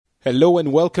Hello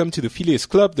and welcome to the Phileas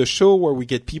Club, the show where we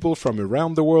get people from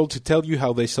around the world to tell you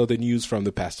how they saw the news from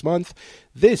the past month.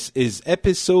 This is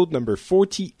episode number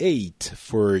 48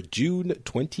 for June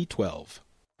 2012.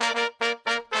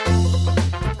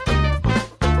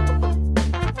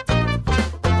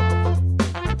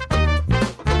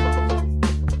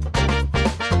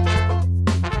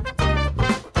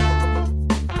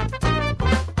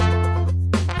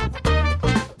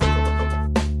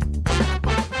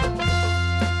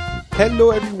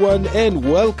 Hello everyone and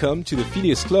welcome to the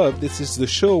Phileas Club. This is the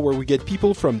show where we get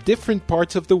people from different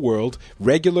parts of the world,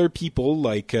 regular people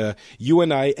like you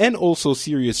and I, and also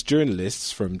serious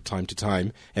journalists from time to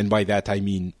time, and by that I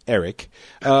mean Eric,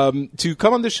 to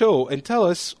come on the show and tell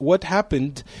us what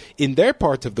happened in their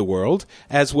part of the world,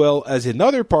 as well as in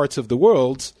other parts of the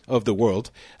world,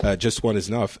 just one is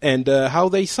enough, and how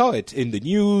they saw it in the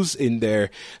news, in their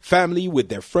family, with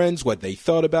their friends, what they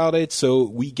thought about it, so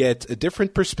we get a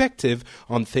different perspective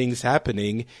on things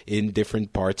happening in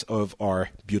different parts of our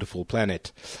beautiful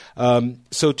planet.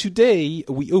 So today,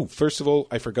 first of all,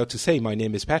 I forgot to say, my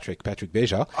name is Patrick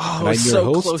Beja. Oh, and I'm so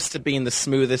your host. Close to being the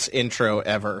smoothest intro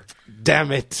ever.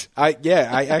 Damn it. I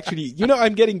actually,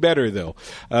 I'm getting better though.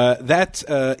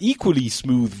 That equally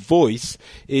smooth voice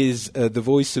is the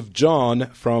voice of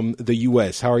John from the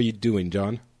US. How are you doing,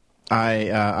 John?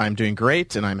 I'm doing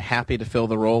great, and I'm happy to fill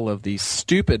the role of the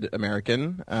stupid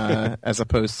American as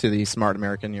opposed to the smart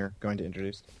American you're going to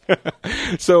introduce.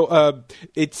 So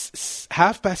it's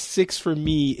 6:30 for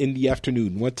me in the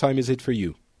afternoon. What time is it for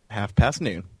you?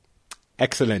 noon.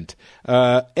 Excellent.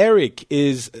 Eric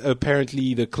is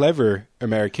apparently the clever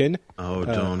American.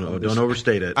 Don't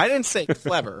overstate it. I didn't say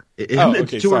clever.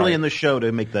 It's too early in the show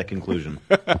to make that conclusion.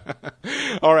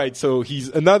 All right, so he's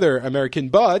another American,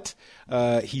 but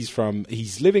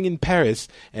he's living in Paris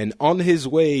and on his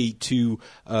way to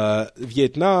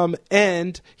Vietnam,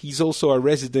 and he's also a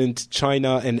resident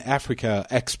China and Africa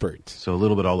expert. So a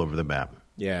little bit all over the map.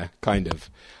 Yeah, kind of.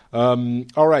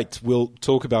 All right, we'll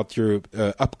talk about your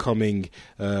upcoming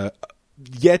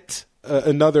yet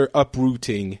another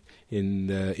uprooting in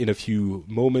a few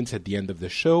moments at the end of the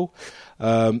show.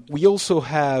 We also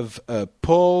have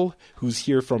Paul, who's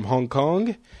here from Hong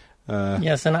Kong.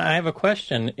 Yes, and I have a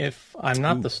question. If I'm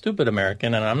not the stupid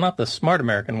American and I'm not the smart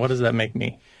American, what does that make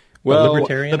me? Well, a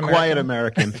libertarian the American? quiet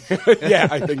American. Yeah,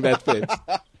 I think that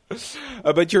fits.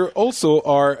 But you're also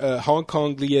our Hong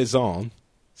Kong liaison.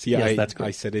 See, yes, that's correct.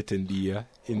 I said it in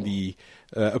the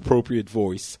appropriate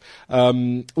voice.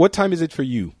 What time is it for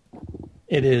you?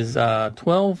 It is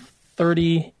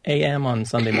 12:30 a.m. on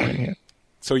Sunday morning here.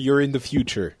 So you're in the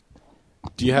future.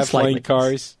 Do you have Slightly, flying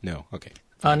cars? No. Okay.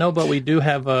 No, but we do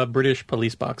have British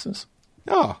police boxes.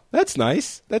 Oh, that's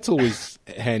nice. That's always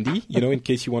handy, in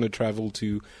case you want to travel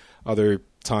to other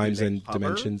times and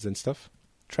dimensions and stuff.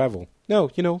 Travel. No,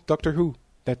 Doctor Who,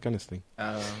 that kind of thing.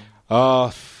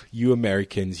 You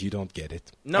Americans, you don't get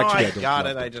it. No, Actually, I got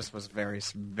it. I just was very,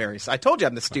 very... I told you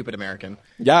I'm the stupid American.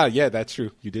 Yeah, that's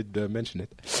true. You did mention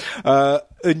it.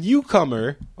 A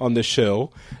newcomer on the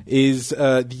show is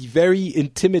the very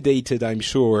intimidated, I'm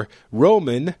sure,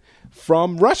 Roman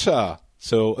from Russia.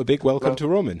 So a big welcome to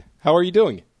Roman. How are you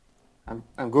doing?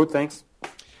 I'm good, thanks.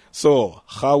 So,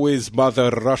 how is Mother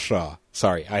Russia?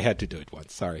 Sorry, I had to do it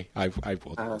once. Sorry. I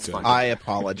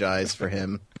apologize for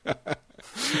him.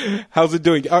 How's it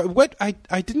doing?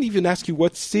 I didn't even ask you,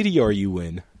 what city are you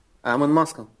in? I'm in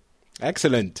Moscow.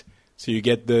 Excellent. So you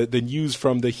get the news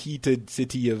from the heated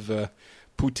city of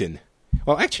Putin.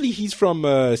 Well, actually, he's from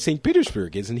St.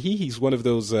 Petersburg, isn't he? He's one of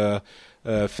those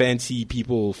fancy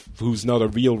people who's not a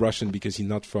real Russian because he's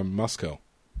not from Moscow.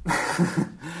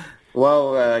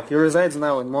 Well, he resides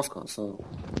now in Moscow, so...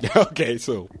 Okay,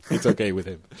 so it's okay with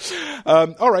him.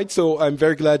 All right, so I'm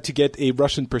very glad to get a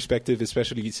Russian perspective,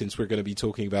 especially since we're going to be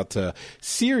talking about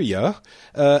Syria.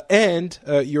 And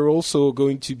you're also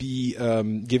going to be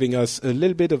giving us a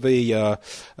little bit of a...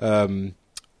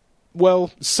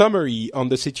 summary on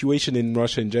the situation in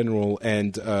Russia in general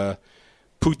and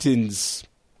Putin's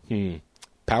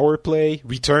power play,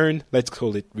 return. Let's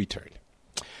call it return.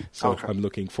 So Okay. I'm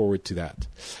looking forward to that.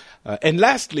 And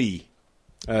lastly,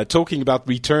 talking about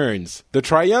returns, the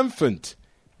triumphant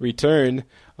return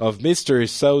of Mr.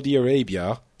 Saudi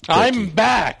Arabia. I'm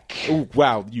back. Oh,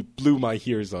 wow, you blew my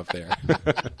ears off there.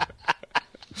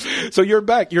 So you're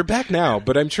back. You're back now,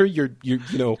 but I'm sure you're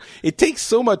it takes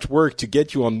so much work to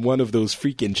get you on one of those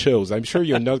freaking shows. I'm sure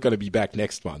you're not going to be back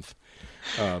next month.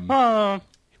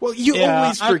 Well, you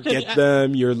always forget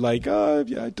them. You're like, I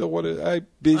don't want to. I'm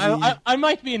busy. I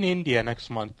might be in India next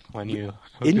month when you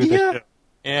India?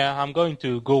 Yeah, I'm going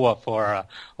to Goa for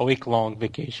a week-long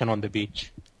vacation on the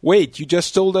beach. Wait, you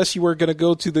just told us you were going to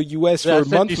go to the U.S. for a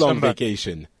That's in month-long December.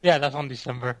 vacation. Yeah, that's on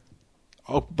December.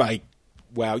 Oh,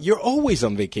 wow, you're always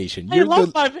on vacation. I You're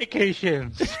love my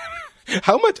vacations.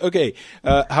 How much? Okay,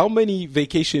 how much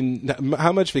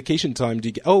vacation time do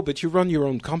you get? Oh, but you run your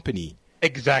own company.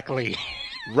 Exactly.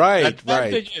 Right,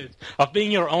 Advantages of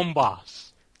being your own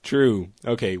boss. True.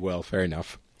 Okay, well, fair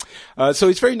enough. So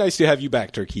it's very nice to have you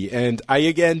back, Turkey. And I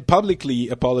again publicly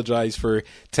apologize for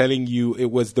telling you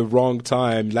it was the wrong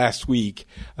time last week,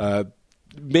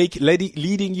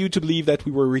 leading you to believe that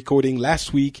we were recording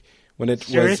last week when it was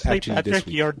Seriously, actually Patrick, this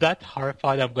week. you're that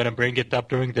horrified I'm going to bring it up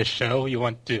during the show? You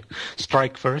want to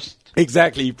strike first?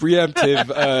 Exactly,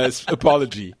 preemptive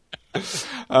apology.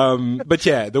 But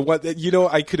yeah, the one that,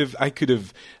 I could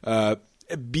have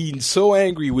been so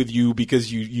angry with you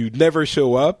because you never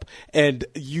show up, and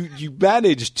you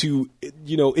managed to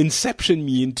inception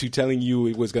me into telling you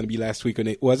it was going to be last week and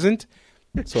it wasn't.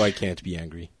 So I can't be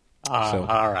angry.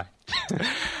 All right.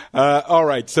 All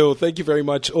right. So thank you very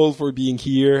much all for being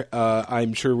here.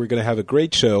 I'm sure we're going to have a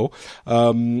great show.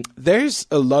 There's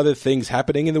a lot of things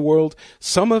happening in the world.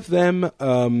 Some of them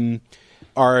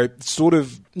are sort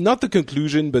of not the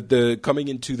conclusion, but the coming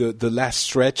into the last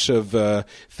stretch of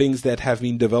things that have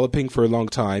been developing for a long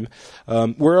time.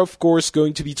 We're, of course,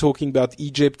 going to be talking about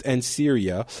Egypt and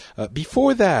Syria.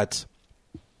 Before that,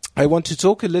 I want to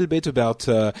talk a little bit about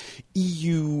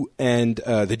EU and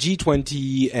the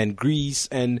G20 and Greece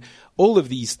and all of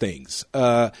these things.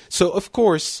 So, of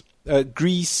course,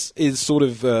 Greece is sort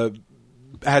of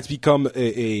has become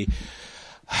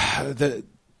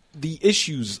the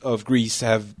issues of Greece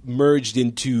have merged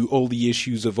into all the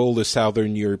issues of all the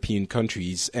southern European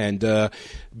countries and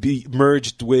be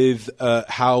merged with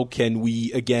how can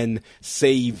we again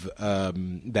save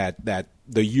that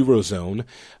the Eurozone.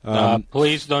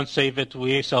 Please don't save it.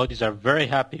 We Saudis are very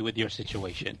happy with your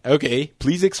situation. Okay,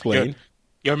 please explain.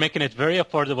 You're making it very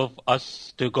affordable for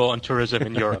us to go on tourism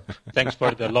in Europe. Thanks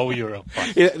for the low euro.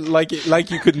 Like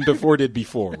you couldn't afford it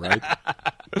before, right?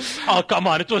 Oh, come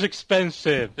on. It was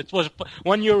expensive. It was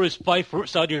 €1 is 5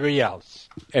 Saudi riyals.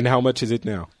 And how much is it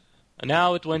now?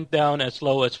 Now it went down as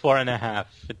low as 4.5.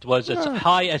 It was as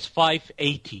high as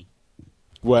 580.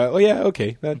 Well, yeah,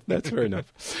 okay, that's fair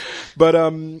enough. But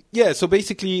so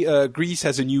basically, Greece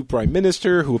has a new prime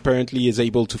minister who apparently is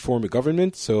able to form a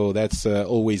government, so that's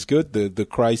always good. The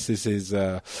crisis is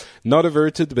not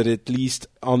averted, but at least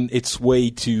on its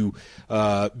way to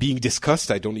being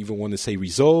discussed. I don't even want to say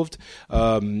resolved.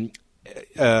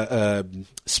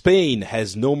 Spain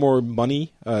has no more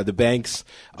money. The banks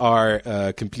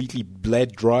are completely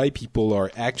bled dry. People are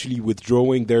actually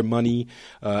withdrawing their money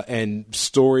and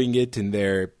storing it in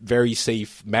their very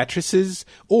safe mattresses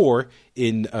or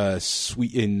in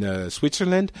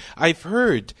Switzerland. I've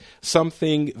heard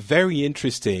something very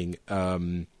interesting a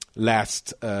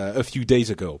few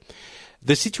days ago.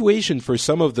 The situation for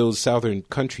some of those southern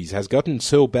countries has gotten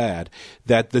so bad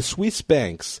that the Swiss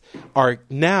banks are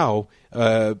now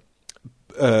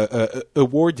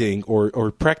awarding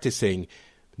or practicing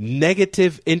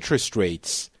negative interest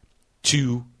rates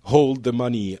to hold the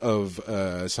money of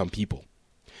some people.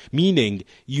 Meaning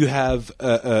you have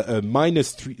a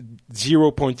minus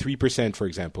 0.3%, for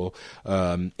example,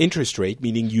 interest rate,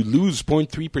 meaning you lose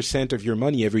 0.3% of your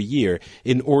money every year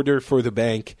in order for the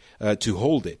bank to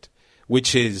hold it.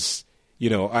 Which is,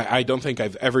 I don't think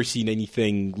I've ever seen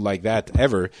anything like that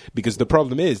ever. Because the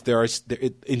problem is,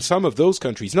 in some of those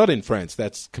countries, not in France,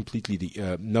 that's completely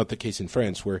not the case in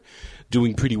France. We're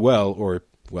doing pretty well,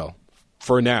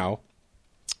 for now.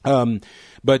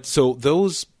 But so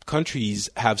those countries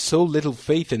have so little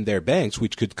faith in their banks,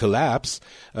 which could collapse,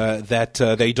 that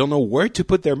they don't know where to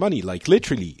put their money. Like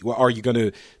literally, are you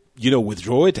going to,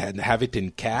 withdraw it and have it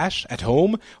in cash at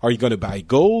home? Are you going to buy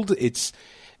gold? It's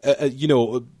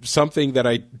something that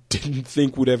I didn't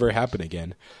think would ever happen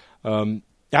again.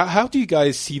 How do you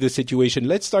guys see the situation?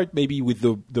 Let's start maybe with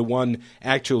the one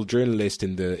actual journalist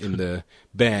in the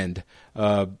band,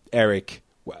 Eric.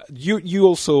 You're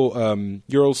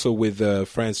also with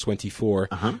France 24,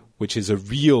 which is a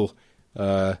real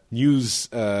news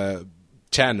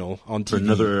channel on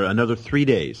TV. For another 3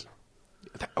 days.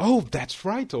 Oh, that's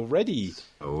right, already.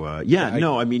 So, I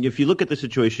mean, if you look at the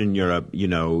situation in Europe,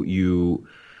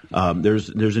 there's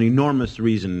an enormous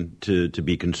reason to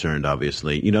be concerned,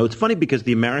 obviously. It's funny because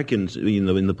the Americans, in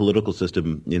the political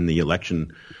system, in the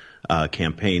election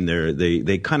campaign,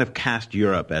 they kind of cast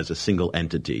Europe as a single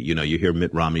entity. You hear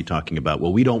Mitt Romney talking about,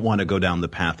 well, we don't want to go down the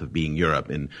path of being Europe.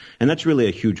 And that's really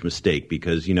a huge mistake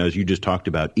because, as you just talked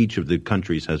about, each of the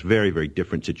countries has very, very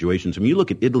different situations. I mean, you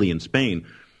look at Italy and Spain.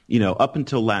 up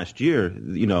until last year,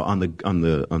 on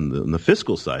the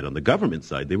fiscal side, on the government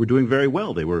side, they were doing very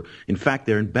well. In fact,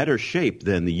 they're in better shape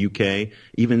than the UK,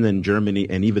 even than Germany,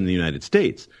 and even the United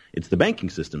States. It's the banking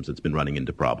systems that's been running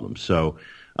into problems. So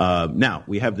now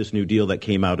we have this new deal that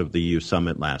came out of the EU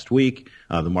summit last week.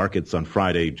 The markets on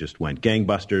Friday just went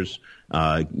gangbusters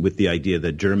with the idea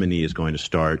that Germany is going to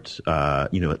start,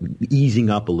 easing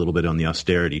up a little bit on the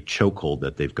austerity chokehold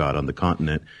that they've got on the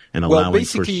continent and allowing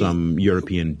for some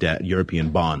European debt, European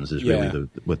bonds is really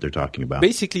what they're talking about.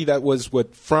 Basically, that was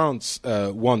what France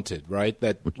wanted, right?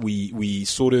 That we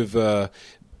sort of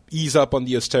ease up on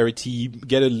the austerity,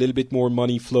 get a little bit more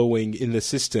money flowing in the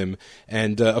system.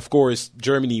 And, of course,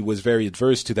 Germany was very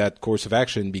adverse to that course of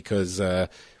action because, they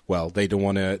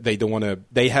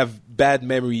have bad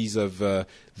memories of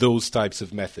those types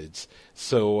of methods.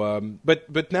 So,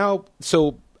 but now,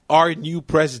 our new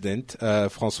president,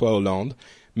 François Hollande,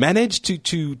 managed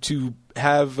to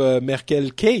have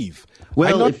Merkel cave.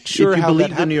 Well, I'm not if sure you how believe that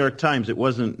the happened. New York Times, it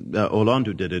wasn't Hollande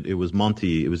who did it. It was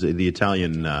Monti. It was the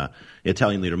Italian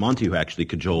leader Monti who actually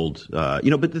cajoled.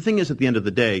 But the thing is, at the end of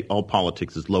the day, all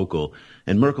politics is local,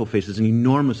 and Merkel faces an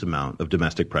enormous amount of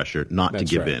domestic pressure not to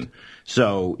give in.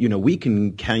 So we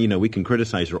can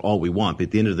criticize her all we want, but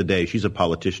at the end of the day, she's a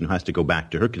politician who has to go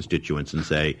back to her constituents and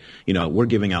say, we're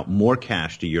giving out more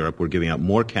cash to Europe, we're giving out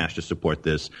more cash to support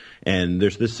this, and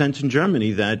there's this sense in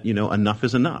Germany that enough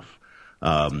is enough.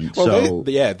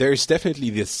 There's definitely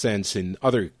this sense in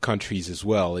other countries as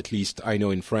well. At least I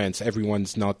know in France,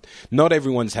 not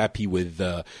everyone's happy with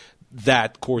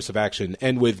that course of action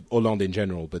and with Hollande in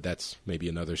general, but that's maybe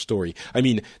another story. I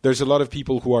mean, there's a lot of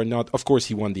people who are not, of course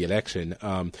he won the election,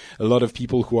 a lot of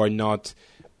people who are not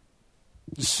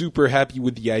super happy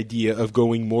with the idea of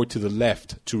going more to the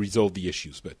left to resolve the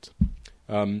issues. But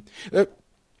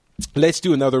let's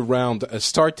do another round,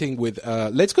 starting with,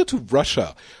 let's go to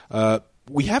Russia.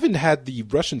 We haven't had the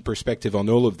Russian perspective on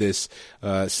all of this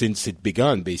since it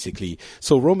began, basically.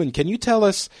 So, Roman, can you tell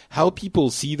us how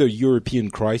people see the European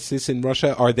crisis in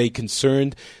Russia? Are they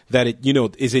concerned that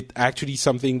is it actually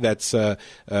something that's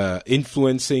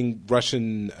influencing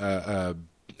Russian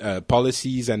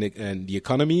policies and the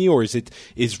economy, or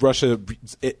is Russia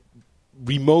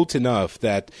remote enough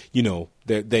that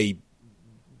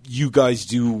you guys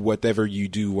do whatever you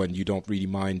do and you don't really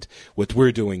mind what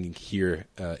we're doing here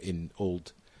in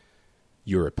old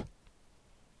Europe?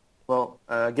 Well,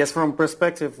 I guess from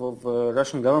perspective of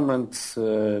Russian government,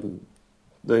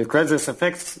 the crisis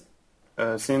affects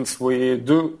since we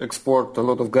do export a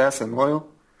lot of gas and oil.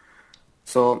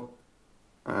 So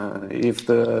if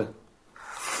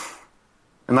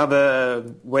another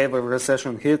wave of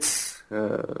recession hits, we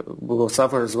will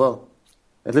suffer as well.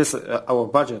 At least our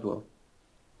budget will.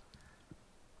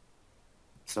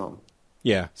 So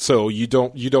you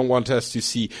don't want us to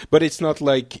see, but it's not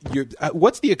like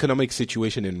what's the economic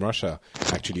situation in Russia?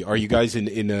 Actually, are you guys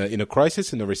in a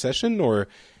crisis, in a recession, or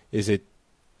is it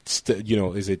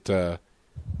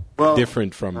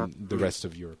different from the rest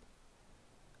of Europe?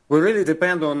 We really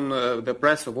depend on the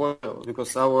price of oil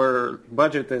because our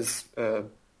budget is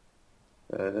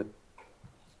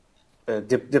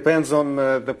depends on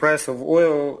the price of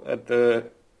oil at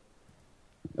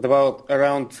about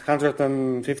around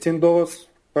 $115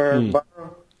 per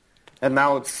barrel, and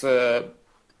now it's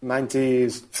 90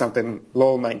 something,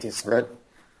 low 90s, right?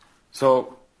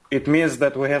 So it means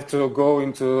that we have to go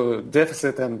into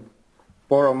deficit and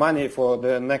borrow money for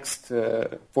the next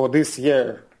for this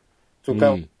year to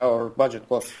cover our budget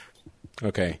costs.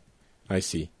 Okay, I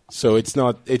see. So it's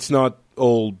not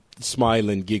all smile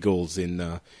and giggles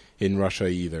in Russia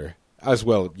either, as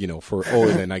well. For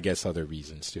oil and I guess other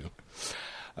reasons too.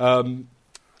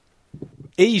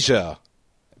 Asia.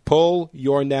 Paul,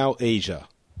 you're now Asia.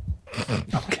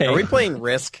 Okay. Are we playing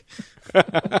Risk? That's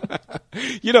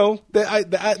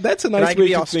a nice way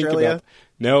to think about it.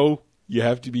 No, you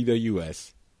have to be the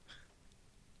U.S.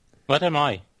 What am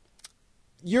I?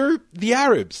 You're the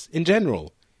Arabs in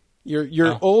general.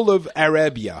 You're all of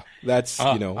Arabia. That's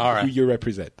all right. who you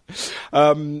represent.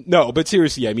 No, but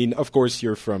seriously, I mean, of course,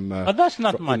 you're from. But that's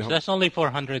not much. That's only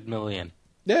 400 million.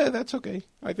 Yeah, that's okay.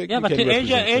 I think. Yeah, but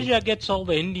Asia gets all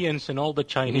the Indians and all the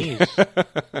Chinese.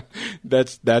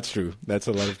 That's true. That's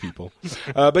a lot of people.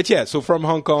 But yeah, so from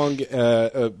Hong Kong,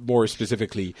 more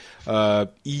specifically,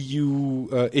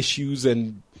 EU issues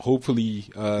and hopefully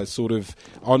sort of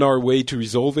on our way to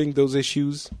resolving those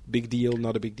issues. Big deal,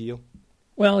 not a big deal?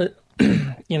 Well,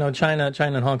 China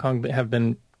and Hong Kong have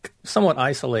been somewhat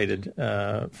isolated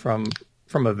from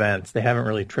events. They haven't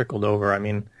really trickled over. I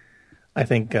mean, I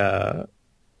think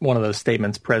one of those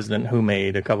statements President Hu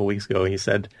made a couple weeks ago, he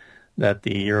said that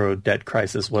the euro debt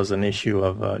crisis was an issue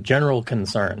of general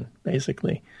concern,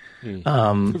 basically.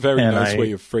 Very nice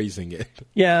way of phrasing it.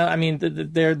 Yeah, I mean,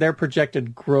 their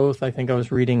projected growth, I think I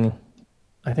was reading,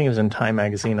 I think it was in Time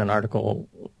Magazine, an article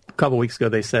a couple weeks ago,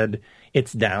 they said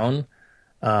it's down.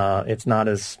 It's not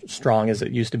as strong as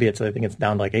it used to be. I think it's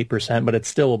down like 8%, but it's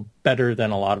still better than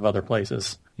a lot of other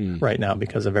places right now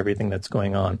because of everything that's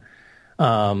going on.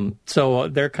 So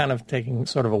they're kind of taking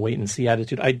sort of a wait-and-see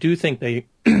attitude. I do think they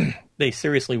they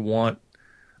seriously want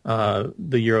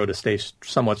the euro to stay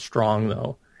somewhat strong,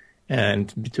 though, and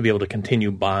to be able to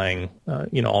continue buying,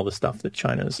 all the stuff that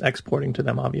China is exporting to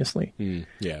them, obviously.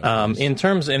 In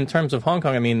terms of Hong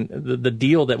Kong, I mean, the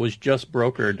deal that was just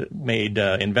brokered made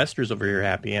investors over here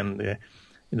happy, and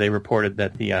they reported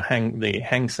that the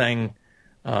Hang Seng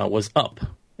was up,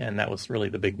 and that was really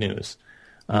the big news.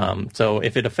 So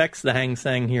if it affects the Hang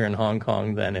Seng here in Hong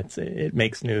Kong, then it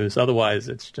makes news. Otherwise,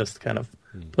 it's just kind of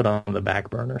put on the back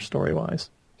burner story-wise.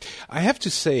 I have to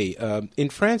say, in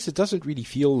France, it doesn't really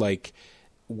feel like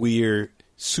we're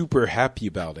super happy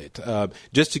about it.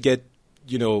 Just to get,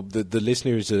 the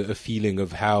listeners a feeling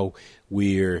of how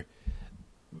we're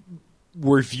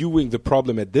viewing the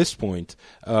problem at this point,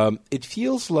 it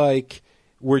feels like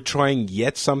we're trying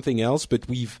yet something else, but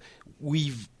we've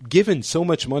given so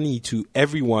much money to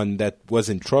everyone that was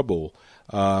in trouble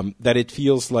that it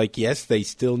feels like, yes, they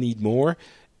still need more.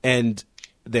 And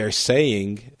they're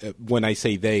saying, when I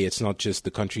say they, it's not just the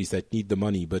countries that need the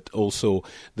money, but also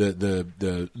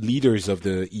the leaders of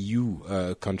the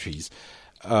EU countries.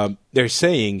 They're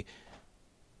saying,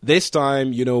 this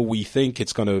time, we think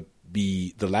it's going to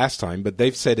be the last time, but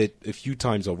they've said it a few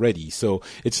times already. So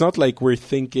it's not like we're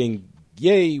thinking,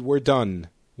 yay, we're done.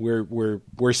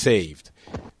 We're saved.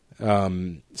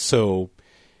 So,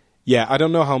 yeah, I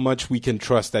don't know how much we can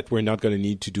trust that we're not going to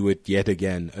need to do it yet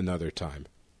again another time.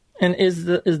 And is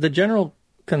the general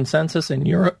consensus in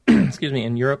Europe,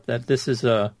 in Europe, that this is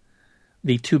the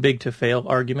too big to fail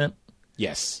argument?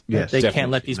 Yes. They definitely. can't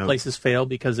let these places fail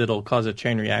because it'll cause a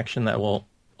chain reaction that will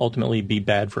ultimately be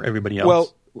bad for everybody else.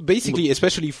 Well, basically,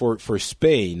 especially for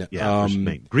Spain. Yeah, for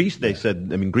Spain. Greece, they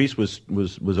said, Greece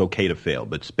was okay to fail,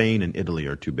 but Spain and Italy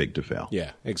are too big to fail.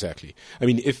 Yeah, exactly. I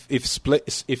mean, if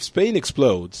Spain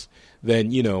explodes,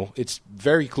 then, it's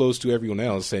very close to everyone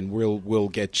else, and we'll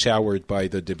get showered by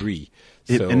the debris.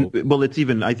 It's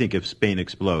even, I think if Spain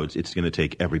explodes, it's going to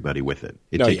take everybody with it.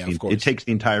 It takes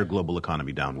the entire global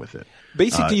economy down with it.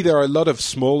 Basically, there are a lot of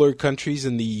smaller countries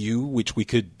in the EU which we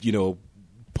could,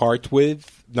 part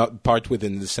with, not part with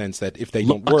in the sense that if they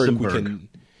don't work, we can.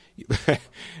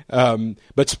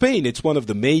 But Spain, it's one of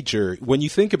the major. When you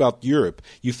think about Europe,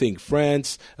 you think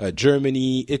France,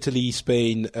 Germany, Italy,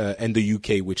 Spain, and the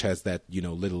UK, which has that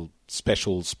little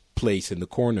special place in the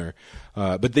corner.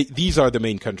 But these are the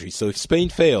main countries. So if Spain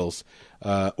fails,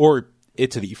 or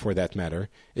Italy for that matter,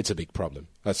 it's a big problem.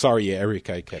 Sorry, Eric,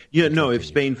 I kept. Yeah, no, if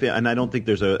Spain fails, and I don't think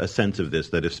there's a sense of this,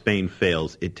 that if Spain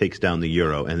fails, it takes down the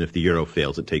euro, and if the euro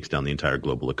fails, it takes down the entire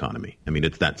global economy. I mean,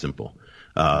 it's that simple.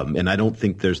 And I don't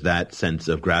think there's that sense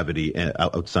of gravity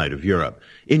outside of Europe.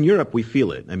 In Europe, we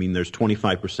feel it. I mean, there's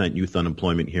 25% youth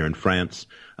unemployment here in France.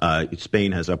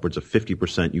 Spain has upwards of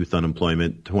 50% youth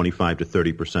unemployment, 25 to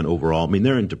 30% overall. I mean,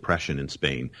 they're in depression in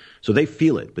Spain. So they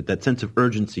feel it, but that sense of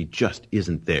urgency just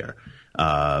isn't there,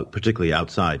 particularly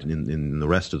outside in the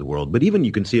rest of the world. But even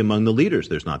you can see among the leaders,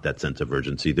 there's not that sense of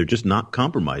urgency. They're just not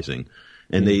compromising.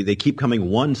 And they keep coming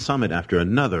one summit after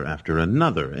another,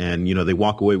 and they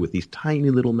walk away with these tiny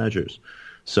little measures.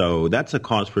 So that's a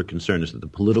cause for concern, is that the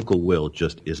political will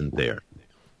just isn't there.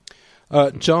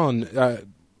 John,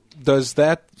 does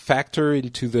that factor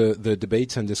into the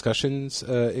debates and discussions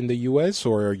in the U.S.,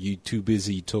 or are you too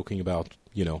busy talking about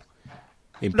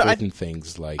important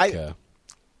things like?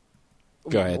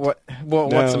 Go ahead.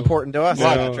 What's important to us?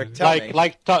 Patrick, tell me.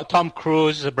 Like Tom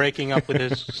Cruise breaking up with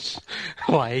his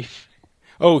wife.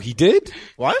 Oh, he did?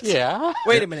 What? Yeah.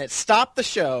 Wait a minute. Stop the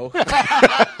show.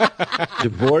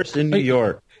 Divorce in New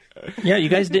York. Yeah, you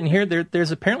guys didn't hear.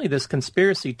 There's apparently this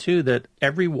conspiracy, too, that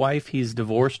every wife he's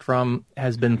divorced from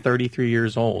has been 33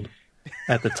 years old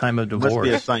at the time of divorce. Must be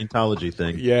a Scientology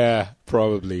thing. Yeah,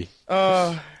 probably.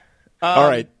 All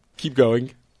right, keep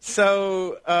going.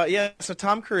 So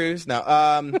Tom Cruise.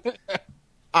 Now,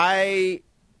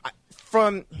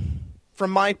 from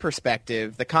my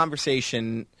perspective, the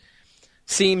conversation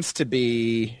seems to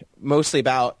be mostly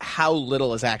about how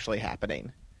little is actually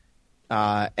happening,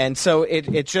 and so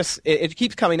it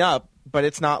keeps coming up, but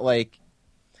it's not like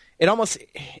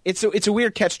it's a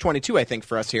weird catch-22, I think,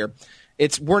 for us here.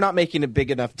 We're not making a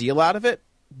big enough deal out of it,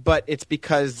 but it's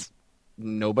because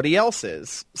nobody else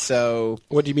is. So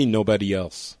what do you mean nobody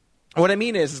else? What I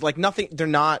mean is like nothing. They're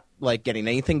not like getting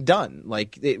anything done.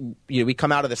 Like we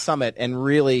come out of the summit and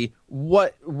really,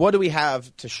 what do we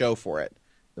have to show for it?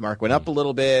 The market went up a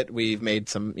little bit. We've made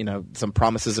some some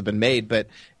promises have been made, but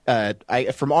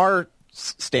from our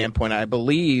standpoint, I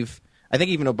think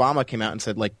even Obama came out and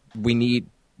said like we need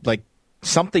like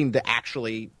something to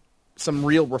actually some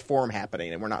real reform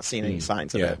happening, and we're not seeing any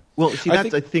signs of it. Well, see,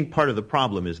 I think part of the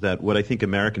problem is that what I think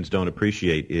Americans don't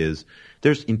appreciate is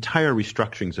there's entire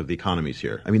restructurings of the economies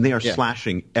here. I mean, they are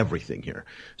slashing everything here.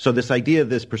 So this idea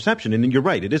of this perception, and you're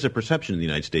right, it is a perception in the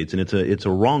United States, and it's a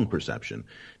wrong perception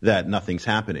that nothing's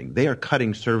happening. They are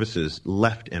cutting services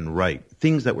left and right,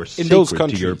 things that were sacred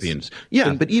to Europeans.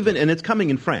 Yeah, but and it's coming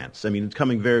in France. I mean, it's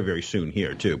coming very, very soon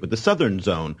here too. But the southern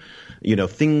zone,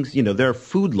 things, there are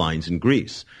food lines in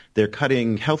Greece. They're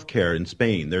cutting healthcare in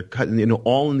Spain. They're cutting,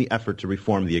 all in the effort to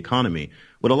reform the economy.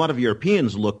 What a lot of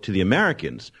Europeans look to the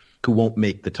Americans who won't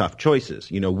make the tough choices.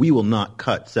 We will not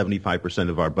cut 75%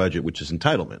 of our budget, which is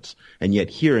entitlements. And yet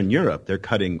here in Europe, they're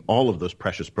cutting all of those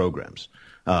precious programs.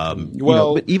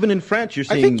 But even in France, you're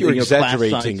seeing I think you're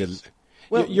exaggerating. Class sizes.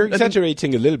 Well, you're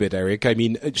exaggerating a little bit, Eric. I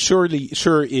mean, sure,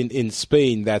 in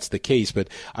Spain that's the case, but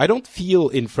I don't feel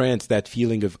in France that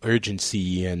feeling of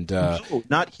urgency and. No,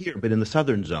 not here, but in the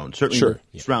southern zone. Certainly, in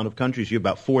this round of countries, you have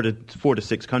about four to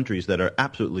six countries that are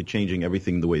absolutely changing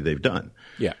everything the way they've done.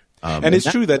 Yeah. And it's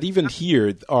true that even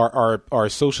here, our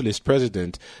socialist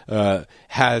president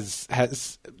is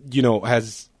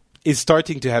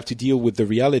starting to have to deal with the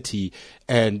reality,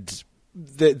 and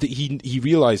he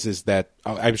realizes that.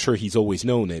 I'm sure he's always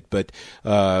known it, but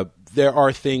there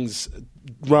are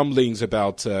rumblings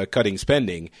about cutting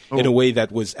spending in a way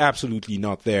that was absolutely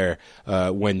not there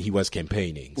when he was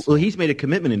campaigning. Well, he's made a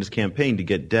commitment in his campaign to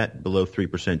get debt below 3%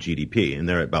 GDP, and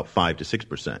they're at about 5 to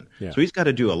 6%. Yeah. So he's got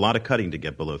to do a lot of cutting to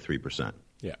get below 3%.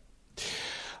 Yeah.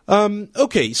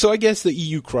 Okay, so I guess the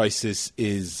EU crisis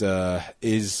is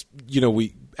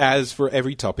as for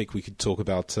every topic, we could talk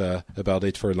about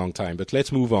it for a long time. But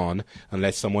let's move on,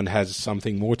 unless someone has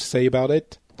something more to say about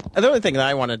it. The only thing that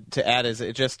I wanted to add is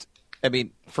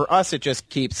for us,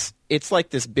 it's like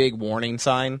this big warning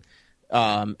sign.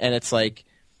 And it's like,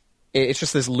 it's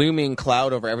just this looming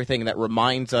cloud over everything that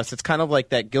reminds us. It's kind of like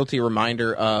that guilty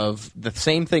reminder of the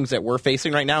same things that we're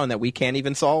facing right now and that we can't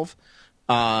even solve.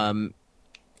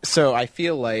 So I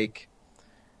feel like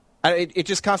it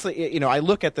just constantly, I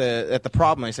look at the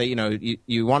problem. I say,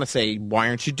 you want to say, why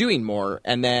aren't you doing more?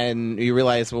 And then you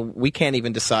realize, well, we can't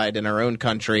even decide in our own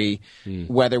country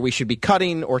whether we should be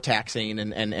cutting or taxing,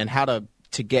 and how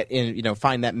to get in,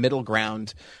 find that middle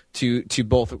ground to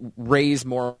both raise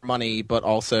more money but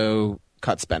also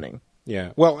cut spending.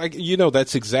 Yeah, well,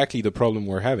 that's exactly the problem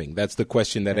we're having. That's the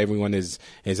question that everyone is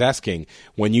asking.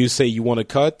 When you say you want to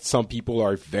cut, some people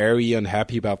are very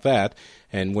unhappy about that.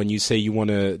 And when you say you want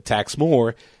to tax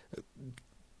more,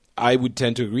 I would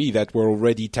tend to agree that we're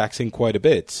already taxing quite a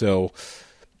bit. So,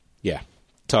 yeah,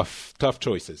 tough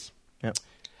choices. Yep.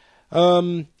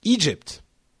 Egypt.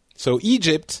 So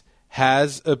Egypt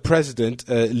has a president,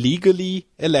 a legally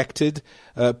elected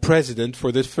president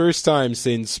for the first time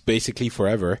since basically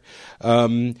forever.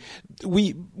 We're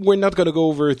not going to go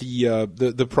over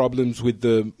the problems with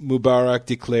the Mubarak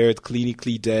declared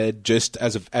clinically dead just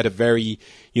at a very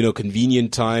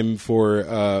convenient time for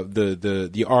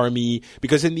the army,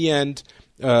 because in the end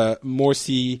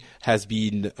Morsi has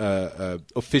been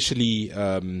officially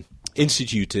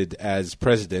instituted as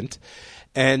president.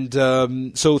 And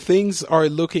so things are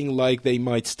looking like they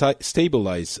might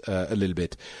stabilize a little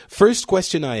bit. First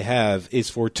question I have is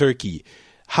for Turkey.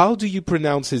 How do you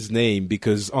pronounce his name?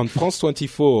 Because on France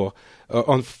 24,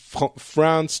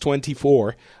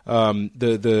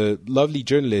 the lovely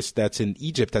journalist that's in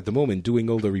Egypt at the moment doing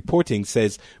all the reporting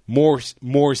says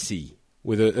Morsi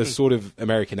with a sort of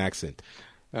American accent.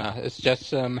 It's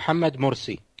just Mohammed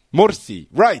Morsi. Morsi,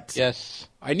 right? Yes.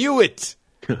 I knew it.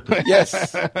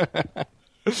 Yes.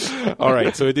 All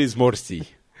right, so it is Morsi.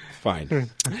 Fine.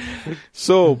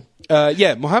 So,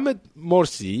 Mohamed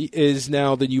Morsi is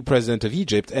now the new president of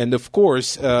Egypt, and of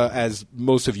course, as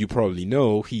most of you probably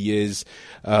know, he is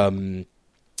he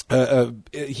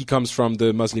comes from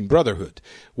the Muslim Brotherhood,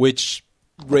 which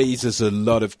raises a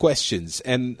lot of questions.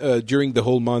 And during the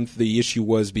whole month, the issue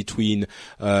was between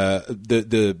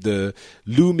the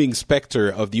looming specter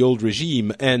of the old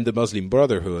regime and the Muslim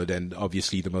Brotherhood, and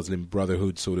obviously the Muslim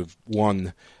Brotherhood sort of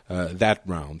won that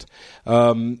round.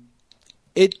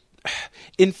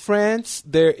 In France,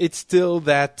 it's still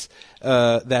that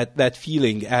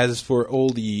feeling, as for all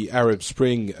the Arab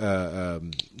Spring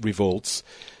revolts,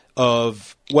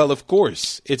 of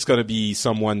course it's going to be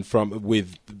someone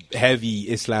with heavy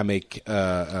Islamic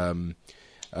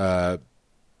I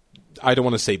don't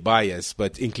want to say bias,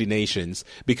 but inclinations,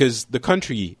 because the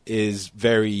country is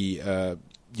very,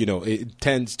 it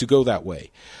tends to go that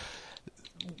way.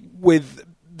 With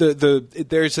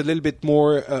there's a little bit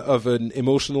more of an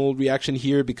emotional reaction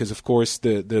here because, of course,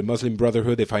 the Muslim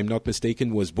Brotherhood, if I'm not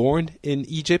mistaken, was born in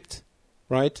Egypt,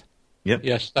 right? Yep.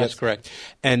 Yes, that's correct.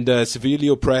 And severely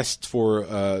oppressed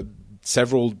for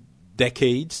several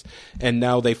decades, and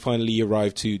now they finally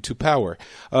arrived to power.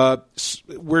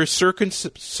 We're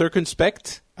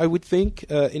circumspect, I would think,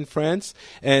 in France,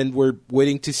 and we're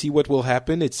waiting to see what will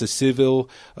happen. It's a civil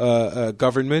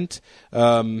government.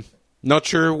 Not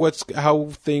sure how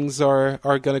things are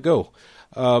going to go.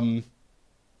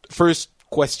 First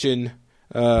question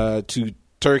to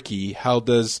Turkey: how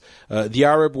does the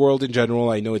Arab world in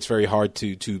general? I know it's very hard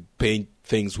to paint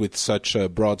things with such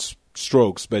broad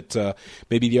strokes, but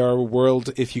maybe the Arab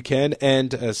world, if you can,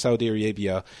 and Saudi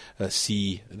Arabia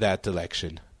see that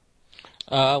election.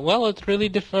 Well, it really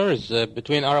differs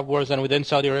between Arab wars and within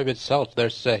Saudi Arabia itself.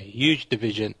 There's a huge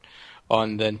division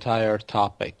on the entire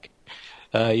topic.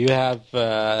 You have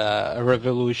a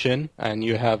revolution, and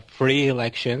you have free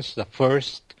elections, the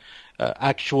first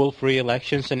actual free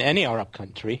elections in any Arab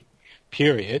country,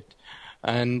 period.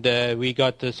 And we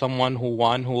got someone who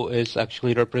won, who is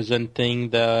actually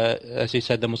representing as he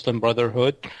said, the Muslim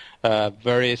Brotherhood,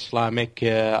 very Islamic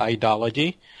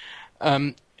ideology.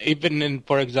 Even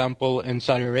for example, in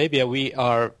Saudi Arabia, we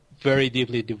are very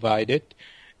deeply divided.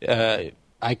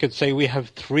 I could say we have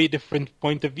 3 different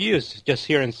point of views just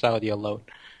here in Saudi alone.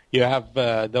 You have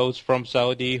those from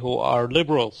Saudi who are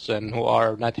liberals and who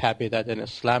are not happy that an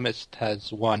Islamist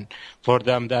has won. For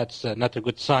them, that's not a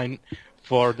good sign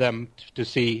for them to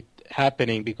see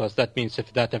happening, because that means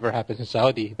if that ever happens in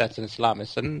Saudi, that's an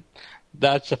Islamist. And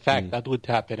that's a fact. That would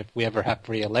happen if we ever have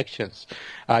free elections.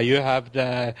 You have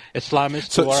the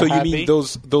Islamists who are So you happy. mean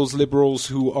those liberals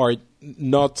who are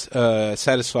not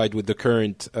satisfied with the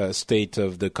current state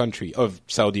of the country, of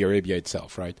Saudi Arabia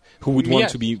itself, right? Who would want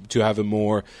to have a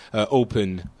more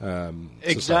open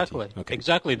Exactly. society. Okay.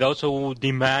 Exactly. Those who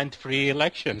demand free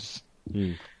elections.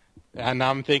 And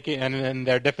I'm thinking, and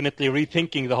they're definitely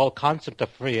rethinking the whole concept of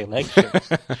free elections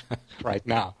right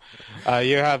now.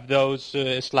 You have those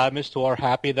Islamists who are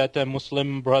happy that the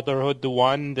Muslim Brotherhood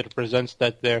won, that represents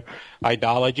that their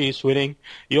ideology is winning.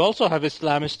 You also have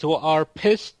Islamists who are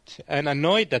pissed and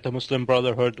annoyed that the Muslim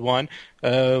Brotherhood won,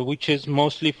 which is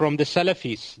mostly from the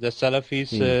Salafis. The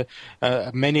Salafis,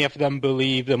 many of them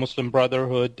believe the Muslim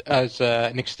Brotherhood as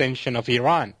an extension of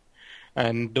Iran,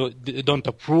 and don't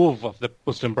approve of the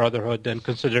Muslim Brotherhood and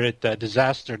consider it a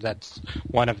disaster that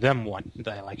one of them won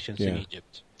the elections in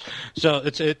Egypt. So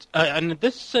and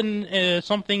this is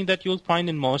something that you'll find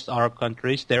in most Arab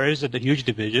countries. There is a huge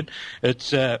division.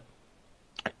 It's for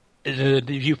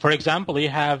example, you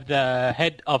have the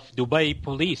head of Dubai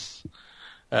police,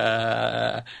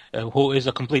 who is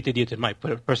a complete idiot in my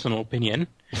personal opinion.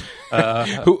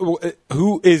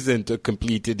 Who isn't a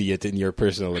complete idiot in your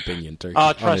personal opinion, Turkey?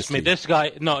 Trust me, this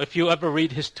guy, no, if you ever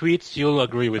read his tweets, you'll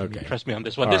agree with me. Trust me on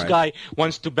this one. This guy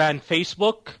wants to ban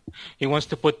Facebook. He wants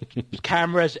to put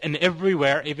cameras in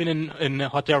everywhere, even in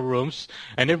hotel rooms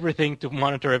and everything, to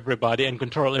monitor everybody and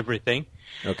control everything.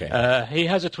 Okay. He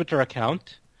has a Twitter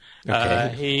account.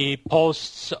 Okay. He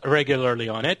posts regularly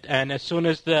on it, and as soon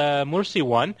as the Morsi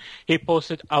won, he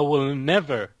posted, "I will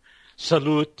never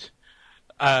salute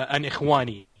an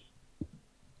Ikhwani."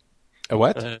 A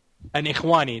what? An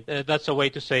Ikhwani. That's a way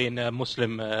to say in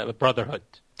Muslim Brotherhood.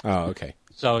 Oh, okay.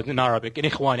 So in Arabic, an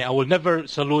Ikhwani. I will never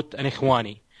salute an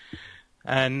Ikhwani.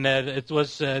 And it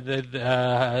was Egypt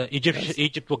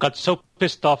got so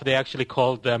pissed off they actually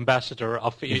called the ambassador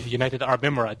of United Arab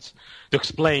Emirates to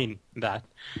explain that.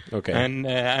 Okay.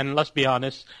 And let's be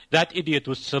honest, that idiot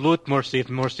would salute Morsi if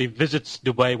Morsi visits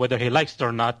Dubai, whether he likes it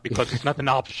or not, because it's not an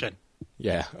option.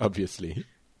 Yeah, obviously.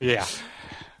 Yeah.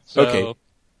 So, okay.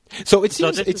 So it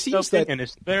seems that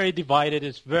it's very divided.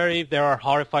 There are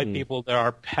horrified people, there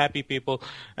are happy people,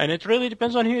 and it really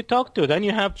depends on who you talk to. Then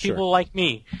you have people like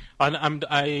me. I'm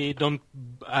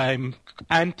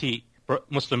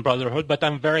anti-Muslim Brotherhood, but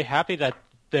I'm very happy that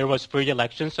there was free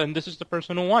elections, and this is the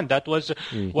person who won. That was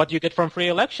what you get from free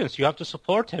elections. You have to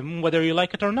support him whether you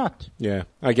like it or not. Yeah,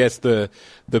 I guess the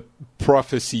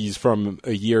prophecies from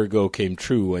a year ago came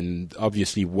true, and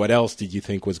obviously, what else did you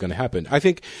think was going to happen? I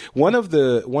think one of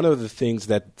the things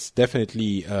that's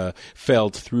definitely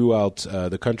felt throughout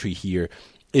the country here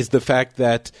is the fact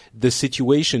that the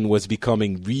situation was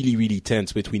becoming really, really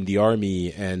tense between the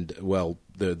army and, well,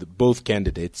 the both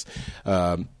candidates,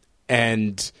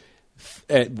 and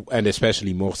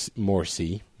especially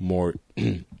Morsi.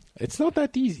 It's not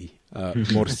that easy.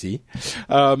 Morsi.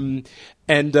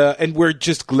 And we're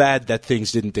just glad that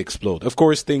things didn't explode. Of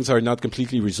course, things are not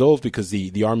completely resolved because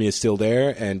the army is still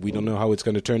there, and we don't know how it's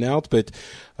going to turn out. But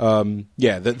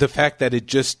the fact that it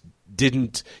just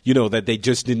didn't, that they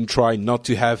just didn't try not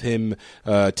to have him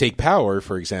take power,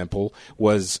 for example,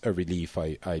 was a relief,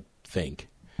 I think.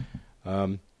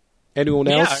 Anyone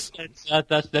else? Yeah,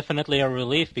 that's definitely a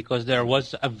relief because there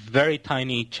was a very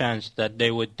tiny chance that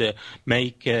they would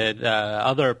make the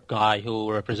other guy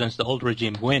who represents the old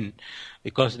regime win,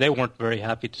 because they weren't very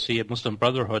happy to see a Muslim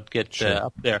Brotherhood get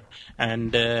up there.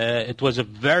 And it was a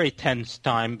very tense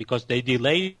time because they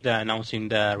delayed announcing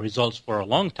the results for a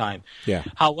long time. Yeah.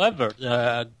 However,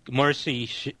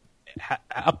 Morsi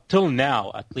up till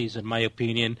now, at least in my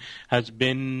opinion, has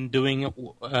been doing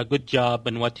a good job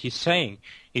in what he's saying.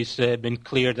 He's been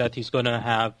clear that he's going to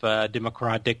have a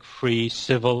democratic, free,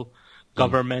 civil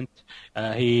government.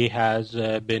 He has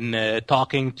been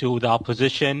talking to the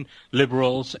opposition,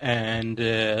 liberals, and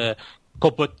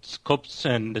Koputs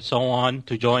and so on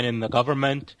to join in the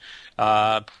government.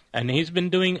 And he's been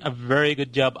doing a very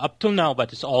good job up till now,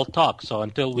 but it's all talk. So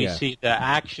until we see the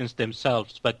actions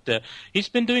themselves, but he's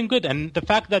been doing good. And the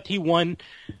fact that he won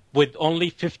with only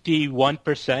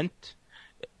 51%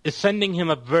 is sending him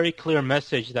a very clear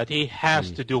message that he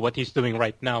has to do what he's doing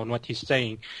right now and what he's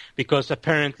saying, because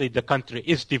apparently the country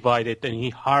is divided and he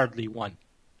hardly won.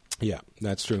 Yeah,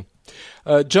 that's true.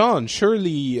 John,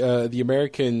 surely the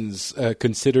Americans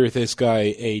consider this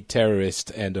guy a terrorist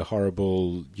and a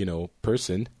horrible,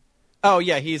 person. Oh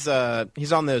yeah, he's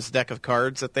on those deck of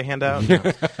cards that they hand out.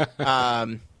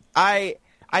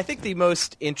 I think the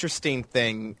most interesting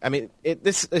thing, I mean,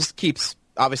 this keeps,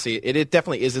 obviously it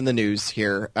definitely is in the news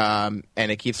here, and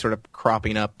it keeps sort of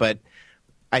cropping up. But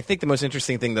I think the most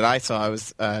interesting thing that I saw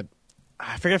was,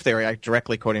 I forget if they were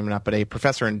directly quoting him or not, but a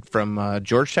professor from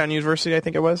Georgetown University, I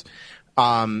think it was,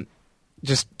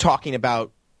 just talking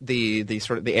about the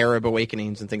sort of the Arab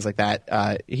awakenings and things like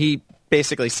that. He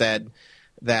basically said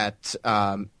that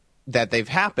they've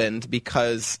happened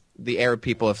because the Arab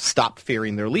people have stopped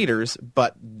fearing their leaders,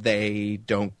 but they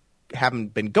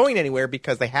haven't been going anywhere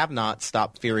because they have not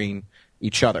stopped fearing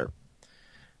each other.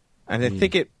 And I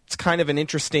think it's kind of an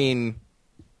interesting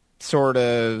sort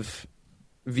of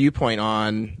viewpoint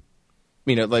on,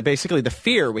 like basically the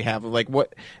fear we have of like,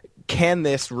 what can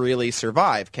this really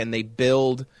survive? Can they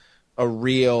build a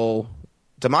real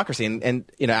democracy and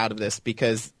out of this?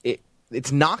 Because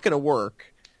it's not going to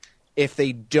work if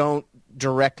they don't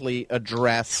directly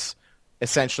address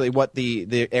essentially what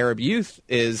the Arab youth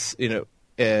is,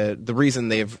 the reason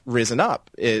they've risen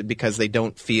up is because they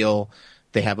don't feel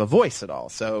they have a voice at all.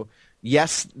 So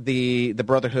yes, the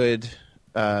Brotherhood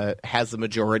has the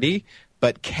majority,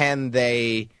 but can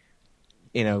they,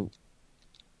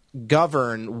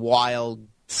 govern while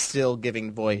still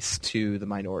giving voice to the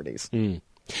minorities?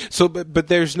 So, but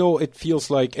there's no. It feels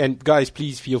like, and guys,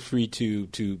 please feel free to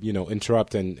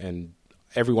interrupt and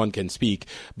everyone can speak.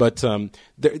 But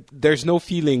there's no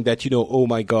feeling that oh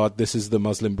my God, this is the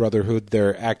Muslim Brotherhood.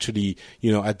 They're actually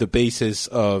at the basis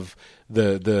of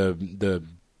the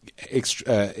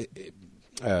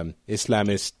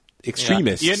Islamist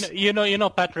extremists. Yeah.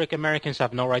 Patrick, Americans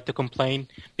have no right to complain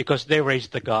because they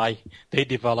raised the guy, they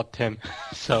developed him,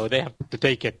 so they have to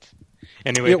take it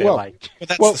anyway they like. Well,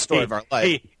 that's the story of our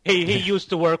life. He used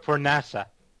to work for NASA.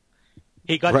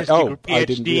 He got his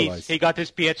PhDs. He got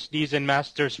his PhDs and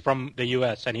masters from the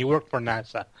U.S. and he worked for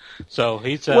NASA. So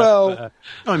he's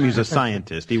he's a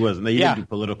scientist. He wasn't. He didn't do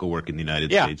political work in the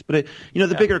United States. But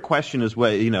the bigger question is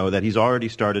that he's already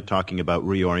started talking about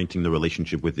reorienting the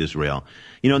relationship with Israel.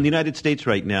 In the United States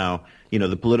right now,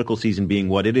 the political season being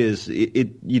what it is,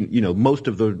 most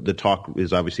of the talk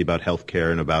is obviously about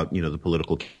healthcare and about the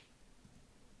political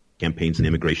campaigns and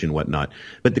immigration and whatnot.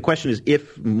 But the question is,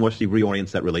 if Morsi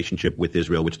reorients that relationship with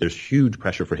Israel, which there's huge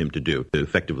pressure for him to do, to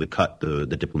effectively cut the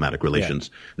diplomatic relations,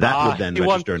 that would then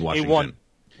register in Washington.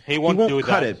 He won't do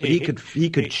cut that. it, but he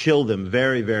could chill them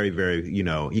very, very, very,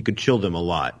 he could chill them a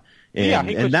lot.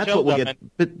 And that's what will get.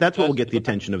 But that's what will get the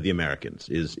attention of the Americans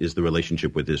is the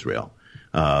relationship with Israel.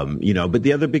 But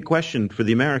the other big question for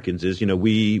the Americans is,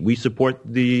 we support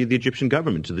the Egyptian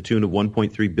government to the tune of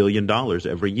 $1.3 billion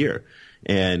every year.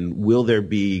 And will there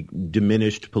be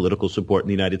diminished political support in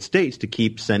the United States to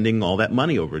keep sending all that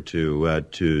money over to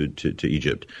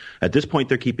Egypt? At this point,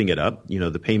 they're keeping it up.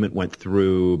 The payment went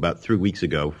through about 3 weeks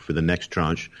ago for the next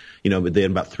tranche. But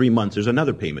then about 3 months, there's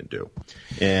another payment due.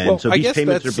 And so these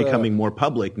payments are becoming more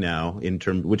public now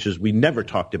which is we never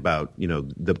talked about,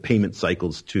 the payment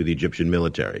cycles to the Egyptian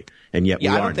military. And yet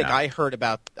I don't think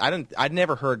now. I'd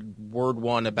never heard word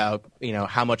one about,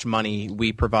 how much money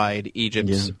we provide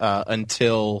Egypt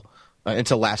until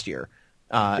last year.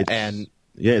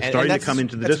 It's starting to come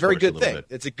into the discourse. That's a very good thing. Bit.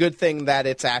 It's a good thing that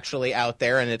it's actually out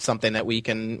there, and it's something that we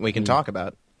can talk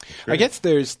about. Sure. I guess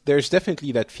there's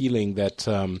definitely that feeling that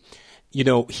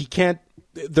he can't.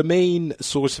 The main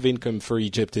source of income for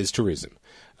Egypt is tourism,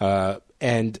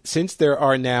 and since there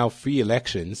are now free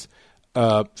elections,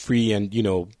 free and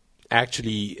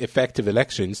actually effective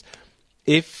elections,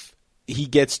 if he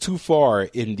gets too far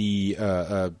in the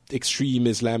extreme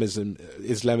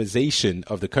Islamization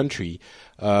of the country,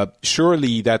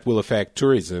 surely that will affect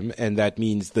tourism, and that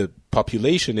means the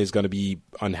population is going to be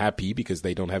unhappy because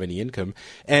they don't have any income.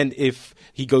 And if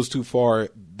he goes too far,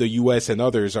 the U.S. and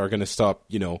others are going to stop,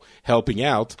 helping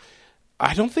out.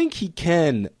 I don't think he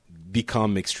can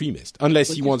become extremist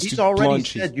unless he wants to He's already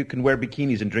said you can wear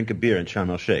bikinis and drink a beer in Sharm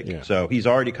el-Sheikh. Yeah. So he's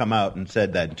already come out and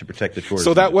said that to protect the tourists.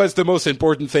 So that was the most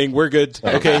important thing. We're good.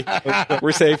 Okay.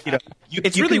 We're safe.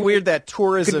 It's really weird that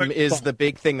tourism is the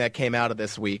big thing that came out of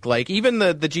this week. Like even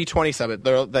the G20 summit,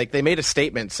 they made a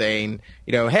statement saying,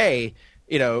 hey,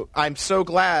 I'm so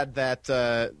glad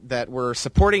that we're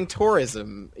supporting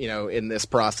tourism, in this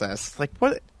process. Like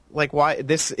what? Like why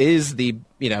this is the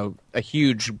a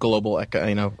huge global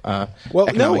economic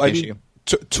issue.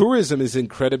 Tourism is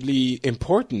incredibly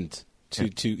important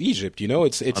to Egypt.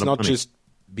 It's not just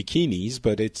bikinis,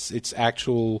 but it's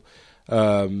actual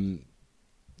the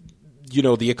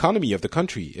economy of the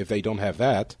country. If they don't have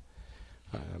that,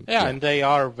 and they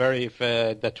are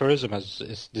the tourism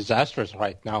is disastrous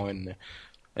right now in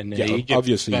Egypt.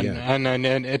 Obviously,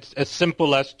 and it's as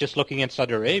simple as just looking at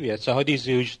Saudi Arabia. Saudis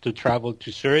used to travel to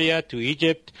Syria, to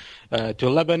Egypt, to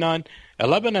Lebanon.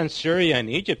 Lebanon, Syria, and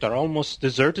Egypt are almost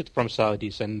deserted from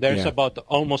Saudis, and there's about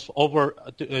almost over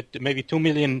maybe 2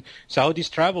 million Saudis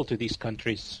travel to these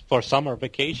countries for summer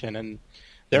vacation, and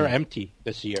they're empty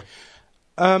this year.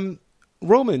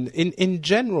 Roman, in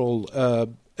general,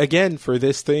 again, for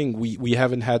this thing, we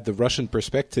haven't had the Russian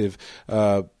perspective.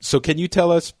 So can you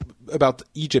tell us about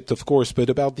Egypt, of course, but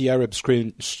about the Arab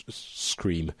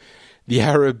the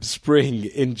Arab Spring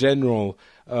in general?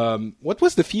 What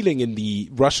was the feeling in the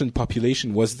Russian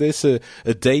population? Was this a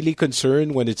daily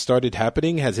concern when it started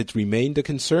happening? Has it remained a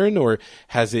concern, or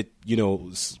has it,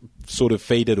 sort of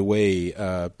faded away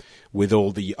with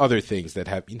all the other things that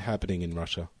have been happening in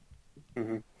Russia?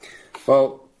 Mm-hmm.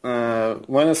 Well,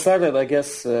 when it started, I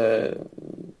guess the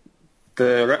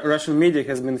Russian media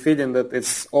has been feeding that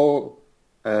it's all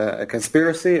a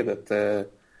conspiracy, that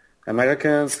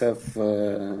Americans have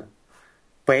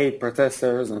paid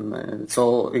protesters, and it's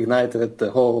all ignited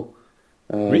the whole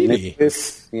really?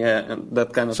 And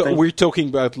that kind of thing. So thing. we're talking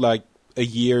about like a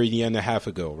year and a half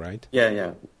ago, right?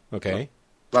 Yeah. Okay.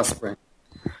 Last spring.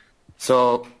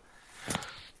 So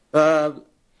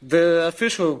the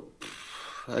official,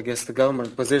 I guess, the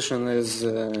government position is,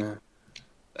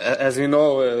 as you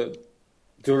know,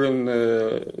 during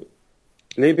the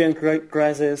Libyan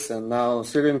crisis and now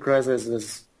Syrian crisis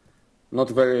is not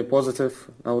very positive,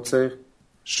 I would say.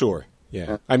 Sure,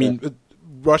 yeah. I mean,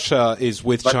 Russia is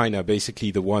with China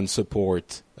basically the one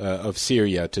support of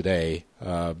Syria today,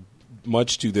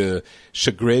 much to the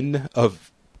chagrin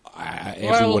of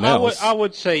everyone else. I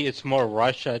would say it's more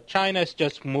Russia. China is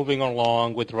just moving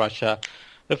along with Russia.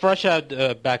 If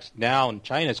Russia backs down,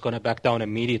 China is going to back down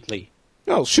immediately.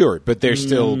 Oh, sure, but they're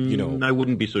still, I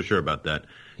wouldn't be so sure about that.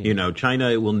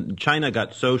 China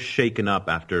got so shaken up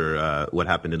after what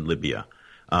happened in Libya.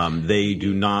 They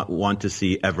do not want to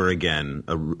see ever again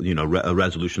a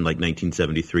resolution like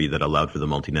 1973 that allowed for the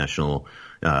multinational,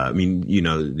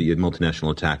 the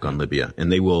multinational attack on Libya,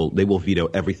 and they will veto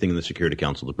everything in the Security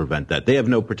Council to prevent that. They have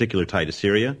no particular tie to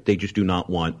Syria. They just do not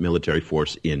want military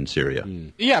force in Syria.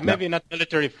 Yeah, maybe not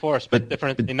military force, but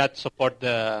definitely not support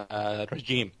the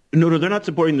regime. No, they're not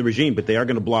supporting the regime, but they are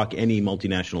going to block any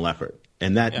multinational effort.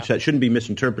 And that shouldn't be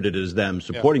misinterpreted as them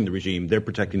supporting the regime. They're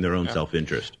protecting their own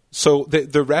self-interest. So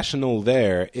the rationale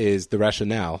is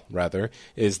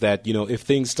that, if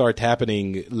things start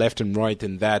happening left and right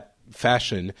in that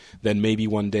fashion, then maybe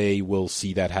one day we'll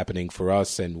see that happening for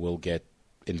us and we'll get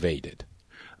invaded.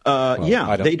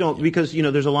 They don't, because,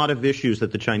 there's a lot of issues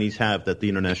that the Chinese have that the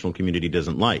international community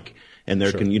doesn't like. And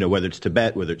there can, whether it's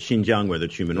Tibet, whether it's Xinjiang, whether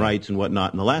it's human rights and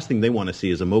whatnot. And the last thing they want to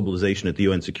see is a mobilization at the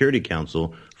UN Security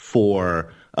Council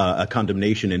for a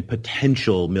condemnation and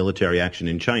potential military action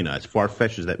in China. As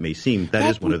far-fetched as that may seem, that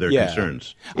is one of their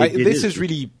concerns. This is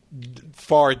really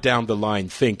far down the line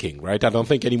thinking, right? I don't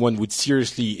think anyone would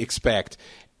seriously expect,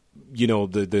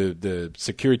 the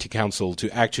Security Council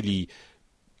to actually,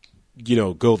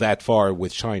 go that far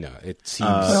with China. It seems,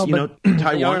 Taiwan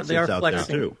they are sits out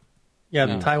flexing. there too.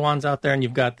 Yeah, Taiwan's out there, and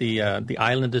you've got the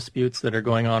island disputes that are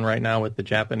going on right now with the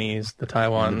Japanese, the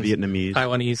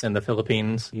Taiwanese, and the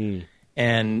Philippines.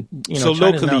 And so China's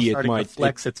locally now starting to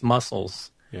flex its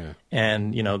muscles. Yeah.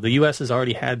 And the U.S. has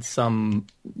already had some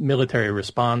military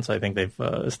response. I think they've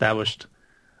established,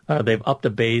 they've upped a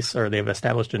base, or they've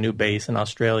established a new base in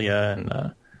Australia,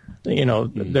 and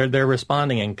they're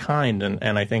responding in kind.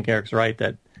 And I think Eric's right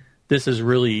that this is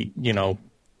really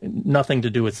nothing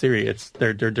to do with Syria.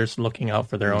 They're just looking out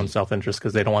for their own self-interest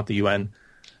because they don't want the UN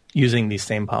using these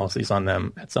same policies on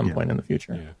them at some point in the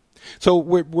future. Yeah. So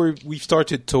we've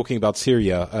started talking about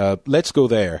Syria. Let's go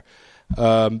there.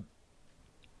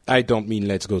 I don't mean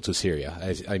let's go to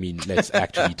Syria. I mean let's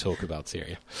actually talk about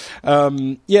Syria.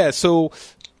 So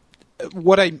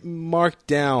what I marked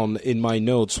down in my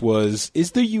notes was,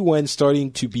 is the UN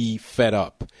starting to be fed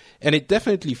up? And it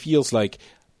definitely feels like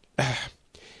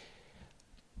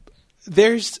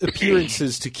there's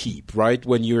appearances to keep, right?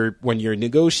 When you're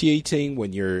negotiating,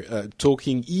 when you're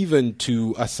talking even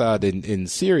to Assad in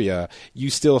Syria,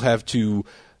 you still have to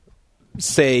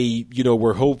say,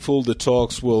 we're hopeful the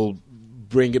talks will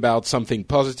bring about something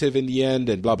positive in the end,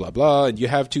 and blah, blah, blah. And you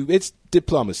have to, it's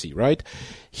diplomacy, right?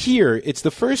 Here, it's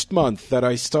the first month that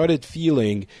I started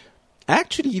feeling,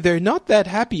 actually, they're not that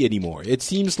happy anymore. It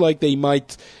seems like they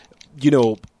might,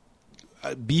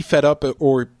 be fed up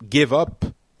or give up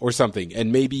or something,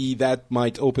 and maybe that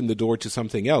might open the door to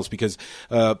something else, because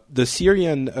the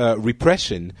Syrian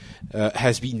repression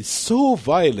has been so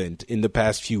violent in the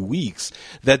past few weeks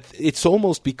that it's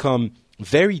almost become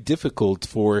very difficult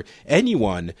for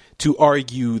anyone to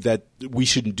argue that we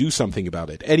shouldn't do something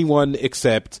about it. Anyone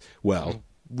except,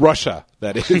 Russia,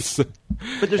 that is.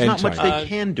 But there's not much they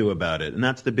can do about it, and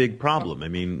that's the big problem. I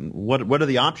mean, what are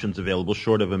the options available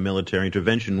short of a military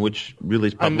intervention, which really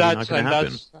is probably not going to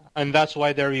happen? And that's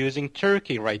why they're using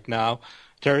Turkey right now.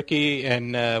 Turkey,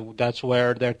 and that's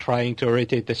where they're trying to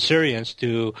irritate the Syrians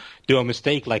to do a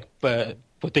mistake like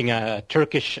putting a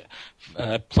Turkish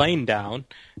plane down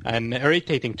and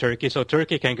irritating Turkey so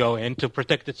Turkey can go in to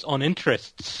protect its own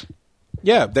interests.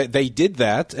 Yeah, they did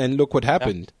that, and look what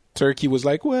happened. Yeah. Turkey was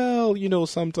like,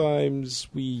 sometimes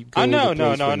we go... No.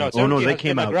 They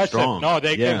came out strong. No,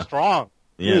 they came strong.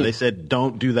 Yeah, they said,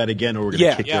 don't do that again or we're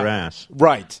going to kick your ass.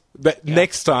 Right. But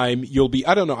next time you'll be...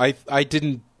 I don't know. I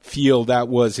didn't feel that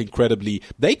was incredibly...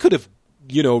 They could have,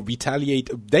 retaliate.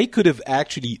 They could have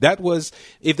actually... That was...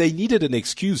 If they needed an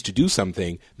excuse to do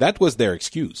something, that was their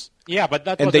excuse. Yeah, but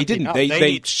that and they didn't. Enough.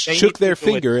 They shook their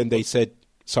finger and they said...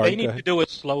 Sorry, they need to do it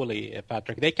slowly,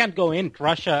 Patrick. They can't go in.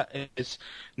 Russia is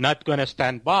not going to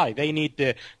stand by. They need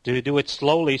to do it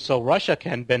slowly so Russia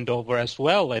can bend over as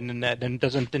well and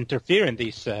doesn't interfere in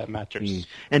these matters.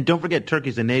 And don't forget,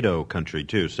 Turkey's a NATO country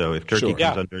too. So if Turkey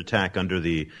comes under attack under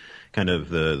the kind of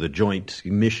the joint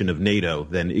mission of NATO,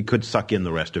 then it could suck in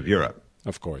the rest of Europe.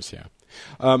 Of course, yeah.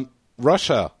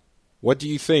 Russia, what do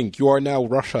you think? You are now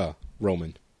Russia,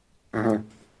 Roman.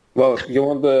 Well, you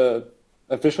want the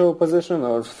official position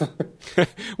or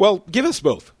well, give us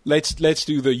both. Let's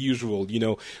do the usual,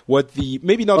 what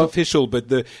maybe not official, but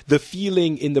the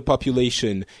feeling in the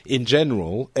population in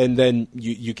general, and then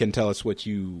you can tell us what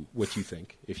you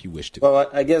think if you wish to. Well,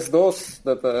 I guess those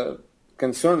that are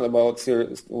concerned about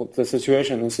the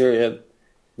situation in Syria,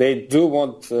 they do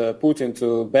want Putin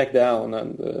to back down,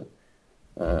 and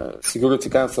Security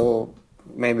Council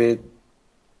maybe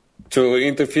to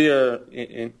interfere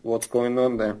in what's going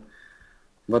on there.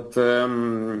 But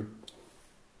I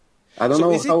don't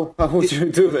know how would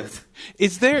you do that?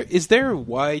 Is there a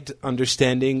wide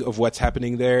understanding of what's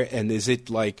happening there, and is it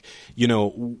like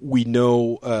we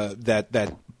know that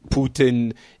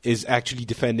Putin is actually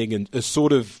defending a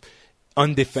sort of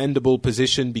undefendable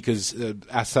position because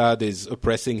Assad is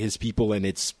oppressing his people and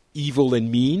it's evil and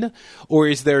mean, or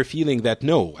is there a feeling that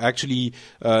no, actually,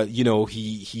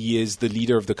 he is the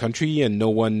leader of the country and no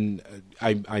one?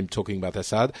 I'm talking about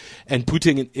Assad, and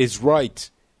Putin is right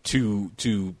to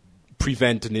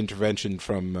prevent an intervention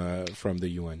from the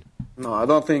UN. No, I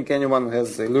don't think anyone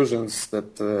has illusions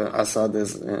that Assad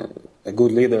is a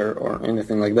good leader or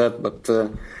anything like that. But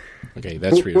okay,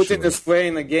 that's reassuring. Putin is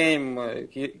playing a game.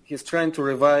 He's trying to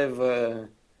revive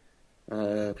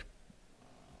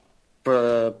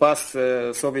past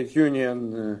Soviet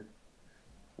Union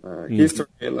history.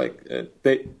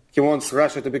 He wants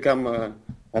Russia to become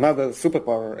another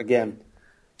superpower again.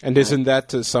 And isn't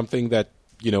that something that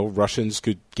Russians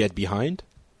could get behind?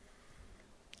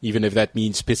 Even if that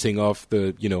means pissing off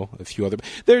a few other.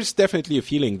 There's definitely a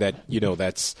feeling that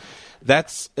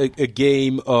that's a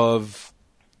game of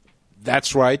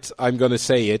that's right. I'm going to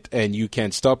say it, and you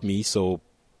can't stop me. So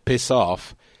piss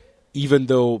off. Even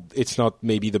though it's not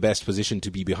maybe the best position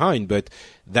to be behind, but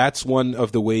that's one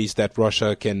of the ways that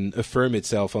Russia can affirm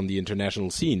itself on the international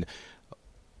scene.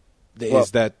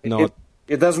 Is that not?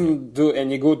 It doesn't do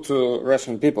any good to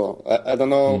Russian people. I don't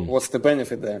know what's the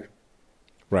benefit there.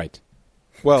 Right.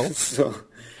 Well, So,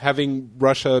 having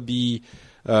Russia be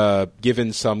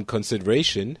given some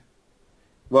consideration.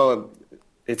 well,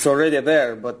 it's already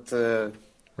there, but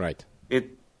Right.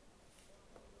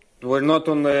 we're not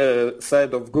on the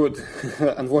side of good,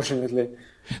 unfortunately.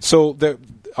 So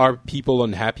are people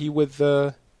unhappy with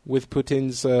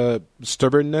Putin's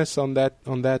stubbornness on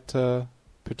that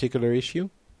particular issue?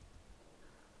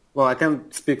 Well, I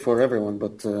can't speak for everyone,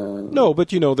 but No,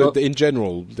 but in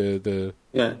general, the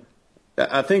yeah,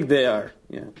 I think they are.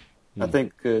 Yeah, I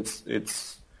think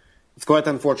it's quite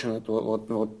unfortunate what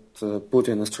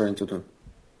Putin is trying to do.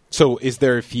 So is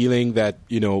there a feeling that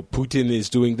Putin is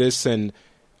doing this and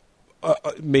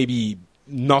maybe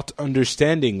not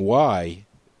understanding why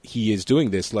he is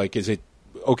doing this? Like, is it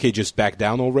okay? Just back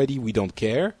down already. We don't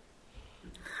care.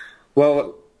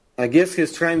 Well, I guess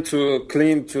he's trying to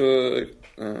cling to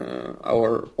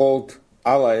our old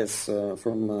allies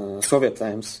from Soviet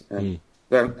times, and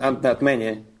there aren't that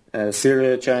many.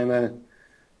 Syria, China,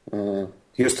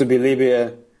 used to be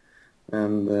Libya,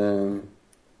 and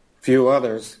few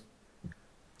others.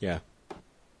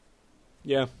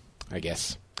 Yeah, I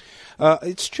guess.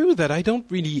 It's true that I don't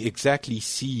really exactly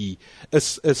see,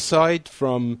 aside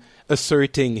from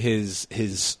asserting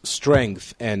his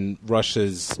strength and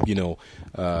Russia's,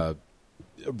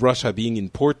 Russia being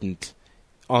important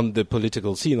on the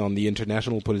political scene, on the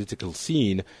international political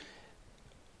scene,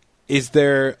 is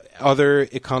there other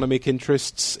economic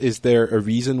interests? Is there a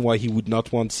reason why he would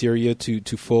not want Syria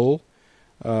to fall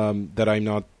that I'm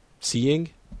not seeing?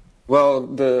 Well,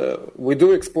 we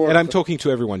do export, and I'm talking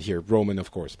to everyone here, Roman,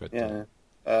 of course, but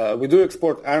we do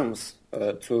export arms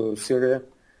to Syria.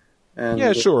 And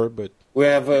yeah, sure, but we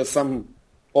have some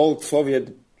old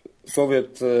Soviet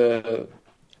from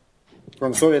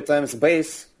Soviet times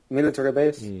military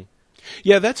base.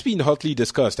 Yeah, that's been hotly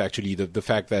discussed, actually, the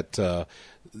fact that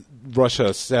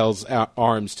Russia sells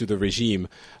arms to the regime.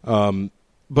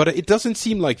 But it doesn't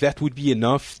seem like that would be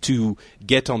enough to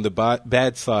get on the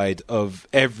bad side of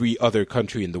every other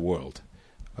country in the world.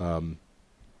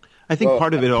 I think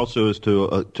part of it also is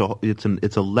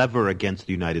it's a lever against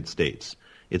the United States.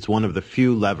 It's one of the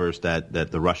few levers that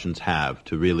the Russians have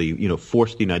to really,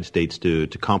 force the United States to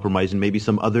compromise in maybe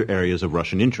some other areas of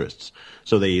Russian interests.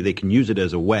 So they can use it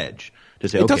as a wedge to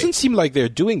say, it doesn't seem like they're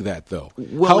doing that, though.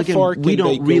 Well, how again, far can we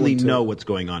don't really into... know what's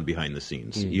going on behind the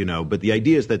scenes, But the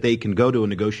idea is that they can go to a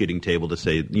negotiating table to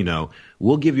say,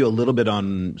 we'll give you a little bit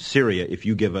on Syria if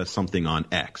you give us something on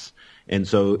X. And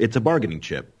so it's a bargaining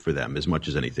chip for them as much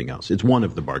as anything else. It's one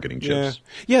of the bargaining chips.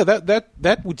 Yeah,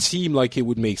 that would seem like it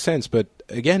would make sense, but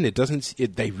again, it doesn't.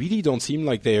 They really don't seem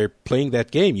like they're playing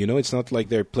that game. It's not like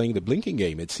they're playing the blinking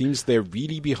game. It seems they're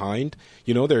really behind.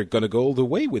 They're going to go all the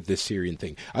way with this Syrian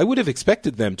thing. I would have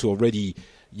expected them to already,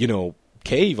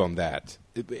 cave on that.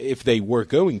 If they were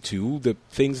going to, the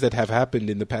things that have happened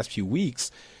in the past few weeks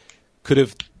could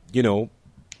have,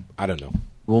 I don't know.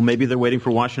 Well, maybe they're waiting for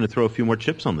Washington to throw a few more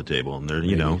chips on the table, and they're,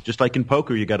 just like in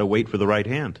poker, you got to wait for the right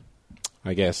hand.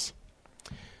 I guess.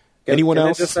 Anyone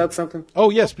else? Can I just add something? Oh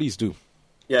yes, please do.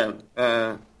 Yeah,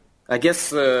 I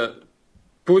guess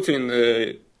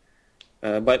Putin,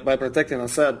 by protecting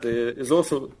Assad, is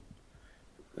also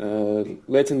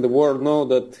letting the world know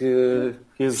that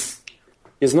he's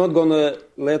not gonna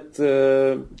let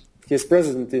his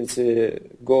presidency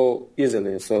go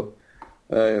easily. So.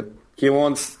 He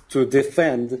wants to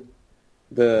defend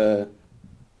the,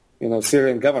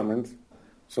 Syrian government,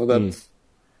 so that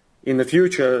in the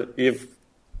future, if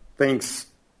things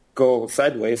go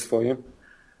sideways for him,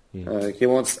 he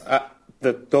wants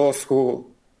those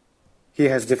who he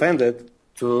has defended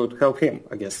to help him,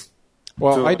 I guess.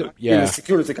 Well, in the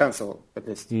Security Council, at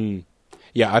least.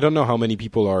 Yeah, I don't know how many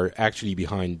people are actually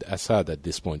behind Assad at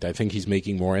this point. I think he's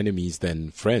making more enemies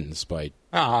than friends by...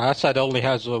 Assad only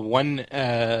has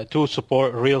two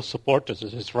real supporters.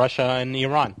 It's Russia and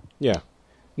Iran. Yeah.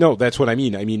 No, that's what I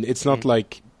mean. I mean, it's not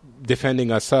like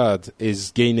defending Assad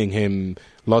is gaining him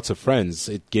lots of friends.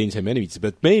 It gains him enemies.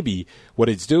 But maybe what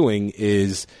it's doing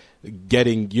is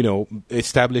getting,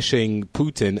 establishing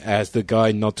Putin as the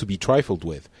guy not to be trifled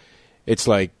with. It's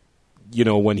like,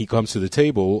 when he comes to the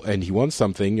table and he wants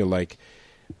something, you're like,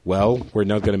 well, we're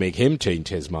not going to make him change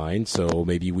his mind, so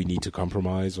maybe we need to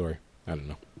compromise, or I don't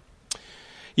know.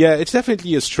 Yeah, it's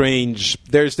definitely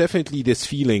there's definitely this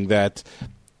feeling that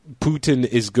Putin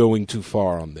is going too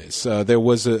far on this. There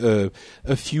was a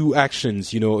few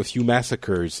actions, a few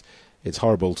massacres. It's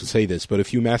horrible to say this, but a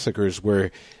few massacres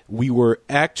where we were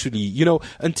actually,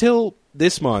 until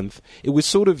this month, it was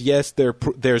sort of, yes,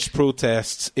 there's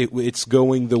protests. It's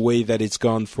going the way that it's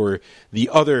gone for the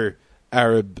other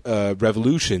Arab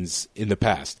revolutions in the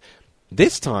past.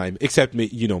 This time, except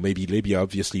maybe Libya,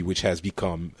 obviously, which has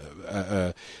become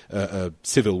a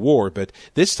civil war, but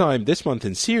this month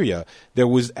in Syria, there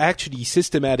was actually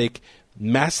systematic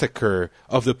massacre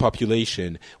of the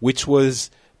population, which rose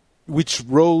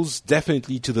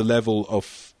definitely to the level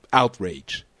of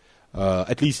outrage,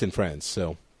 at least in France.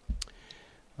 So,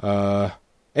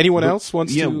 anyone else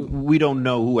wants to? We don't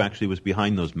know who actually was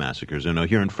behind those massacres.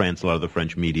 Here in France, a lot of the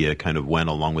French media kind of went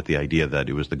along with the idea that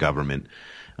it was the government.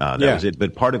 That was it.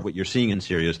 But part of what you're seeing in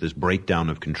Syria is this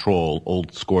breakdown of control.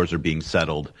 Old scores are being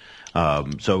settled.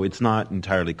 So it's not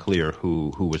entirely clear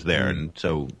who was there. And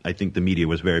so I think the media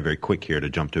was very, very quick here to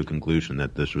jump to a conclusion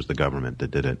that this was the government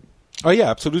that did it. Oh, yeah,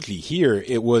 absolutely. Here,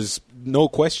 it was no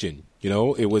question.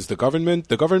 It was the government.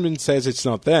 The government says it's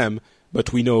not them,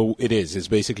 but we know it is. It's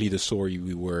basically the story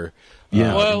we were. They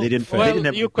didn't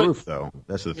have the proof, though.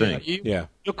 That's the thing.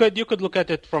 You could look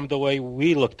at it from the way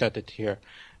we looked at it here.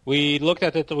 We looked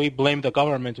at it, we blamed the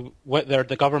government. Whether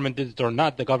the government did it or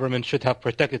not, the government should have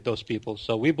protected those people.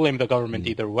 So we blame the government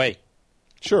either way.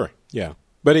 Sure, yeah.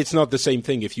 But it's not the same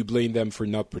thing if you blame them for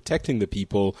not protecting the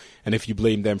people and if you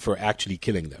blame them for actually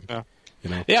killing them. Yeah.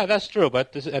 Yeah, that's true.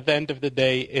 But at the end of the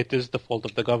day, it is the fault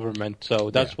of the government.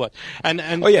 So that's what. And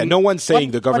no one's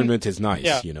saying the government is nice.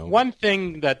 Yeah, one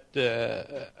thing that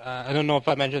I don't know if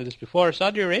I mentioned this before.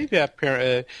 Saudi Arabia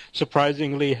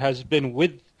surprisingly has been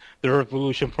with the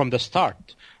revolution from the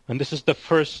start, and this is the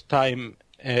first time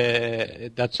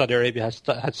that Saudi Arabia has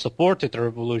supported the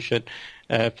revolution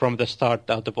from the start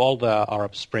out of all the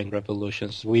Arab Spring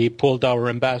revolutions. We pulled our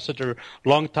ambassador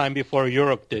long time before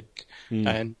Europe did,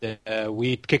 and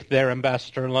we kicked their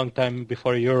ambassador a long time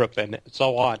before Europe, and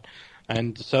so on.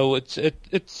 And so it's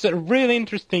a really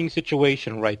interesting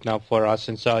situation right now for us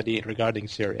in Saudi regarding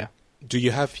Syria. Do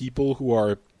you have people who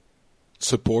are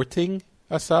supporting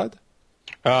Assad?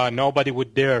 Nobody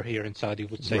would dare here in Saudi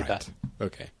would say that.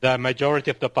 Okay. The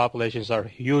majority of the populations are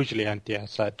hugely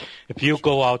anti-Assad. If you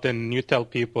go out and you tell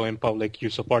people in public you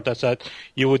support Assad,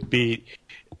 you would be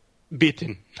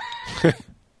beaten.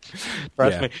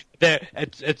 Trust me.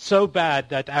 It's so bad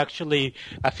that actually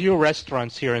a few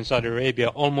restaurants here in Saudi Arabia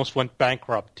almost went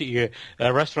bankrupt.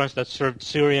 Restaurants that served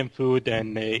Syrian food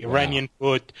and Iranian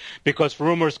food, because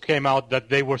rumors came out that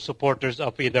they were supporters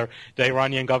of either the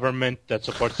Iranian government that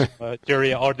supports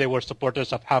Syria, or they were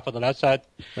supporters of Hafez al-Assad.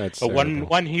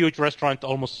 One huge restaurant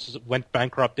almost went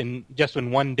bankrupt in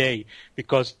one day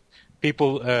because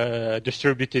people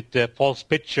distributed the false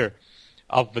picture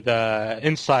of the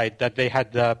inside, that they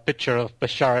had the picture of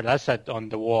Bashar al-Assad on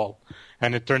the wall,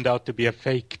 and it turned out to be a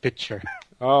fake picture.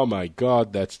 Oh my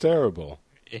God, that's terrible.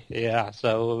 Yeah,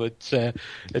 so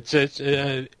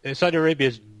Saudi Arabia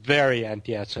is very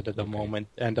anti-Assad at the moment,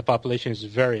 and the population is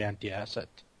very anti-Assad.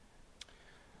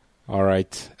 All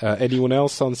right. Anyone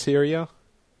else on Syria?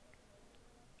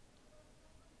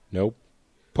 Nope.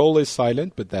 Paul is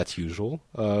silent, but that's usual.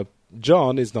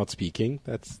 John is not speaking.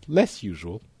 That's less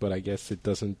usual, but I guess it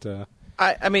doesn't...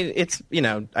 I mean, it's,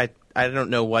 I don't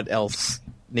know what else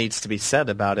needs to be said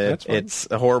about it. It's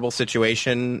a horrible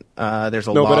situation. There's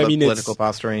a lot of political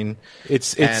posturing.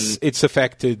 It's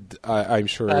affected, I'm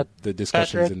sure, the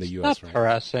discussions in the U.S. Not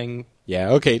harassing. Yeah,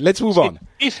 okay, let's move on.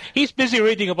 He's busy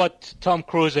reading about Tom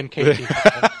Cruise and Katie.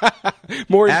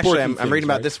 More Actually, important I'm reading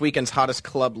right? about this weekend's hottest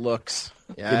club looks.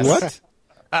 Yes. In what?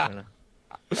 I don't know.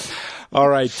 All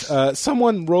right.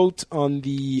 Someone wrote on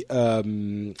the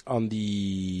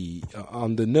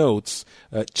notes.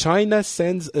 China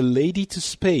sends a lady to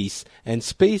space, and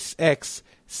SpaceX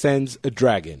sends a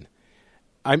dragon.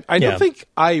 I don't think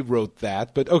I wrote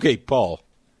that, but okay, Paul,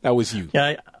 that was you.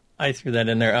 Yeah, I threw that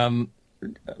in there.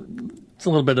 It's a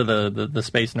little bit of the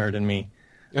space nerd in me.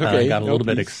 Okay, got a little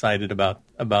bit excited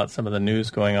about some of the news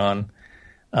going on.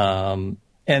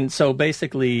 And so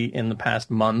basically in the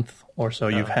past month or so,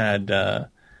 you've had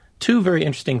two very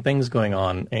interesting things going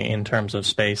on in terms of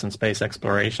space and space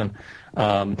exploration.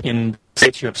 In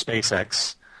states, you have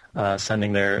SpaceX,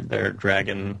 sending their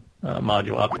Dragon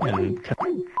module up. And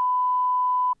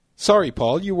Sorry,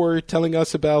 Paul, you were telling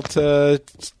us about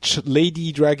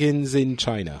lady dragons in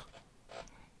China.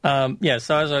 So as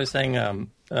I was saying,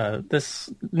 this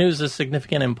news is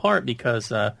significant in part because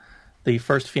the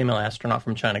first female astronaut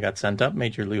from China got sent up,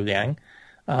 Major Liu Yang.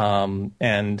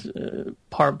 And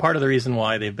part of the reason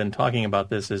why they've been talking about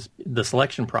this is the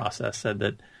selection process said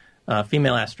that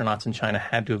female astronauts in China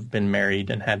had to have been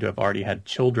married and had to have already had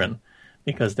children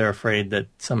because they're afraid that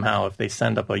somehow if they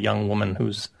send up a young woman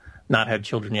who's not had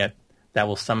children yet, that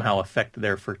will somehow affect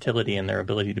their fertility and their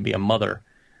ability to be a mother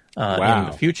in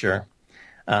the future.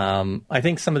 I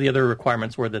think some of the other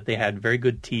requirements were that they had very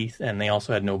good teeth and they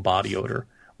also had no body odor,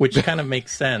 which kind of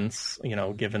makes sense,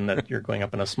 given that you're going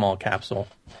up in a small capsule.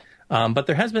 But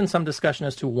there has been some discussion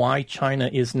as to why China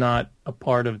is not a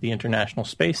part of the International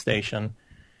Space Station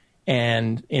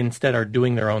and instead are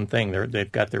doing their own thing.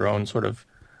 They've got their own sort of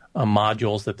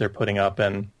modules that they're putting up,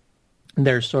 and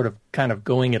they're sort of kind of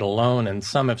going it alone, and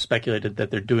some have speculated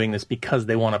that they're doing this because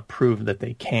they want to prove that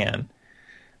they can.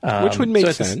 Which would make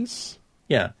sense.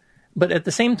 Yeah. But at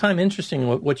the same time, interesting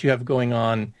what you have going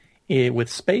on with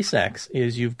SpaceX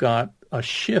is you've got a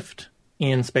shift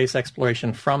in space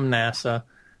exploration from NASA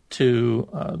to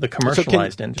the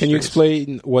commercialized industry. Can you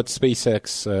explain what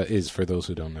SpaceX is for those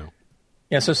who don't know?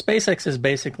 Yeah, so SpaceX is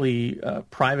basically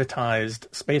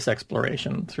privatized space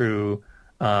exploration through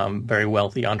very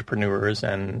wealthy entrepreneurs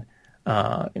and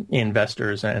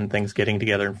investors and things getting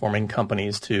together and forming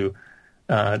companies to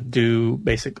do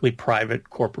basically private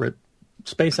corporate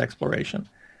space exploration.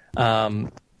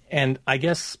 And I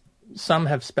guess some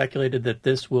have speculated that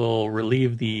this will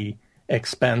relieve the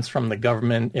expense from the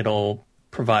government. It'll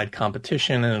provide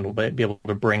competition and it'll be able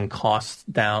to bring costs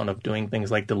down of doing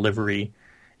things like delivery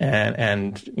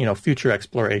and future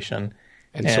exploration.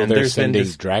 And so they're sending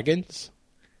dragons?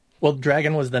 Well,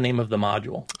 Dragon was the name of the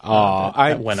module.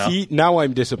 I went see. up. Now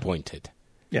I'm disappointed.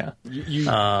 Yeah.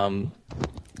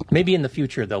 Maybe in the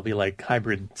future there'll be like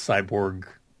hybrid cyborg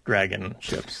Dragon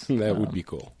ships. That would be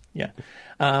cool. Yeah.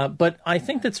 But I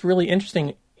think that's really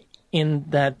interesting in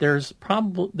that there's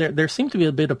there seems to be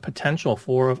a bit of potential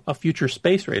for a future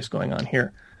space race going on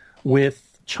here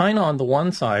with China on the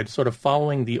one side sort of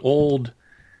following the old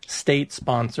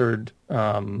state-sponsored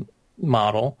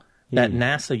model that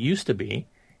NASA used to be.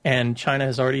 And China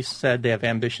has already said they have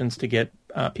ambitions to get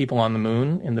people on the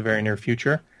moon in the very near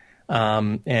future.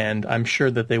 And I'm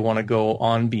sure that they want to go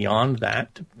on beyond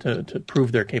that to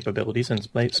prove their capabilities in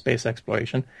space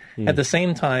exploration. At the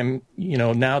same time,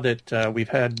 now that we've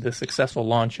had the successful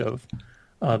launch of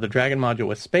the Dragon module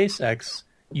with SpaceX,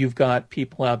 you've got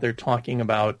people out there talking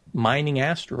about mining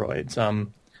asteroids.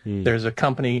 There's a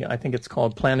company, I think it's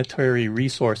called Planetary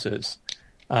Resources,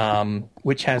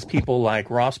 which has people like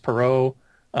Ross Perot,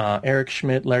 Eric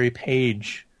Schmidt, Larry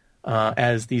Page,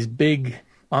 as these big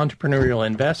entrepreneurial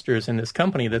investors in this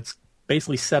company that's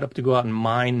basically set up to go out and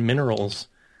mine minerals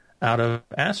out of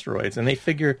asteroids. And they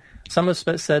figure, some have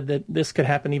said that this could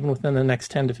happen even within the next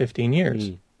 10 to 15 years.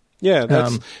 Yeah,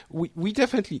 that's, we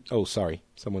definitely... Oh, sorry.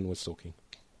 Someone was talking.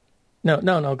 No,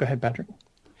 go ahead, Patrick.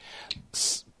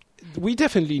 We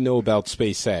definitely know about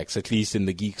SpaceX, at least in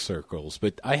the geek circles,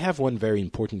 but I have one very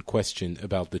important question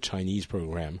about the Chinese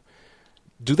program.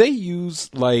 Do they use,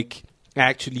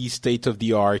 actually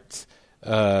state-of-the-art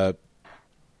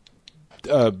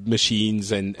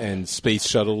machines and space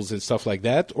shuttles and stuff like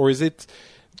that? Or is it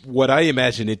what I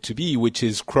imagine it to be, which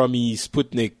is crummy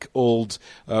Sputnik, old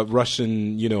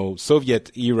Russian,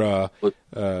 Soviet-era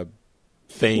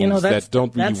things that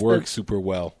don't really work super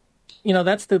well?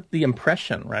 That's the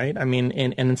impression, right? I mean,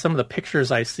 and in some of the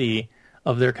pictures I see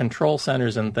of their control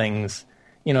centers and things,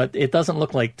 it doesn't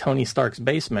look like Tony Stark's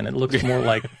basement. It looks more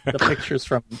like the pictures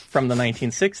from the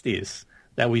 1960s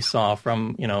that we saw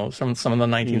from some of the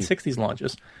 1960s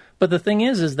launches. But the thing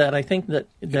is that I think that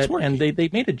and they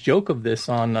made a joke of this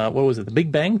on The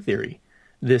Big Bang Theory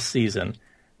this season.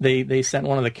 They sent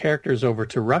one of the characters over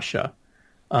to Russia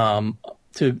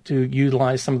to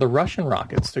utilize some of the Russian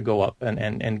rockets to go up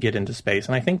and get into space.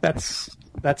 And I think that's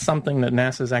something that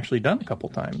NASA's actually done a couple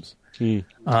times.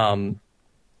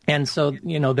 And so,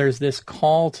 there's this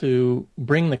call to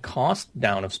bring the cost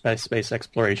down of space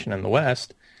exploration in the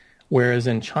West, whereas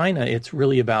in China, it's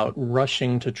really about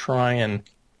rushing to try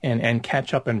and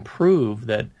catch up and prove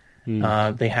that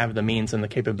they have the means and the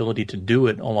capability to do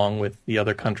it along with the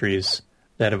other countries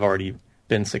that have already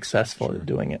been successful at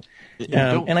doing it.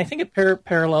 And I think it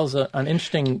parallels an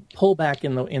interesting pullback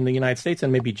in the United States,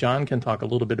 and maybe John can talk a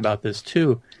little bit about this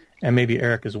too, and maybe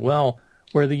Eric as well,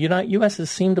 where the U.S. has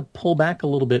seemed to pull back a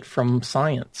little bit from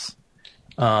science.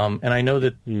 And I know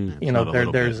that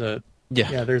there's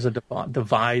a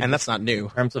divide, and that's not new in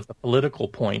terms of the political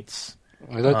points.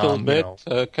 A little bit.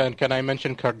 Can I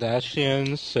mention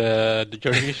Kardashians, the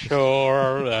Jersey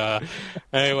Shore?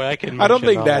 Anyway, I can. I don't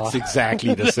think mention, that's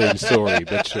exactly the same story,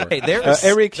 but sure. Hey, there's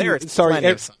Eric, there's sorry, plenty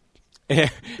of some.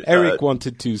 Eric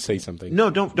wanted to say something. No,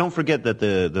 don't forget that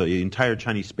the entire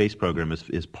Chinese space program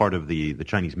is part of the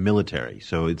Chinese military.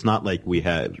 So it's not like we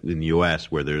have in the U.S.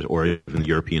 or in the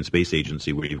European Space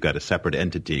Agency where you've got a separate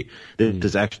entity. This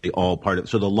is actually all part of.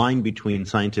 So the line between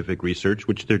scientific research,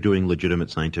 which they're doing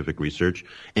legitimate scientific research,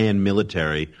 and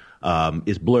military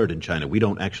is blurred in China. We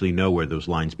don't actually know where those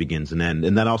lines begins and end,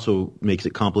 and that also makes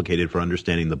it complicated for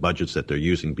understanding the budgets that they're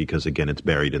using because again, it's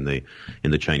buried in the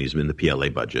PLA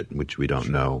budget, which we don't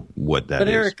know what that is.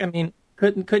 But Eric, I mean,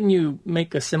 couldn't you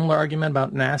make a similar argument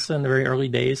about NASA in the very early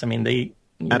days? I mean,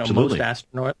 Absolutely.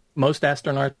 Most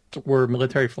astronauts were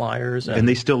military flyers, and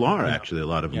they still are. Actually, a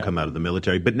lot of them come out of the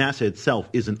military. But NASA itself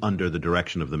isn't under the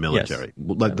direction of the military,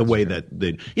 like the way that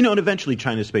they, and eventually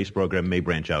China's space program may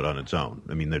branch out on its own.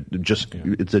 I mean,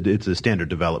 it's a standard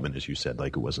development, as you said,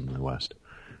 like it was in the West.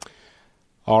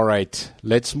 All right,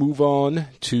 let's move on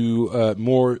to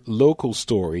more local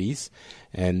stories,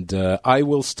 and I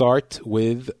will start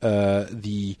with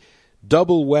the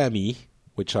double whammy,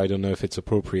 which I don't know if it's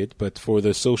appropriate, but for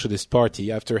the Socialist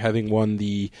Party, after having won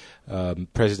the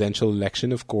presidential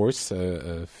election, of course,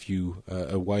 a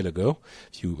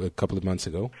couple of months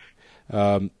ago.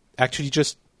 Actually,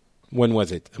 just when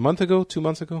was it? A month ago? 2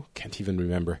 months ago? Can't even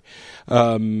remember.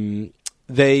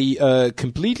 They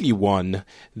completely won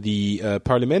the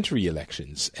parliamentary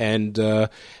elections, and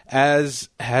as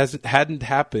hadn't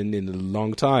happened in a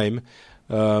long time,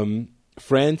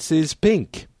 France is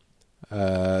pink.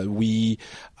 I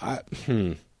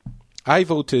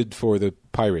voted for the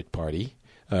Pirate Party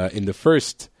in the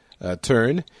first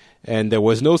turn, and there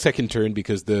was no second turn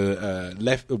because the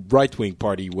right-wing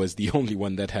party was the only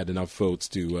one that had enough votes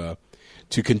to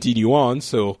continue on.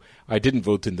 So I didn't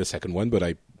vote in the second one, but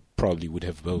I probably would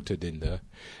have voted in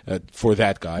for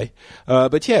that guy.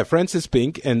 But yeah, France is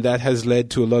pink, and that has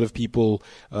led to a lot of people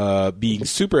being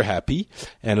super happy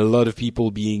and a lot of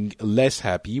people being less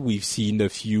happy. We've seen a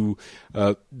few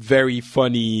very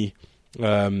funny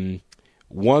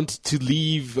want to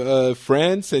leave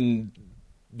France and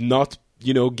not,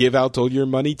 give out all your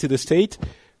money to the state.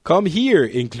 Come here,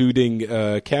 including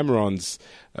David Cameron's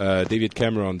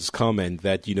comment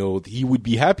that, he would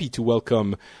be happy to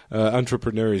welcome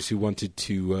entrepreneurs who wanted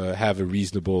to have a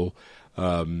reasonable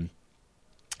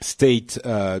state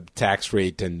tax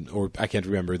rate, or I can't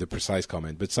remember the precise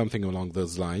comment, but something along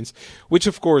those lines, which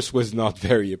of course was not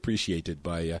very appreciated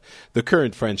by the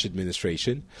current French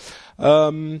administration.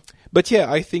 But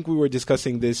yeah, I think we were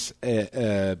discussing this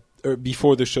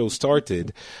before the show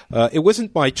started. It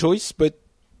wasn't my choice, but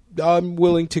I'm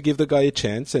willing to give the guy a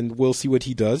chance, and we'll see what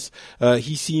he does.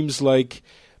 He seems like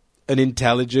an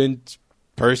intelligent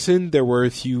person. There were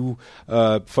a few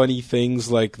funny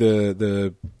things, like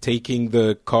the taking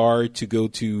the train to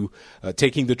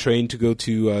go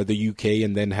to the UK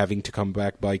and then having to come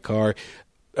back by car,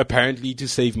 apparently to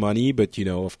save money, but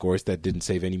of course that didn't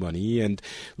save any money, and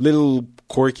little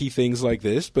quirky things like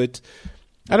this. But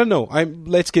I don't know.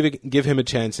 Let's give him a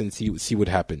chance and see what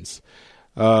happens.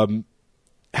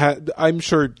 I'm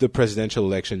sure the presidential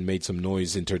election made some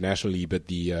noise internationally, but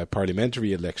the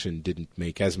parliamentary election didn't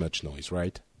make as much noise,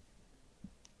 right?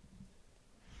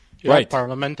 Right.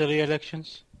 Parliamentary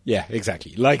elections? Yeah,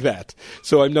 exactly, like that.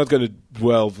 So I'm not going to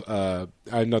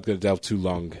delve too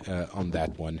long on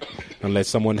that one, unless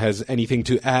someone has anything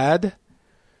to add.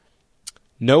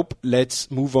 Nope. Let's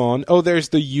move on. Oh, there's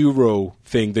the Euro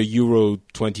thing, the Euro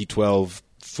 2012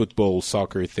 football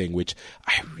soccer thing, which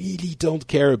I really don't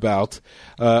care about.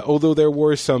 Although there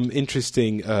were some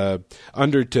interesting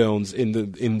undertones in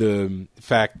the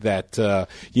fact that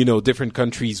different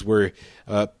countries were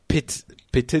pit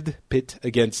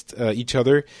against each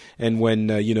other, and when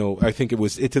I think it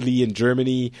was Italy and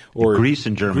Germany, or Greece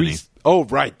and Germany. Oh,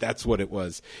 right, that's what it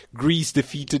was. Greece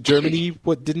defeated Germany.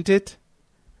 What, didn't it?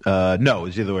 No, it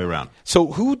was the other way around.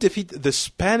 So who defeated the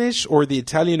Spanish or the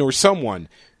Italian, or someone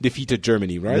defeated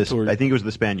Germany, right? I think it was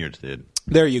the Spaniards did.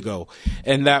 There you go.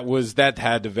 And that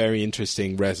had a very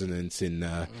interesting resonance in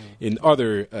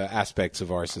other aspects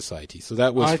of our society. So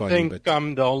that was funny. I think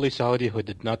I'm the only Saudi who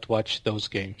did not watch those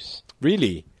games.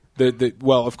 Really?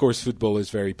 Well, of course, football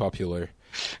is very popular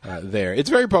there. It's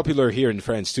very popular here in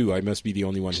France too. I must be the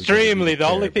only one. Extremely. The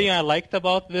only thing I liked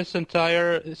about this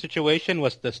entire situation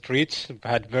was the streets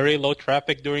had very low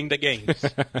traffic during the games.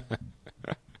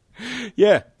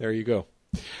 Yeah, there you go.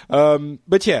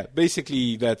 But yeah,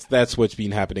 basically that's what's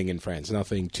been happening in France.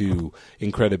 Nothing too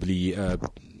incredibly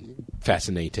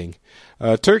fascinating.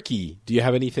 Turkey, do you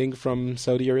have anything from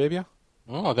Saudi Arabia?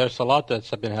 Oh, there's a lot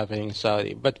that's been happening in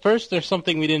Saudi. But first, there's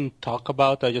something we didn't talk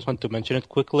about. I just want to mention it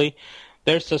quickly.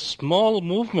 There's a small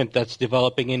movement that's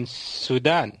developing in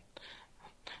Sudan.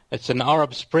 It's an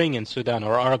Arab Spring in Sudan,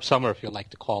 or Arab Summer, if you like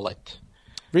to call it.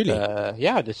 Really?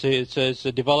 Yeah, it's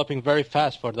developing very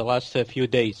fast for the last few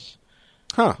days.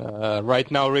 Huh. Right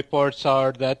now, reports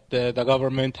are that the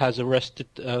government has arrested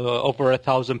over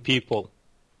 1,000 people.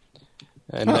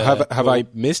 And, have I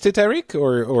missed it, Eric,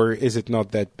 or is it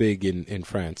not that big in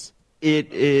France?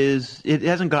 It is. It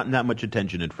hasn't gotten that much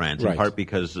attention in France, Right. in part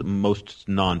because most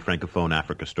non-francophone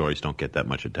Africa stories don't get that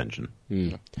much attention.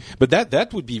 But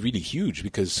that would be really huge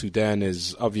because Sudan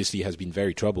obviously has been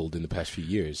very troubled in the past few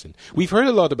years, and we've heard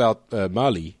a lot about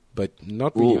Mali, but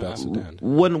not really about Sudan.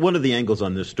 One of the angles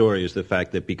on this story is the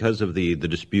fact that because of the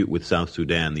dispute with South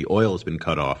Sudan, the oil has been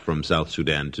cut off from South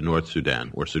Sudan to North Sudan,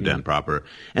 or Sudan proper,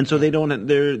 and so they don't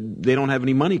have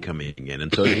any money coming in,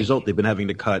 and so as a result, they've been having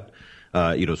to cut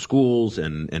schools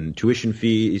and tuition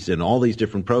fees and all these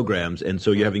different programs. And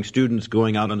so you're having students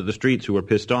going out onto the streets who are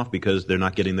pissed off because they're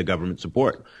not getting the government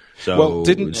support. So, well,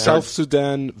 didn't South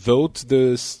Sudan vote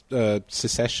the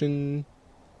secession?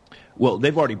 Well,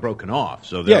 they've already broken off.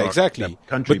 So exactly.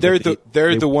 Country, but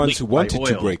they're the were ones who linked by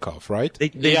wanted to oil. break off, right? They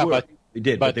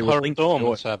did, but they were linked to Khartoum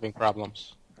oil. is having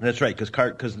problems. That's right,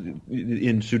 because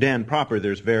in Sudan proper,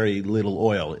 there's very little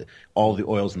oil. All the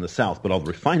oil's in the south, but all the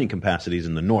refining capacity is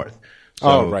in the north.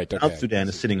 So right. Okay. South Sudan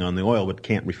is sitting on the oil but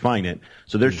can't refine it.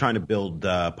 So they're trying to build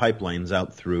pipelines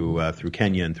out through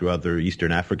Kenya and through other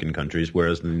Eastern African countries.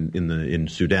 Whereas in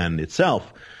Sudan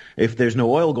itself, if there's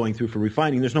no oil going through for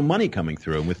refining, there's no money coming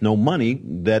through. And with no money,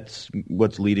 that's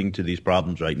what's leading to these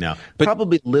problems right now. But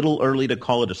probably a little early to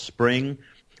call it a spring.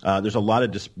 There's a lot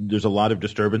of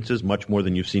disturbances, much more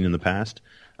than you've seen in the past.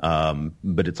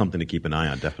 But it's something to keep an eye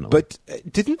on, definitely. But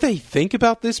didn't they think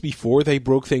about this before they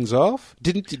broke things off?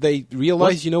 Didn't they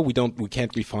realize, we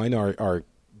can't refine our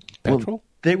petrol? Well,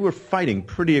 they were fighting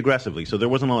pretty aggressively, so there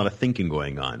wasn't a lot of thinking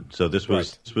going on. So this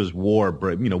was war.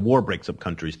 War breaks up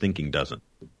countries. Thinking doesn't.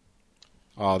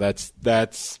 Oh, that's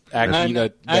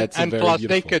actually that's and very plus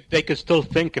beautiful. they could still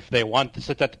think if they want to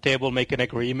sit at the table, make an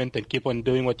agreement, and keep on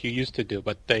doing what you used to do.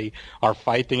 But they are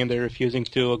fighting and they're refusing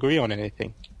to agree on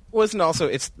anything. Wasn't also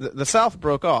it's the South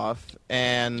broke off,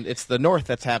 and it's the North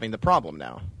that's having the problem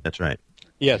now. That's right.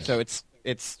 Yes. So it's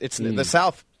the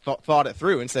South thought it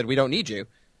through and said, we don't need you.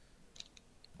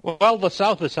 Well, the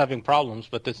South is having problems,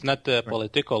 but it's not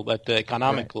political, but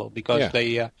economical, because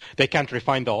they can't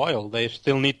refine the oil. They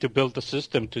still need to build a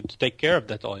system to take care of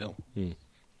that oil.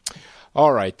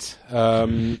 All right.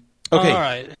 Okay. All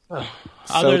right.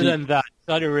 Other than that,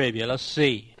 Saudi Arabia, let's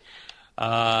see.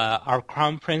 Our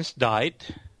crown prince died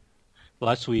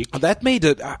last week. That made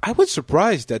it. I was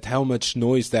surprised at how much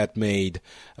noise that made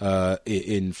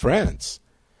in France.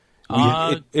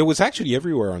 It was actually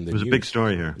everywhere on the news. It was a big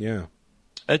story here. Yeah.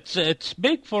 It's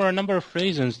big for a number of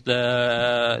reasons.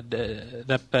 The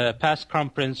past crown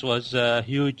prince was a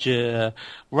huge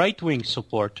right-wing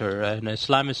supporter, an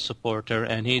Islamist supporter,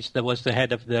 and was the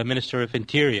head of the Ministry of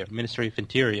Interior.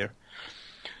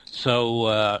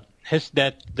 So his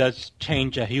death does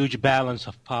change a huge balance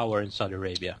of power in Saudi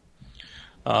Arabia.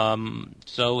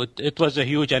 So it was a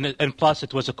huge, and plus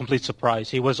it was a complete surprise.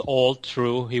 He was old,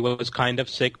 true. He was kind of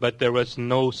sick, but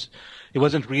he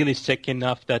wasn't really sick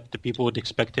enough that the people would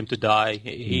expect him to die.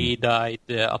 He died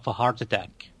of a heart attack.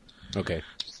 Okay.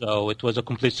 So it was a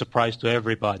complete surprise to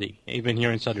everybody. Even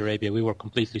here in Saudi Arabia, we were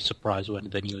completely surprised when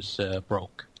the news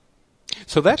broke.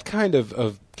 So that kind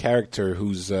of character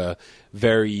who's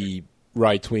very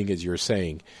right-wing, as you're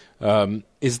saying,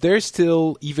 is there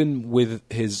still, even with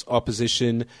his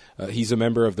opposition, he's a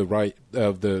member of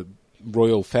the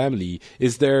royal family,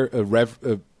 is there a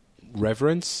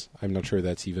reverence? I'm not sure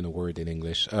that's even a word in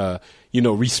English.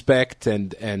 Respect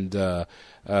and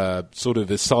sort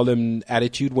of a solemn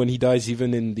attitude when he dies,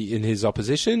 even in his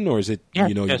opposition, or is it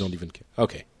you don't even care?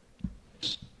 Okay.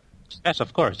 Yes,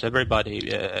 of course. Everybody,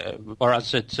 for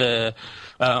us, it's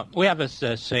we have a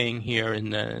saying here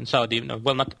in Saudi.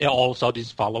 Well, not all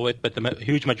Saudis follow it, but the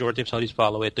huge majority of Saudis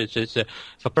follow it. It's just, if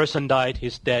a person died,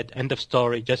 he's dead. End of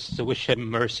story. Just wish him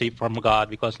mercy from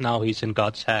God, because now he's in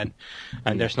God's hand,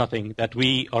 and there's nothing that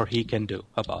we or he can do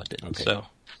about it. Okay.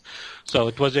 So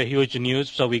it was a huge news.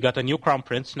 So we got a new crown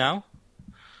prince now.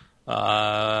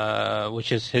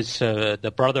 Which is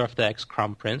the brother of the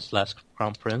ex-crown prince, last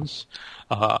crown prince.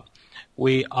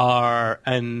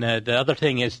 And the other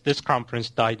thing is, this crown prince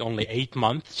died only 8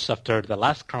 months after the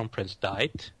last crown prince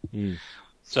died.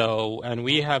 So, and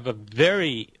we have a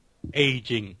very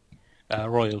aging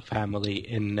royal family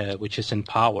which is in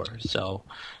power. So,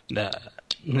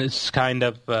 it's kind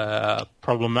of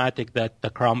problematic that the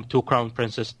two crown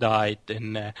princes died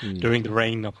during the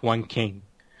reign of one king.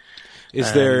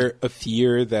 Is there a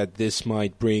fear that this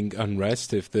might bring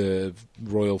unrest if the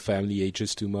royal family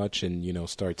ages too much and,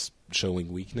 starts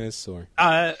showing weakness? Or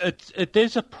it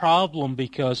is a problem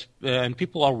because and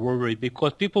people are worried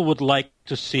because people would like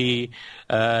to see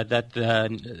that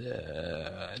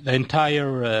the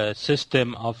entire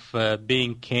system of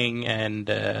being king and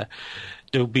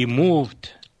to be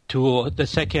moved to the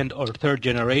second or third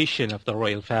generation of the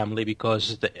royal family,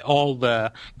 because all the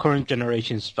current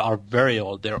generations are very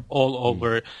old. They're all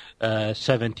over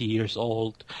 70 years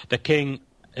old. The king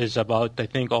is about, I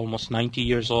think, almost 90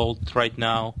 years old right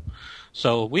now.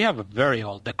 So we have a very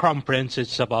old. The crown prince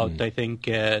is about, I think,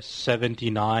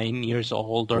 79 years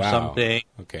old or something.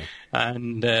 Okay.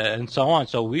 And so on.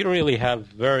 So we really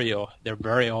have they're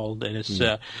very old, and it's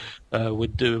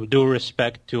with due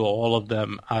respect to all of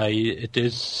them, it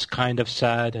is kind of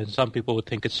sad, and some people would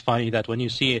think it's funny that when you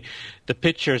see the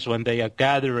pictures when they are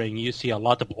gathering, you see a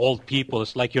lot of old people.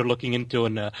 It's like you're looking into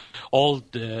an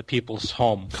old people's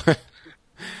home.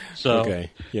 So, okay,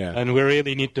 yeah. And we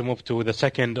really need to move to the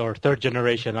second or third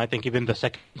generation. I think even the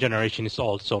second generation is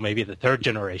old, so maybe the third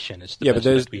generation is the best.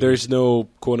 Yeah, but there's no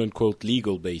quote-unquote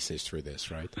legal basis for this,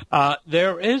 right?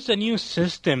 There is a new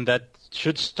system that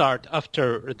should start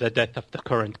after the death of the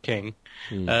current king,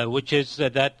 which is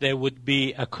that there would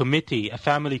be a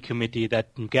family committee that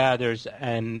gathers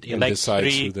and elects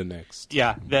decides who the next.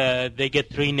 Yeah, they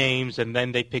get 3 names, and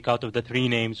then they pick out of the 3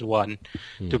 names one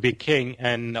to be king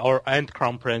and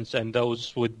crown prince, and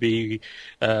those would be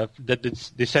the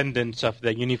descendants of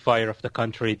the unifier of the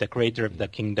country, the creator of the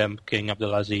kingdom, King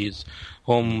Abdulaziz,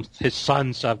 whom his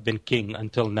sons have been king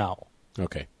until now.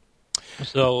 Okay.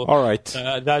 So, all right.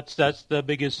 That's the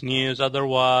biggest news.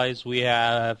 Otherwise, we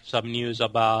have some news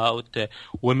about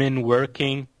women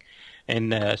working in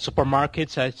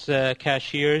supermarkets as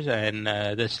cashiers, and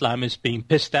the Islam is being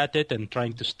pissed at it and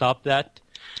trying to stop that.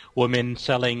 Women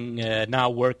now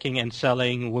working and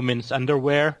selling women's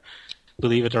underwear.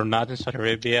 Believe it or not, in Saudi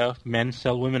Arabia, men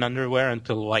sell women underwear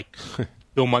until like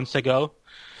 2 months ago.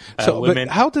 But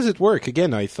how does it work?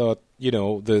 Again, I thought,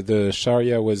 the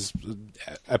Sharia was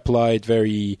applied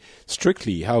very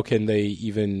strictly. How can they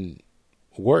even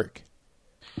work?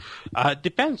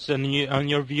 Depends on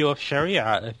your view of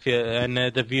Sharia and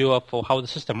the view of how the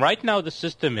system. Right now, the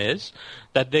system is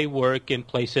that they work in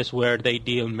places where they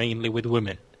deal mainly with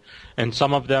women. And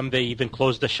some of them, they even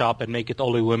close the shop and make it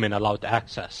only women allowed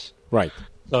access. Right.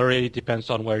 So it really depends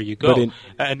on where you go.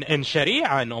 And in Sharia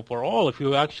and overall, if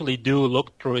you actually do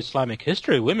look through Islamic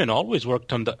history, women always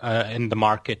worked in the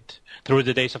market through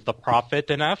the days of the Prophet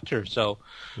and after. So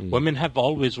women have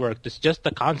always worked. It's just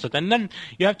the concept. And then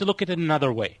you have to look at it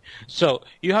another way. So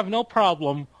you have no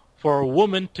problem for a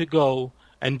woman to go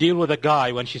and deal with a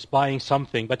guy when she's buying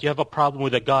something, but you have a problem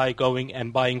with a guy going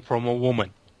and buying from a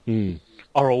woman.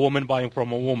 Or a woman buying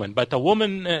from a woman. But a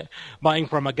woman buying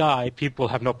from a guy, people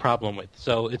have no problem with.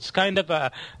 So it's kind of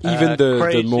even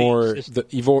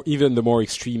the more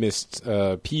extremist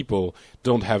people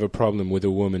don't have a problem with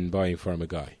a woman buying from a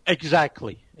guy.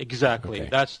 Exactly. Okay.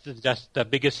 That's the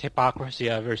biggest hypocrisy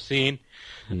I've ever seen.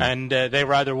 And they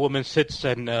rather women sits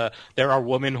and there are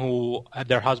women who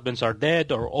their husbands are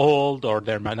dead or old or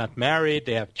they're not married,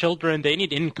 they have children, they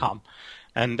need income.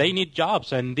 And they need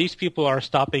jobs, and these people are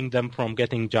stopping them from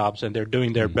getting jobs, and they're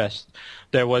doing their best.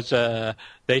 There was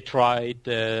they tried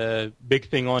a big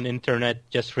thing on internet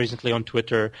just recently on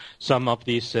Twitter. Some of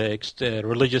these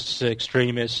religious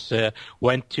extremists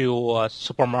went to a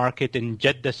supermarket in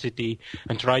Jeddah city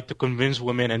and tried to convince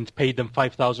women and paid them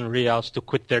 5,000 riyals to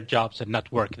quit their jobs and not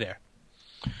work there.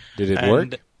 Did it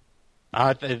work?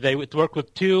 They would work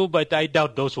with 2, but I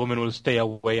doubt those women will stay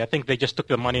away. I think they just took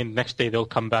the money and the next day they'll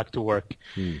come back to work.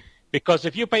 Because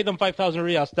if you pay them 5,000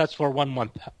 riyals, that's for 1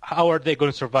 month. How are they going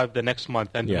to survive the next month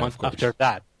and the month after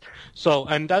that? So,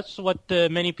 and that's what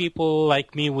many people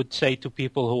like me would say to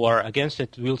people who are against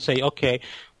it. We'll say, okay,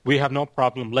 we have no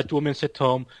problem. Let women sit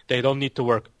home. They don't need to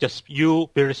work. Just you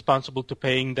be responsible to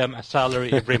paying them a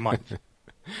salary every month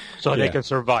so they can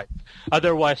survive.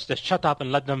 Otherwise, just shut up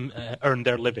and let them earn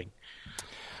their living.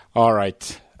 All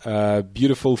right.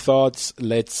 Beautiful thoughts.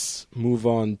 Let's move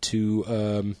on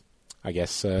to,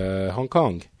 Hong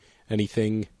Kong.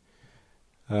 Anything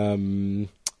happened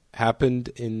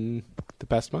in the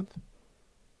past month?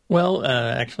 Well,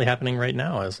 actually happening right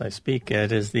now as I speak.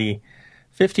 It is the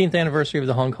 15th anniversary of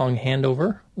the Hong Kong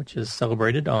handover, which is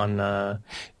celebrated on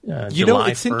July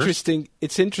it's 1st. interesting.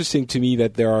 It's interesting to me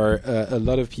that there are a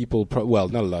lot of people, well,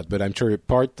 not a lot, but I'm sure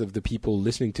part of the people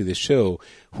listening to this show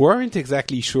who aren't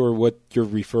exactly sure what you're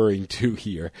referring to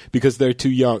here because they're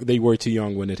too young. They were too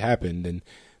young when it happened, and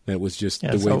that was just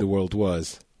the way the world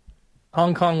was.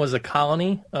 Hong Kong was a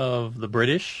colony of the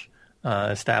British,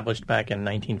 established back in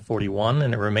 1941,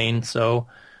 and it remained so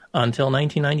until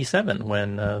 1997,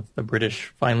 when the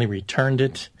British finally returned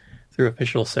it through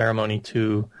official ceremony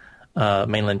to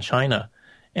mainland China.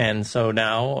 And so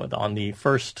now, on the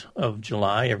 1st of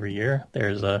July every year,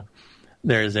 there's a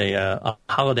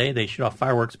holiday. They shoot off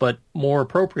fireworks, but more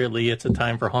appropriately, it's a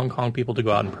time for Hong Kong people to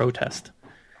go out and protest.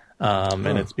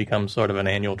 And it's become sort of an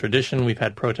annual tradition. We've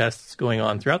had protests going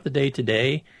on throughout the day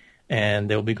today, and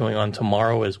they'll be going on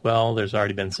tomorrow as well. There's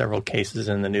already been several cases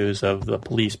in the news of the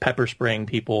police pepper spraying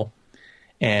people.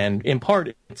 And in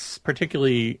part, it's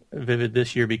particularly vivid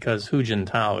this year because Hu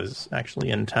Jintao is actually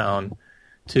in town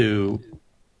to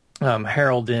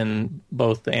herald in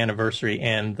both the anniversary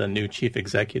and the new chief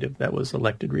executive that was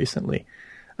elected recently.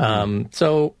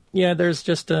 So, yeah, there's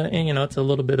just it's a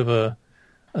little bit of a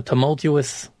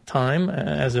tumultuous time,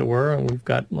 as it were. And we've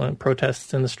got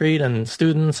protests in the street and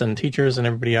students and teachers and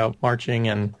everybody out marching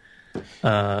and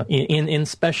in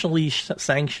specially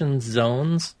sanctioned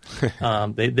zones.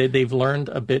 They've learned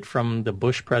a bit from the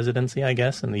Bush presidency, I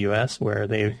guess, in the U.S., where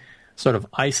they sort of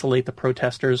isolate the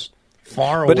protesters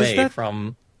far away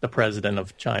from the president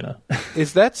of China.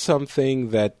 Is that something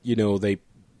that,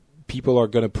 people are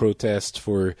going to protest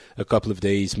for a couple of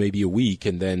days, maybe a week,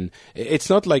 and then it's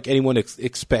not like anyone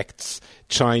expects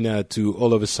China to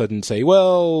all of a sudden say,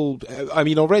 well, I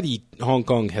mean, already Hong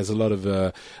Kong has a lot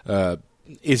of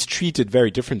is treated very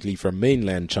differently from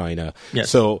mainland China. Yes.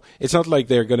 So it's not like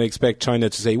they're going to expect China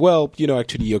to say, well,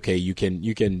 actually, okay, you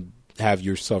can have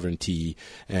your sovereignty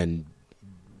and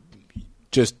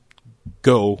just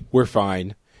go, we're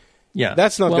fine. Yeah.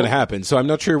 That's not going to happen. So I'm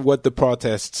not sure what the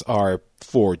protests are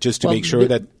for, just to make sure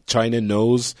that China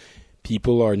knows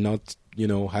people are not,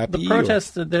 happy. The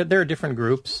protests, there are different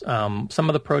groups. Some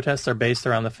of the protests are based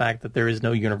around the fact that there is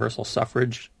no universal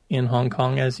suffrage in Hong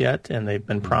Kong as yet, and they've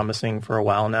been promising for a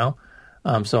while now.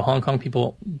 So Hong Kong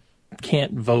people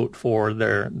can't vote for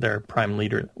their prime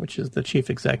leader, which is the chief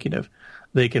executive.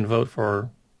 They can vote for,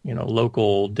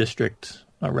 local district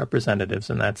representatives,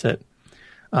 and that's it.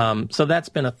 So that's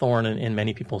been a thorn in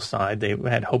many people's side. They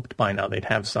had hoped by now they'd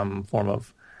have some form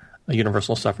of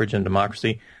universal suffrage and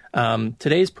democracy.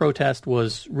 Today's protest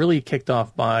was really kicked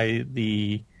off by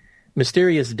the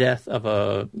mysterious death of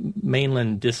a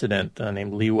mainland dissident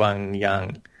named Li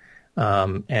Wangyang.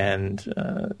 And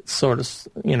sort of,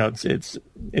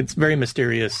 it's very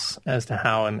mysterious as to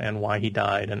how and why he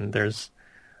died. And there's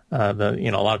a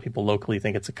lot of people locally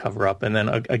think it's a cover-up. And then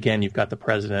again, you've got the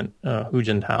president, Hu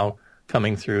Jintao,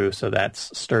 coming through, so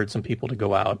that's stirred some people to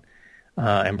go out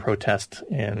and protest.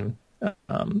 And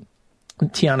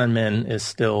Tiananmen is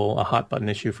still a hot-button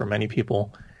issue for many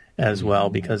people as well,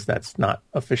 because that's not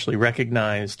officially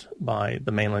recognized by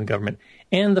the mainland government.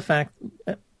 And the fact,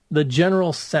 the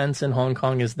general sense in Hong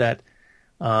Kong is that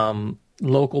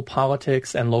local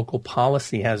politics and local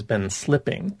policy has been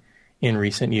slipping in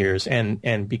recent years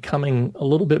and becoming a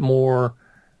little bit more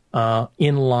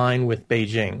in line with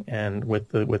Beijing and with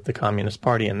the Communist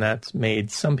Party, and that's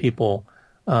made some people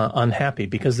unhappy,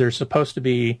 because there's supposed to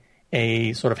be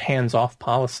a sort of hands-off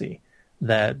policy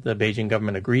that the Beijing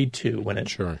government agreed to when it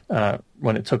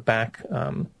took back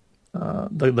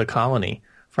the colony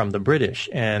from the British,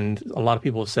 and a lot of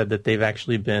people have said that they've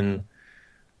actually been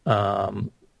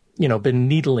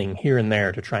needling here and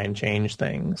there to try and change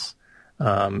things,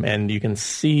 and you can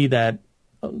see that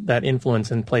influence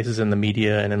in places in the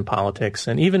media and in politics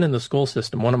and even in the school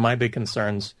system. One of my big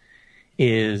concerns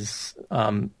is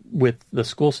with the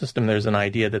school system, there's an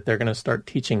idea that they're going to start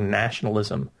teaching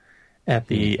nationalism at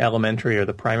the elementary or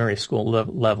the primary school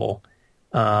level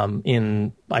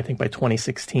in, I think, by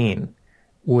 2016,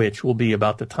 which will be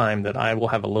about the time that I will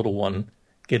have a little one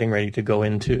getting ready to go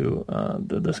into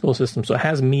the school system. So it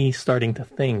has me starting to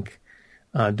think,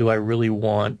 do I really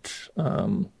want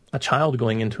a child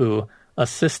going into a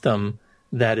system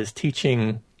that is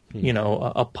teaching,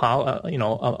 a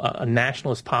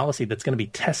nationalist policy that's going to be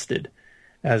tested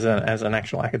as an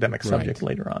actual academic subject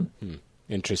later on.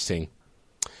 Interesting.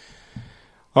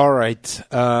 All right,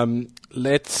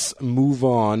 let's move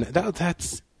on.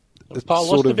 That's Paul,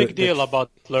 what's the big deal about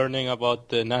learning about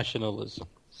the nationalism?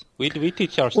 We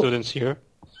teach our students here.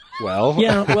 Well,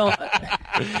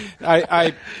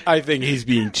 I think he's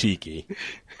being cheeky.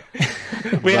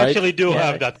 We actually do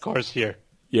have that course here.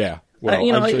 Yeah. Well,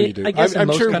 I'm sure you do. I guess in I'm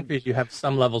most sure, countries you have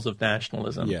some levels of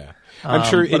nationalism. Yeah. I'm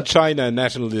sure in but- China,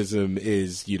 nationalism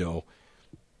is,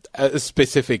 a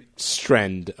specific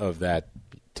strand of that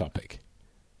topic.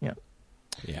 Yeah.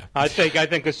 Yeah. I think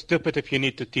it's stupid if you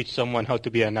need to teach someone how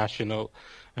to be a national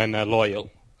and a loyal.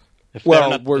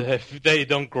 If they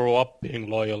don't grow up being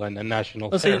loyal and a national,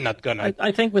 they're not gonna.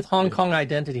 I think with Hong Kong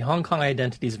identity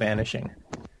is vanishing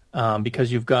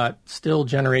because you've got still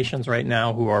generations right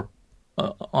now who are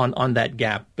on that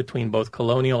gap between both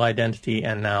colonial identity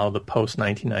and now the post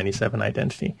 1997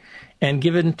 identity. And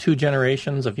given 2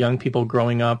 generations of young people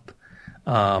growing up,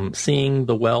 seeing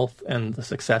the wealth and the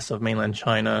success of mainland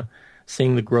China,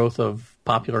 seeing the growth of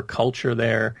popular culture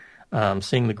there,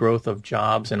 seeing the growth of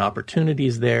jobs and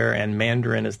opportunities there, and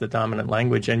Mandarin is the dominant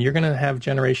language, and you're going to have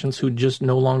generations who just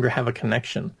no longer have a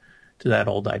connection to that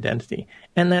old identity.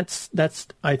 And that's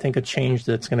I think, a change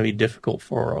that's going to be difficult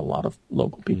for a lot of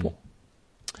local people.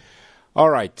 All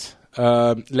right.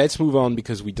 Let's move on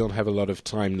because we don't have a lot of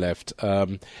time left.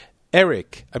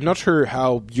 Eric, I'm not sure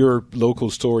how your local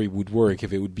story would work,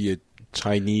 if it would be a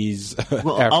Chinese,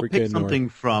 well, African. I'll pick something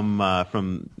from I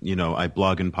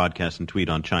blog and podcast and tweet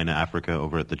on China Africa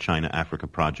over at the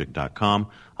ChinaAfricaProject.com.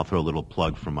 I'll throw a little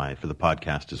plug for the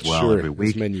podcast as well every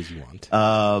week. As many as you want.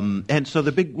 And so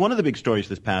one of the big stories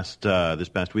this past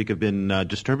week have been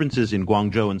disturbances in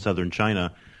Guangzhou in southern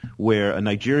China, where a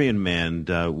Nigerian man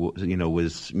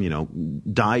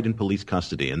died in police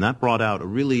custody, and that brought out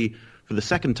for the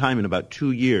second time in about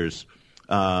 2 years.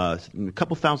 A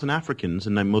couple thousand Africans,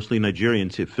 and mostly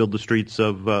Nigerians, filled the streets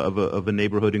of a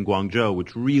neighborhood in Guangzhou,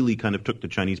 which really kind of took the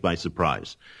Chinese by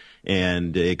surprise.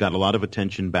 And it got a lot of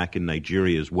attention back in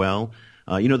Nigeria as well.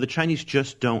 The Chinese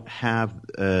just don't have,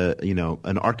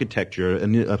 an architecture,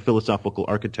 a philosophical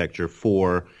architecture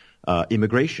for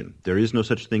immigration. There is no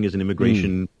such thing as an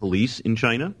immigration police in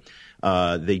China.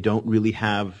 They don't really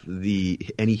have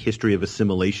any history of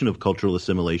assimilation, of cultural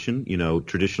assimilation.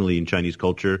 Traditionally in Chinese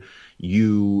culture,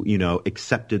 you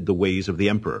accepted the ways of the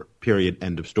emperor, period,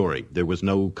 end of story. There was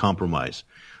no compromise.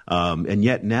 And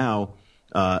yet now,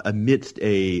 amidst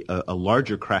a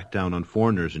larger crackdown on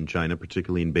foreigners in China,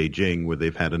 particularly in Beijing, where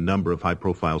they've had a number of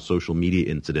high-profile social media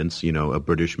incidents, a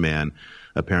British man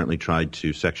apparently tried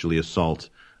to sexually assault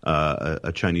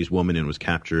a Chinese woman and was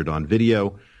captured on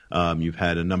video. You've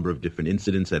had a number of different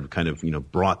incidents that have kind of,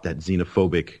 brought that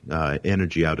xenophobic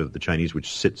energy out of the Chinese,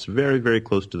 which sits very, very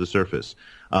close to the surface.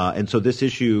 And so this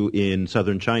issue in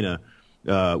southern China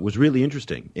was really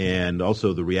interesting, and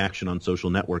also the reaction on social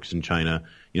networks in China.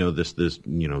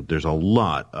 There's a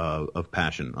lot of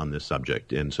passion on this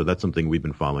subject, and so that's something we've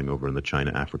been following over in the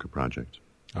China Africa Project.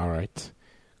 All right,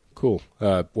 cool.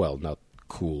 Well, not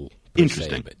cool.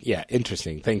 Interesting, but yeah,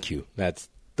 interesting. Thank you. That's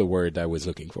the word I was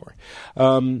looking for.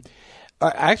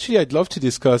 Actually, I'd love to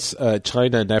discuss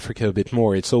China and Africa a bit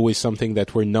more. It's always something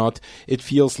that we're not. It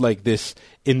feels like this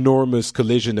enormous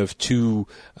collision of two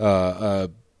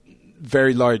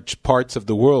very large parts of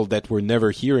the world that we're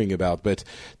never hearing about. But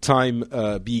time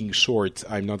being short,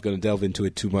 I'm not going to delve into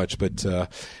it too much. But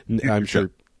I'm sure.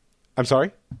 I'm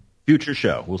sorry? Future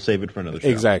show. We'll save it for another show.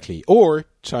 Exactly. Or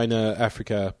China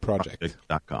Africa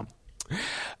Project.com.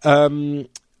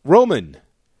 Roman,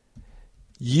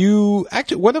 you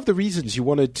actually, one of the reasons you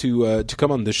wanted to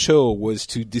come on the show was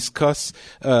to discuss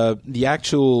the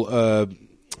actual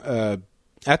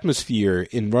atmosphere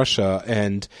in Russia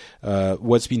and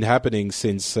what's been happening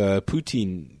since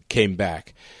Putin came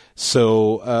back.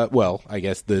 So, well, I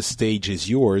guess the stage is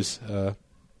yours.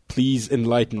 Please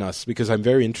enlighten us, because I'm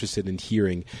very interested in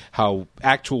hearing how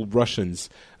actual Russians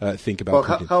think about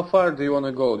Putin. How far do you want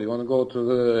to go? Do you want to go to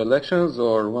the elections,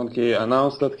 or when he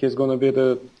announced that he's going to be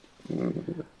the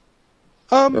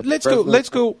Let's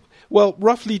go. Well,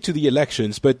 roughly to the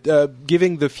elections, but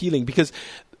giving the feeling, because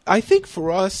I think for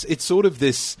us it's sort of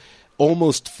this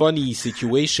almost funny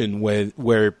situation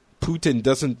where Putin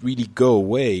doesn't really go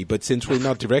away, but since we're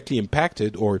not directly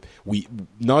impacted, or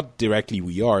not directly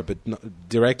we are, but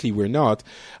directly we're not,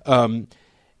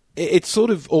 it's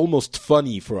sort of almost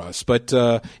funny for us. But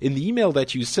in the email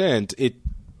that you sent, it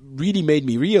really made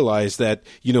me realize that,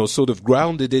 sort of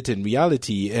grounded it in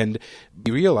reality, and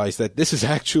realized that this is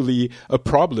actually a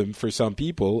problem for some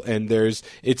people, and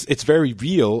it's very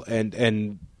real,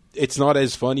 and it's not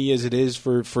as funny as it is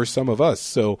for some of us.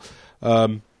 So,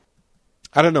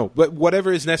 I don't know, but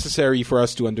whatever is necessary for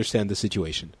us to understand the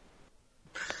situation.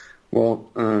 Well,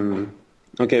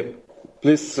 okay.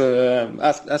 Please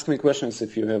ask me questions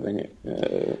if you have any.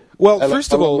 Well,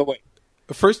 first of all,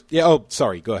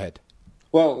 sorry, go ahead.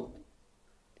 Well,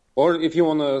 or if you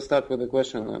want to start with a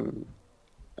question,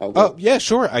 I'll go. Yeah,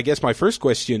 sure. I guess my first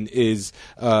question is,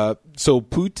 so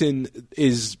Putin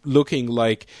is looking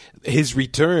like his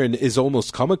return is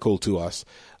almost comical to us,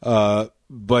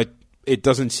 but it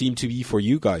doesn't seem to be for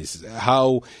you guys.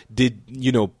 How did,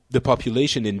 the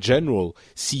population in general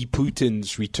see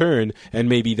Putin's return, and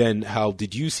maybe then how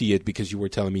did you see it? Because you were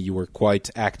telling me you were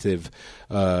quite active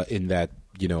in that,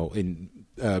 in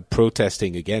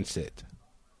protesting against it.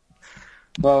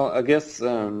 Well, I guess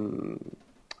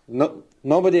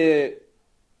nobody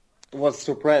was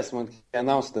surprised when he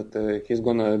announced that he's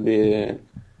going to be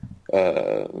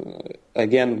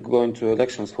again going to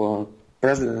elections for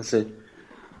presidency.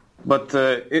 But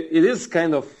it is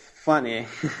kind of funny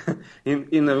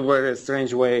in a very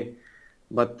strange way.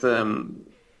 But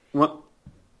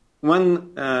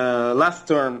when last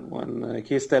term, when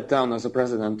he stepped down as a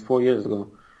president 4 years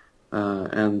ago,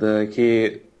 and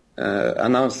he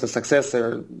announced a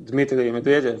successor, Dmitry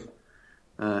Medvedev,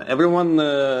 everyone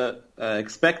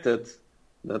expected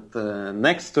that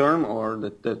next term or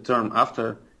the term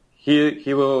after,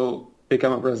 he will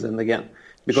become a president again.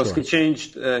 Because Sure. he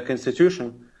changed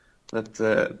constitution, that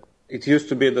it used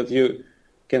to be that you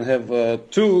can have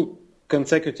 2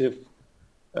 consecutive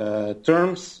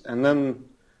terms, and then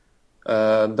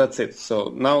that's it.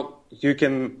 So now you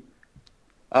can,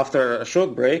 after a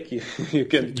short break, you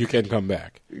can come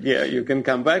back. Yeah, you can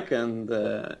come back, and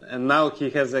now he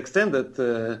has extended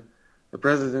the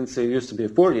presidency. Used to be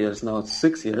 4 years, now it's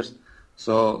 6 years.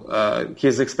 So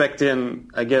he's expecting,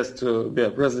 I guess, to be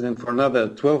a president for another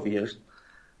 12 years,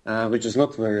 which is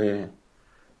not very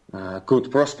good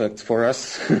prospect for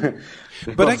us.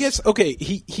 But I guess, okay,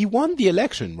 he won the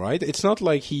election, right? It's not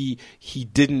like he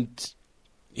didn't,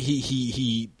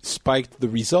 he spiked the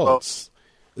results.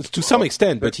 To some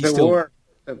extent, but he still...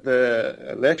 The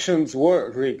elections were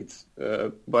rigged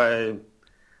by,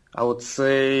 I would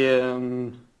say,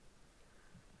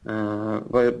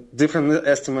 by different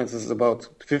estimates, is about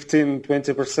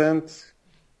 15-20%.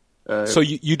 So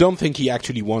you don't think he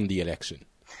actually won the election?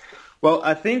 Well,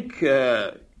 I think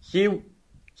he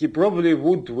probably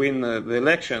would win the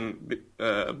election,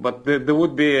 but there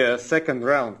would be a second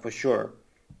round for sure,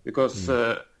 because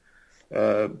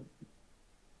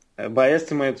by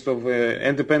estimates of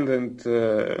independent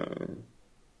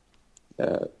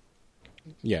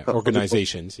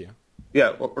organizations,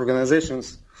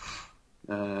 organizations,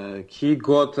 he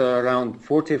got around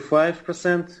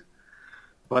 45%,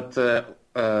 but the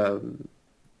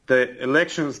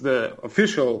elections, the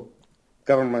official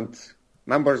government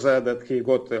numbers are that he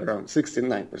got around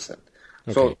 69%.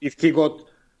 Okay. So if he got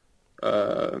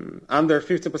under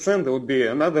 50%, there would be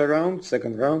another round,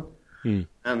 second round. And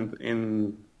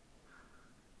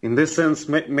in this sense,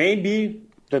 maybe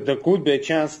that there could be a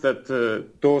chance that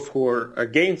those who are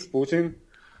against Putin,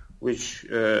 which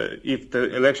if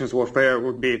the elections were fair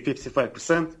would be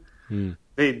 55%,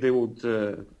 they would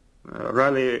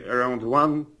rally around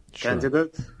one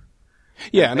candidate.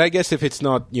 Yeah, and I guess if it's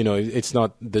not, it's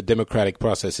not, the democratic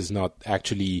process is not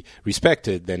actually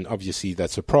respected, then obviously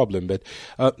that's a problem. But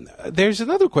there's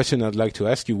another question I'd like to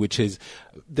ask you, which is,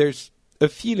 there's a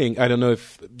feeling, I don't know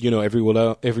if,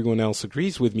 everyone else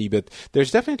agrees with me, but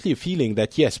there's definitely a feeling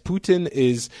that, yes, Putin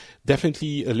is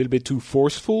definitely a little bit too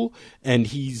forceful, and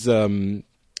he's not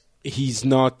he's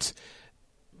not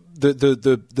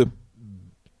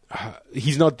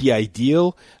the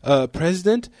ideal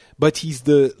president, but he's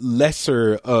the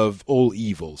lesser of all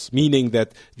evils, meaning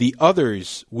that the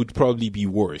others would probably be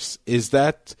worse. Is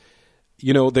that,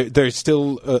 there's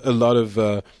still a lot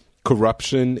of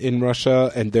corruption in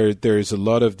Russia, and there's a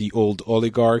lot of the old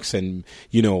oligarchs, and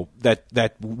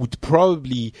that would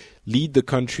probably lead the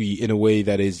country in a way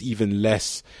that is even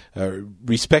less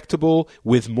respectable,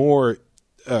 with more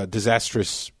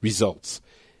disastrous results.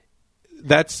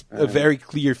 That's a very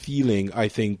clear feeling I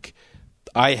think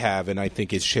I have, and I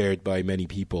think is shared by many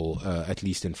people, at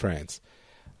least in France.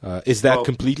 Is that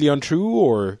completely untrue,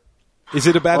 or is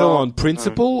it a battle on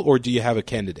principle, or do you have a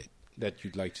candidate that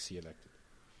you'd like to see elected?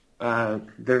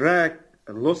 There are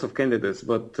lots of candidates,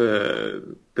 but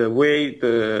the way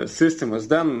the system was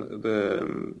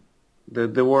done,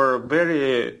 there were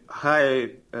very high,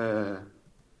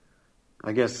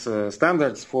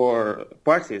 standards for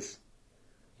parties.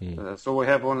 So we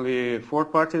have only 4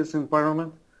 parties in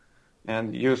parliament,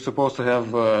 and you're supposed to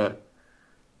have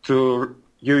you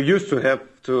used to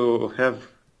have,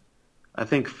 I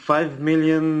think, 5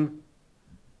 million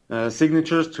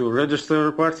signatures to register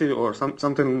a party, or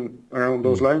something around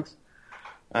those lines.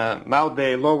 Now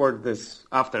they lowered this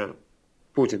after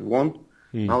Putin won.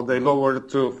 Now they lowered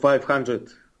to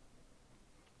 500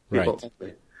 people.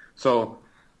 Right. So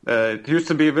it used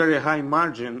to be a very high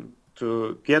margin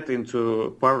to get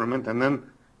into parliament, and then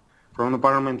from the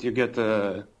parliament you get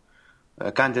a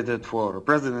candidate for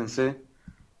presidency.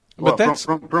 But that's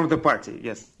from the party,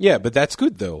 yes. Yeah, but that's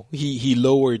good though. He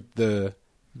lowered the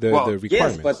requirements.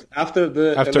 Yes, but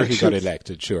after he got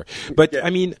elected, sure. But yeah. I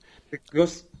mean,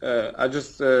 because I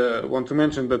just want to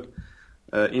mention that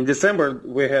in December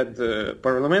we had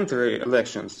parliamentary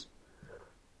elections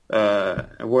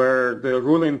where the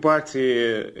ruling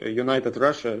party, United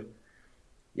Russia,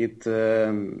 it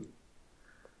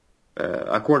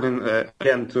according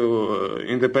again to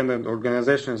independent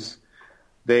organizations,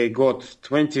 they got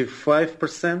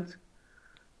 25%,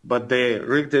 but they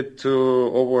rigged it to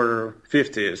over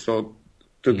 50%, so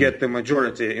to get the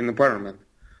majority in the parliament.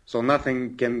 So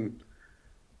nothing can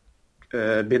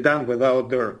be done without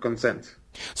their consent.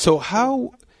 So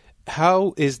how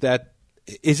is that?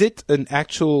 Is it an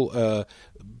actual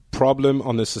problem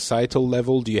on a societal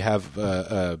level? Do you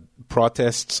have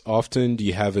protests often? Do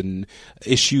you have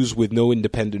issues with no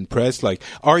independent press? Like,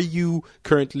 are you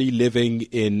currently living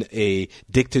in a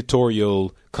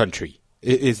dictatorial country?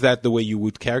 Is that the way you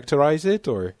would characterize it,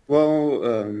 or?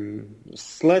 Well,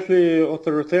 slightly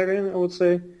authoritarian, I would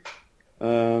say.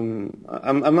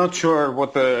 I'm not sure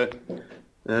what the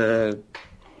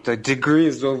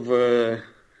degrees of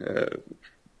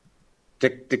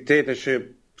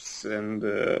dictatorships and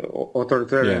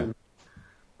authoritarian.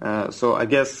 Yeah. So I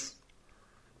guess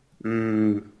I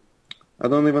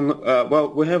don't even know.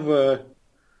 Well, we have a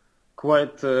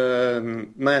quite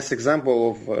nice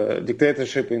example of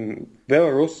dictatorship in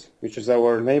Belarus, which is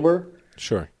our neighbor.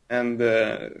 Sure. And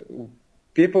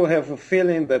people have a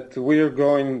feeling that we are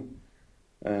going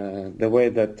the way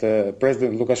that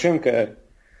President Lukashenko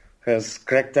has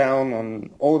cracked down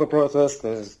on all the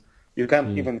protesters. You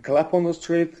can't even clap on the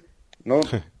street. No.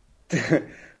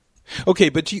 Okay,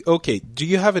 but do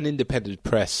you have an independent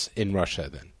press in Russia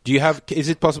then? Is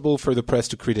it possible for the press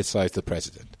to criticize the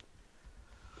president?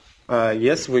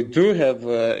 Yes, we do have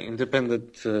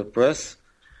independent press,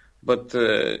 but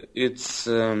it's,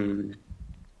 for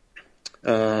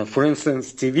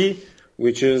instance, TV,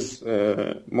 which is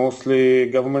mostly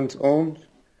government-owned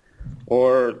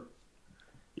or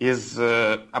is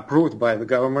approved by the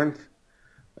government.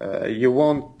 You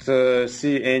won't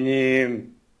see any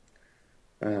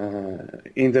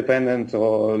independent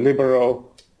or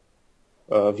liberal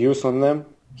views on them,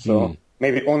 so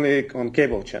maybe only on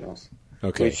cable channels.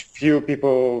 Okay. Which few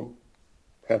people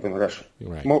have in Russia.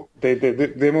 Right.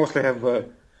 They mostly have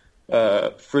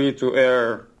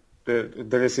free-to-air.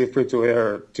 They receive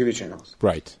free-to-air TV channels.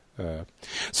 Right.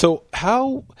 So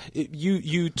how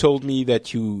you told me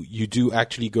that you do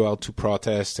actually go out to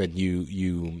protest and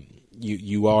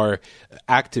you are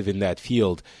active in that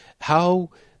field.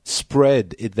 How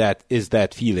spread is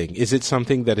that feeling? Is it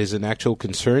something that is an actual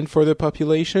concern for the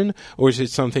population, or is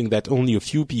it something that only a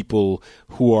few people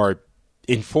who are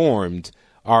informed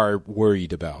are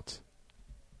worried about?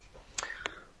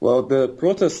 Well, the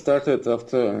protest started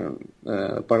after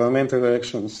parliamentary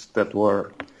elections that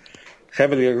were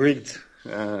heavily rigged,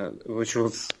 which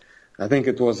was, I think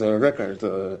it was a record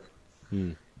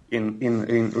in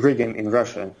rigging in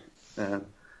Russia.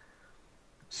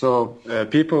 So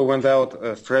people went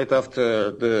out straight after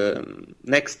the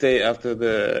next day after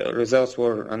the results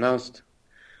were announced,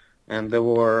 and there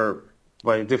were,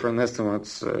 by different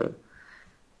estimates,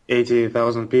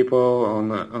 80,000 people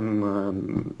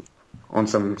on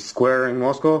some square in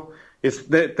Moscow.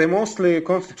 They mostly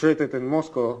concentrated in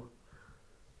Moscow,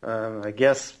 I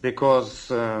guess, because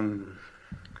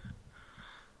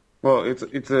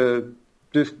it's a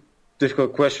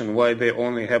difficult question why they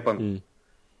only happen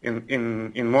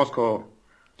in Moscow.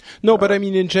 No, but I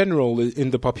mean in general,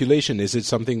 in the population, is it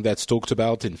something that's talked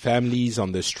about in families,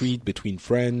 on the street, between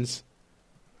friends?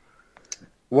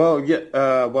 Well,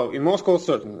 yeah. Well, in Moscow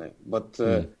certainly, but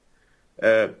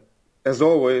as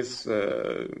always,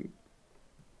 state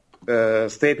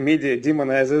media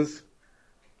demonizes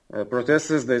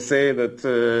protesters. They say that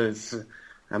it's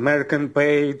American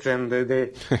paid, and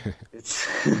it's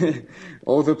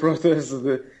all the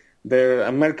protesters. They're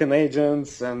American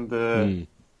agents, and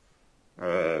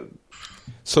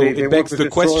so it begs the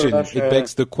question. Russia. It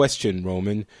begs the question,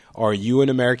 Roman. Are you an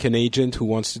American agent who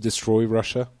wants to destroy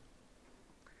Russia?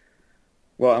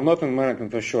 Well, I'm not an American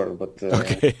for sure, but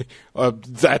okay.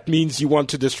 That means you want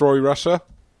to destroy Russia?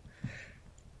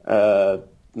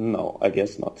 No, I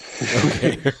guess not.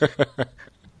 Okay.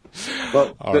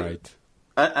 Well, all right.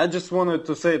 I just wanted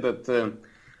to say that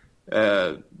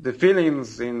the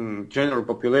feelings in general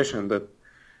population that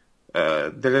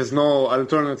there is no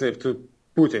alternative to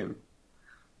Putin.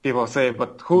 People say,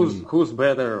 but who's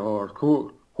better, or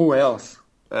who else?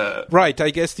 Right, I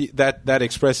guess that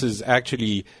expresses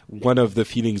actually one of the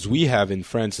feelings we have in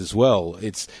France as well.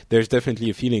 There's definitely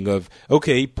a feeling of,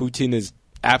 okay, Putin is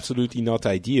absolutely not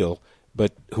ideal,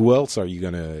 but who else are you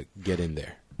going to get in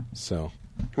there? So,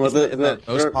 isn't that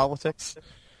most politics?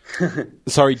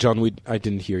 Sorry, John, I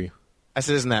didn't hear you. I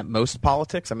said, isn't that most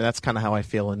politics? I mean, that's kind of how I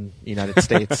feel in the United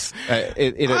States.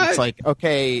 It's like,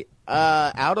 okay,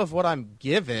 out of what I'm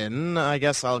given, I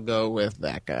guess I'll go with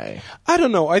that guy. I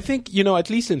don't know. I think, at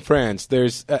least in France,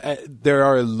 there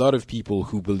are a lot of people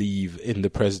who believe in the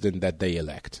president that they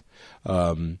elect.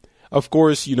 Of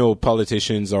course,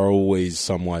 politicians are always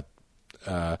somewhat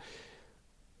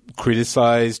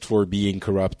criticized for being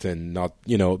corrupt and not,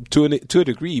 to a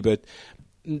degree, but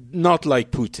not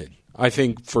like Putin. I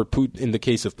think in the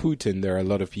case of Putin, there are a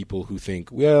lot of people who think,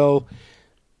 well,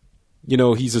 we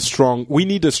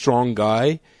need a strong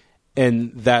guy,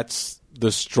 and that's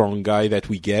the strong guy that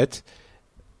we get.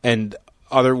 And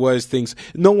otherwise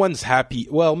no one's happy.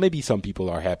 Well, maybe some people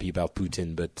are happy about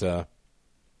Putin, but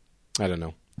I don't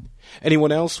know.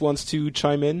 Anyone else wants to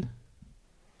chime in?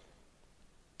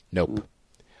 Nope.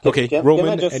 Okay, Roman,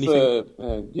 can I just,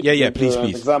 anything? Please.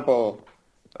 Example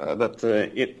that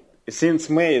since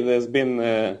May there's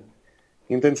been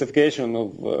intensification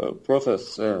of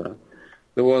protests.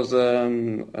 There was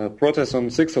a protest on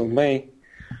 6th of May,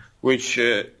 which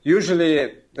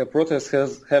usually the protests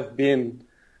have been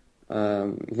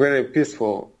very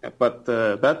peaceful, but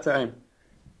that time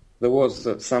there was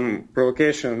some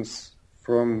provocations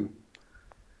from,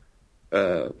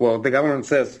 the government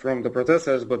says from the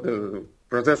protesters, but the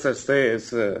protesters say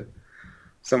it's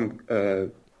some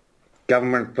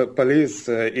government police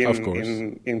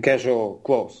in casual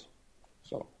clothes.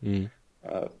 So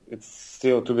it's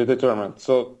still to be determined.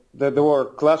 So there were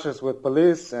clashes with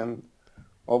police, and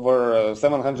over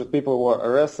 700 people were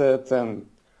arrested, and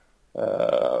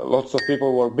lots of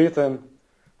people were beaten.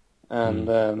 And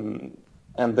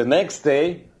the next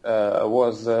day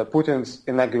was Putin's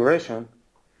inauguration,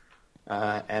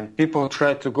 and people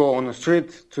tried to go on the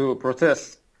street to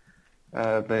protest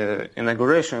the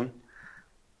inauguration,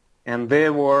 and they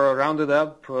were rounded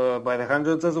up by the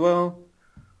hundreds as well.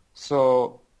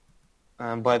 So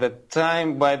by the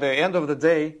end of the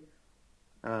day,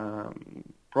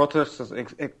 protesters,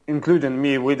 including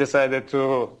me, we decided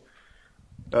to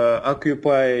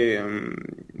occupy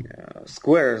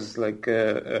squares, like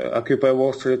Occupy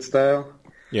Wall Street style.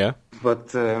 Yeah.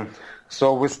 But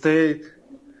so we stayed.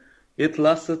 It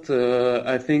lasted,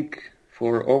 I think,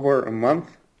 for over a month.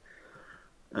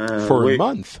 A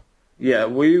month? Yeah,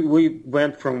 we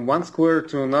went from one square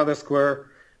to another square,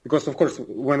 because, of course,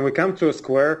 when we come to a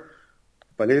square,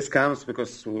 police comes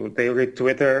because they read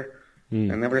Twitter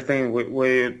and everything.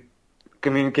 We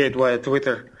communicate via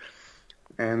Twitter.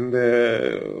 And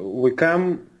we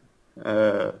come,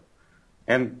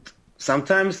 and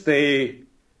sometimes they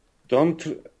don't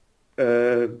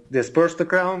disperse the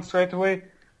crowd straight away.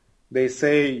 They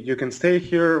say you can stay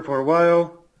here for a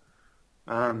while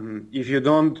if you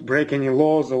don't break any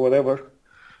laws or whatever.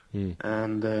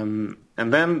 And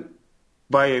then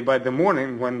by the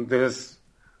morning, when there's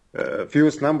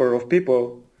fewest number of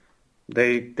people,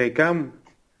 they come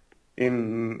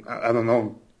in, I don't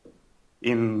know,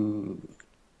 in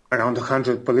around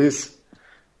 100 police,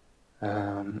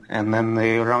 and then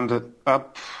they rounded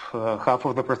up half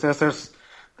of the protesters.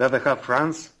 The other half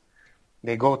runs.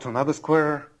 They go to another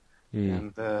square.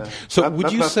 And so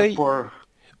would you say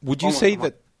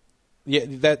that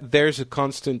that there's a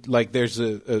constant, like there's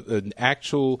an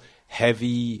actual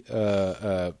heavy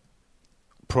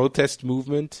protest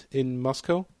movement in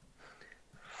Moscow?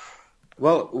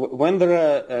 Well, when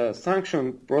there are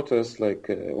sanctioned protests, like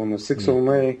on the 6th of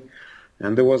May,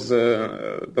 and there was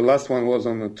the last one was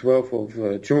on the 12th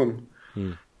of June,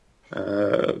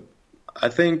 I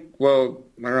think,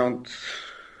 around,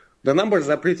 the numbers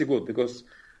are pretty good, because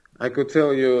I could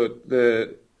tell you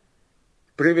the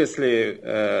previously.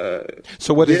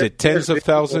 So what is it? Tens of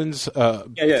thousands?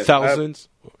 Thousands?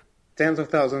 Tens of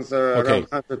thousands, around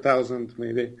 100,000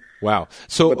 maybe. Wow.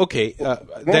 So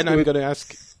then I'm going to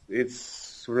ask.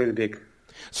 It's really big.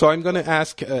 So I'm going to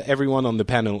ask everyone on the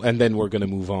panel, and then we're going to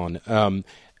move on.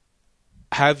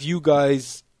 Have you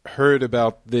guys heard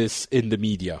about this in the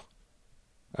media,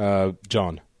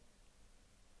 John?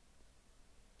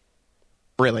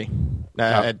 Really,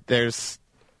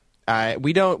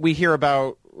 we hear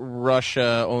about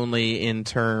Russia only in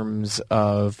terms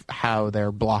of how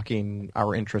they're blocking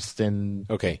our interest in.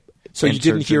 Okay, so you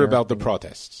didn't hear about the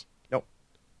protests? Nope.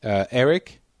 Yeah.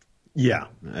 Eric? Yeah.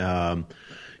 No,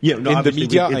 in the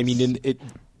media,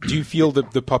 do you feel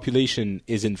that the population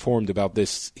is informed about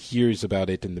this, hears about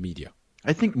it in the media?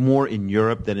 I think more in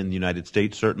Europe than in the United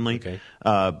States, certainly. Okay.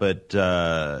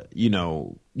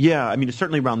 Yeah, I mean,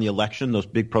 certainly around the election, those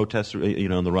big protests,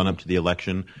 in the run-up to the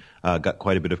election, got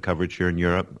quite a bit of coverage here in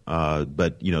Europe.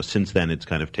 But since then, it's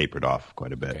kind of tapered off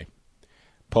quite a bit. Okay.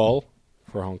 Paul,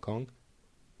 for Hong Kong?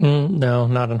 No,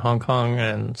 not in Hong Kong,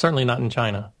 and certainly not in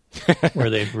China, where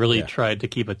they've really tried to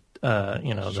keep it,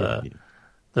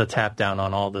 the tap down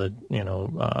on all the,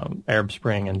 Arab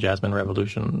Spring and Jasmine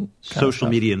Revolution. Social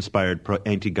media-inspired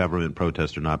anti-government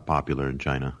protests are not popular in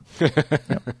China.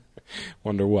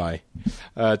 Wonder why.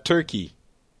 Turkey.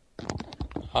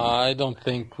 I don't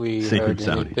think we Same heard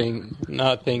Saudi. anything.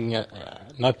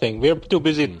 Nothing. We're too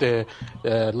busy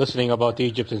listening about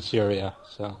Egypt and Syria.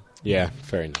 So Yeah,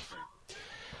 fair enough.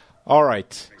 All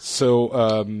right.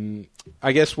 So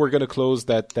I guess we're going to close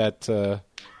that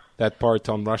part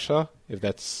on Russia, if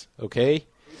that's okay.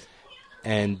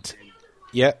 And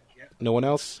no one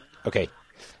else? Okay.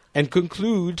 And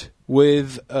conclude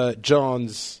with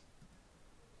John's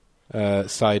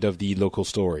side of the local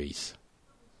stories.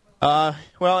 Well,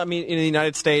 I mean, in the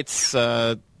United States,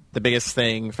 the biggest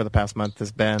thing for the past month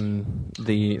has been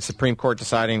the Supreme Court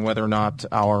deciding whether or not the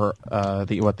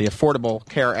Affordable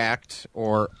Care Act,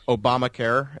 or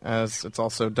Obamacare, as it's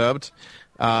also dubbed,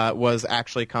 was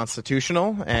actually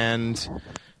constitutional. And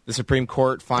the Supreme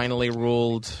Court finally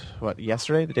ruled,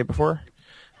 yesterday, the day before,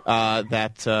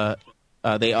 that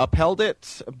they upheld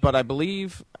it. But I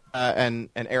believe, and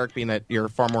Eric, being that you're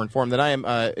far more informed than I am,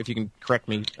 if you can correct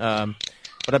me,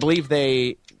 but I believe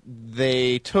they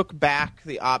took back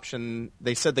the option.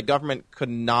 They said the government could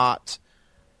not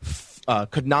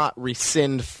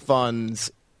rescind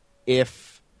funds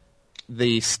if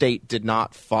the state did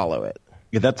not follow it.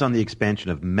 Yeah, that's on the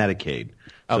expansion of Medicaid.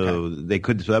 So Okay. they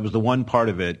could. So that was the one part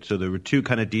of it. So there were two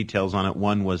kind of details on it.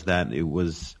 One was that it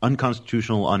was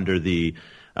unconstitutional under the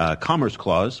Commerce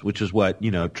Clause, which is what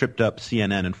tripped up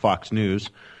CNN and Fox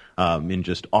News in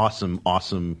just awesome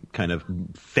kind of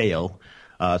fail.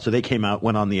 So they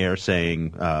went on the air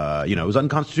saying, it was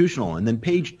unconstitutional. And then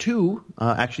page 2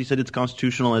 actually said it's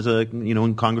constitutional as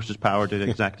in Congress's power to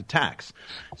exact a tax.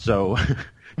 So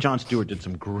Jon Stewart did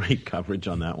some great coverage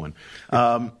on that one.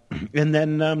 And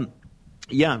then,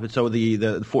 so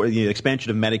the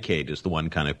expansion of Medicaid is the one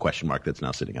kind of question mark that's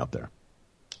now sitting out there.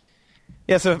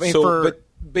 Yeah, so I mean, But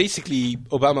basically,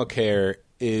 Obamacare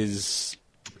is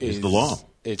the law.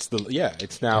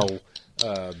 It's now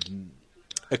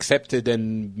accepted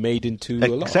and made into a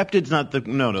law. Accepted's not the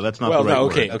no. That's not Well, the right no,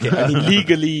 word. okay. I mean,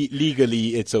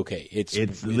 legally, it's okay.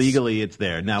 It's legally it's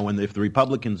there now. If the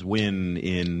Republicans win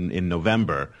in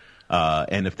November,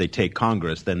 and if they take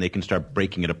Congress, then they can start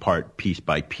breaking it apart piece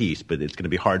by piece. But it's going to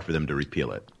be hard for them to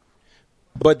repeal it.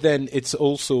 But then it's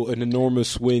also an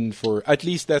enormous win for, at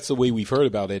least that's the way we've heard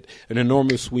about it, an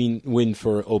enormous win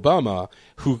for Obama,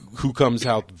 who comes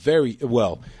out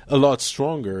a lot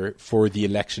stronger for the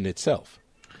election itself.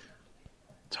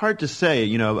 It's hard to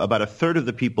say. About a third of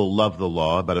the people love the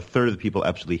law, about a third of the people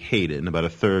absolutely hate it, and about a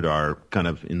third are kind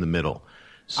of in the middle.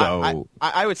 So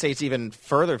I would say it's even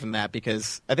further from that,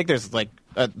 because I think there's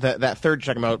that third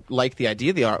you're talking about, like the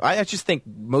idea of the art. I just think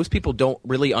most people don't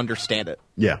really understand it.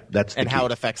 Yeah, that's the and key. how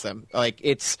it affects them.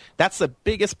 That's the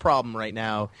biggest problem right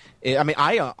now. I mean,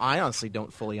 I honestly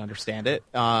don't fully understand it.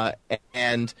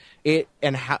 And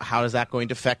how is that going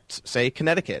to affect, say,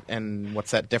 Connecticut, and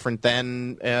what's that different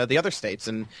than the other states,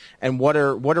 and what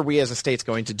are we as a states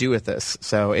going to do with this?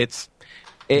 So it's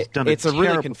a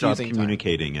really confusing job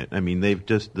communicating it. I mean, they've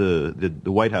just the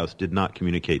White House did not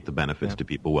communicate the benefits to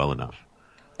people well enough.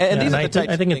 And these and are the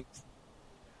types I think of things.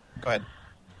 Go ahead.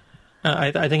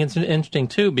 I think it's interesting,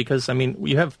 too, because, I mean,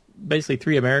 you have basically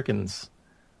 3 Americans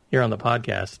here on the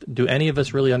podcast. Do any of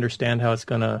us really understand how it's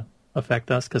going to affect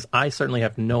us? Because I certainly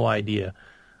have no idea.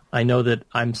 I know that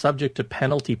I'm subject to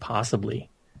penalty,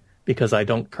 possibly, because I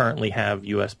don't currently have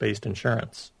U.S.-based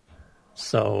insurance.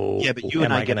 So yeah, but you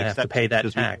and I going to have to pay that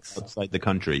tax outside the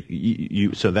country.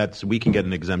 So we can get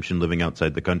an exemption living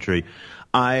outside the country.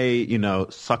 I,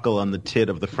 suckle on the tit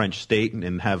of the French state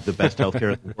and have the best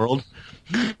healthcare in the world.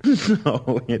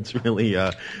 So it's really,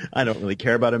 I don't really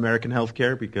care about American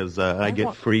healthcare because I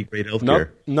get free, great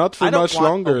healthcare. Not for much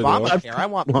longer, though. Obamacare. I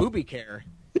want booby care.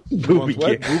 Booby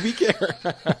care. Booby care.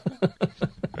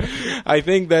 I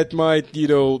think that might,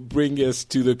 bring us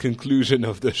to the conclusion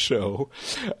of the show.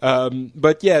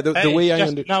 But yeah, the way I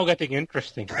now getting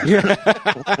interesting.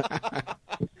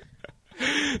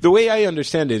 The way I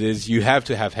understand it is you have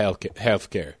to have health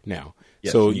care now.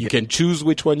 Yes, so you can choose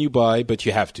which one you buy, but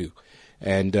you have to.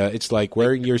 And it's like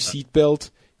wearing your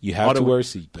seatbelt. You have to wear a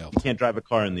seatbelt. You can't drive a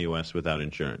car in the U.S. without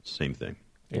insurance. Same thing.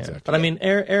 exactly. But I mean,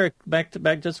 Eric, back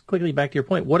just quickly back to your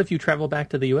point. What if you travel back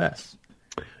to the U.S.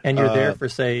 and you're there for,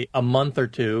 say, a month or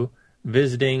two,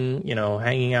 visiting,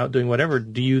 hanging out, doing whatever?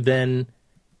 Do you then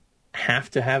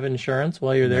have to have insurance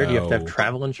while you're there? No. Do you have to have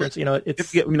travel insurance?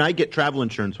 I get travel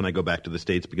insurance when I go back to the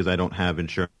States because I don't have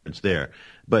insurance there.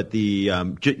 But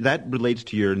that relates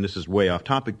to and this is way off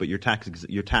topic, but your tax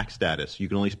status. You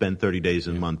can only spend 30 days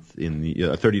a month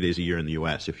 30 days a year in the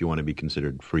U.S. if you want to be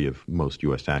considered free of most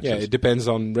U.S. taxes. Yeah, it depends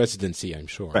on residency, I'm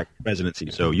sure. Right, residency.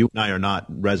 Yeah. So you and I are not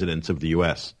residents of the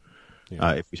U.S.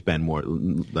 If we spend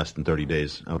less than 30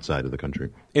 days outside of the country.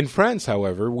 In France,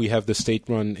 however, we have the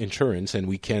state-run insurance, and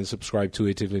we can subscribe to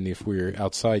it even if we're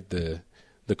outside the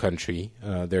country.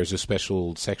 There's a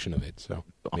special section of it, so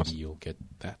maybe you'll get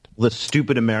that. The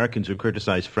stupid Americans who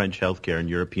criticize French healthcare and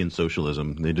European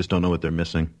socialism, they just don't know what they're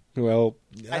missing. Well,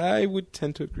 I would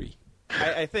tend to agree.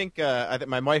 I think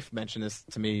my wife mentioned this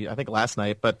to me, I think last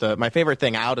night, but my favorite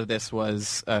thing out of this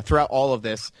was throughout all of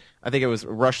this, I think it was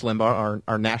Rush Limbaugh,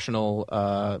 our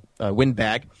national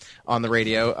windbag on the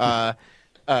radio,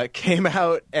 came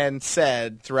out and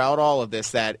said throughout all of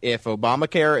this that if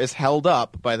Obamacare is held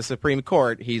up by the Supreme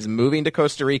Court, he's moving to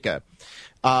Costa Rica.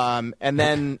 And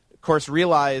then, of course,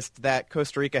 realized that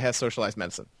Costa Rica has socialized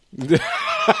medicine.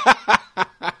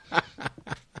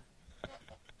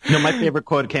 My favorite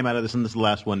quote came out of this, and this is the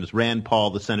last one, is Rand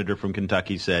Paul, the senator from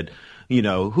Kentucky, said,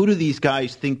 who do these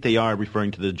guys think they are,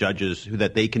 referring to the judges,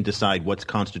 that they can decide what's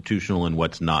constitutional and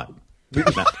what's not?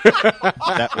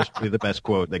 That was really the best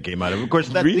quote that came out of it. Of course,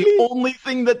 that's the only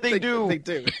thing that they do. They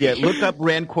do. Yeah, look up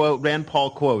Rand Paul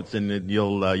quotes, and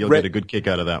you'll get a good kick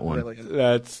out of that one. Really?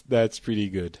 That's pretty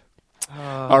good.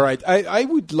 All right. I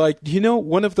would like,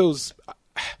 one of those...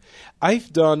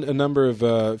 I've done a number of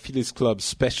Phileas Club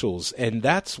specials, and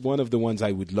that's one of the ones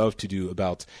I would love to do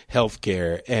about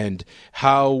healthcare and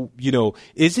how,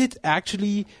 is it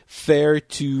actually fair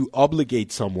to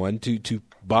obligate someone to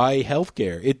buy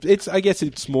healthcare? I guess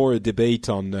it's more a debate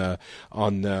on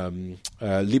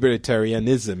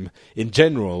libertarianism in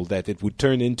general that it would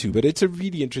turn into, but it's a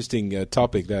really interesting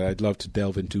topic that I'd love to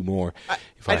delve into more.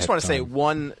 I just want to say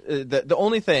the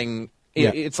only thing,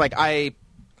 it's like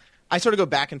I sort of go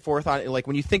back and forth on it. Like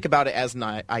when you think about it as an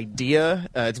idea,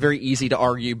 it's very easy to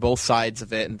argue both sides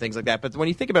of it and things like that. But when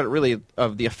you think about it really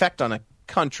of the effect on a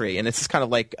country, and it's kind of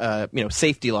like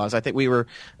safety laws. I think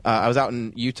I was out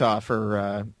in Utah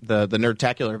for the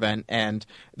Nerdtacular event, and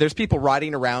there's people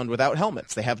riding around without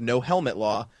helmets. They have no helmet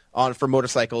law for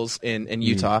motorcycles in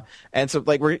Utah, and so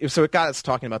it got us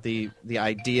talking about the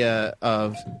idea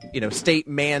of state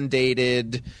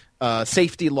mandated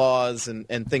safety laws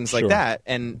and things like that,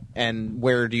 and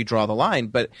where do you draw the line?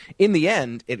 But in the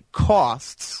end, it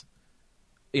costs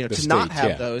to not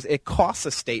have those. It costs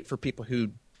a state for people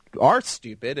who are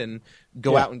stupid and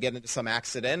go out and get into some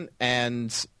accident,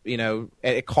 and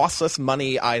it costs us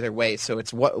money either way. So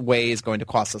it's what way is going to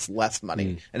cost us less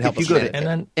money and help us manage it. And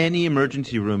then any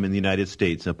emergency room in the United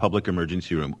States, a public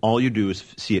emergency room, all you do is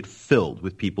see it filled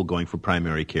with people going for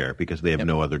primary care because they have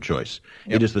no other choice.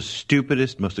 It is the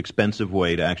stupidest, most expensive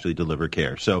way to actually deliver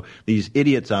care. So these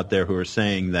idiots out there who are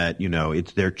saying that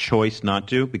it's their choice not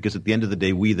to, because at the end of the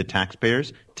day, we the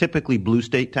taxpayers, typically blue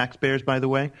state taxpayers, by the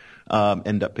way,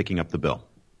 end up picking up the bill.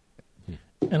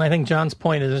 And I think John's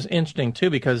point is interesting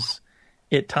too, because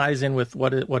it ties in with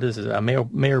what is it?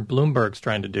 Mayor Bloomberg's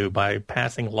trying to do by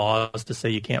passing laws to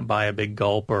say you can't buy a big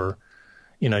gulp, or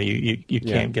you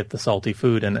can't get the salty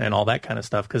food and all that kind of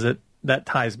stuff, because that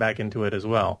ties back into it as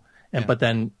well. But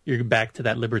then you're back to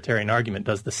that libertarian argument: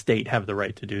 does the state have the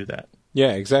right to do that?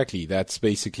 Yeah, exactly. That's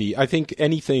basically. I think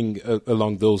anything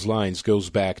along those lines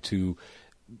jumps back to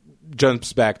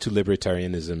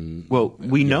libertarianism. Well,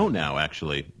 we know now,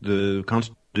 actually.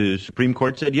 The Supreme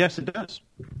Court said yes, it does.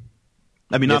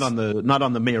 I mean, not on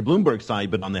the Mayor Bloomberg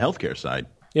side, but on the healthcare side.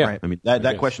 Yeah, right. I mean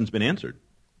that question's been answered.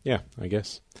 Yeah, I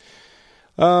guess.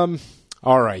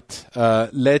 All right,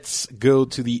 let's go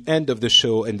to the end of the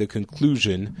show and the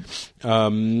conclusion,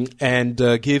 and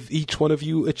give each one of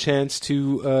you a chance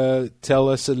to tell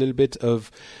us a little bit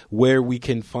of where we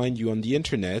can find you on the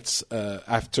internet.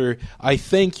 After I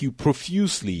thank you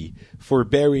profusely for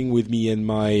bearing with me in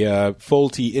my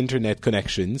faulty internet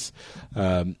connections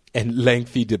and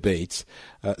lengthy debates.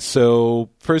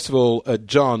 So, first of all,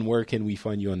 John, where can we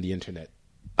find you on the internet?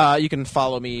 You can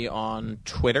follow me on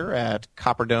Twitter at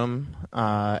Copperdome,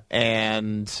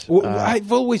 and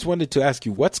I've always wanted to ask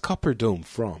you, what's Copperdome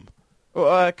from?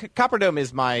 Copperdome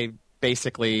is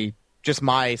basically just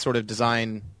my sort of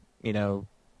design,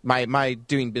 my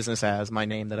doing business as my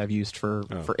name that I've used for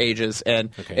ages. And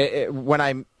when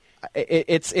I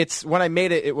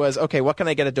made it, it was okay. What can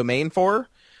I get a domain for?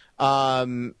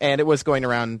 and it was going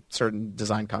around certain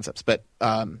design concepts, but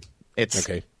it's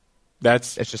Okay.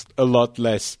 It's just a lot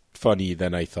less funny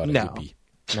than I thought it would be.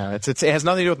 No, it has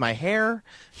nothing to do with my hair.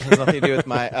 It has nothing to do with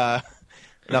my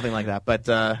nothing like that. But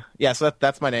so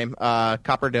that's my name,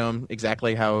 Copper Dome,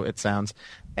 exactly how it sounds.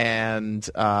 And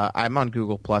I'm on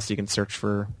Google Plus. You can search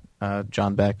for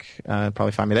John Beck,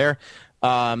 probably find me there.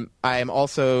 I am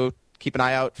also keep an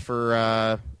eye out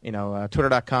for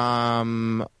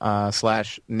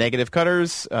twitter.com/negative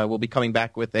cutters. We'll be coming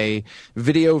back with a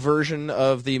video version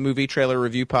of the movie trailer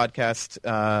review podcast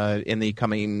in the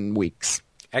coming weeks.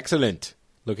 Excellent.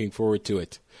 Looking forward to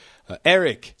it.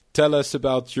 Eric, tell us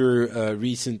about your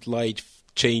recent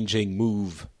life-changing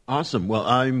move. Awesome. Well,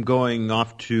 I'm going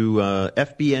off to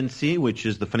FBNC, which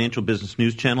is the Financial Business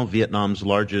News Channel, Vietnam's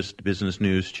largest business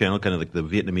news channel, kind of like the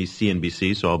Vietnamese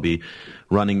CNBC. So I'll be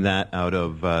running that out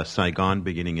of Saigon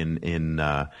beginning in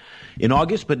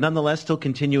August, but nonetheless still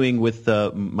continuing with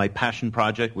my passion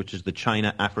project, which is the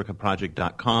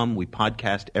ChinaAfricaProject.com. We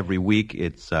podcast every week.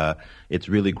 It's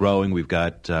really growing. We've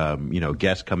got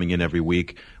guests coming in every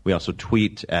week. We also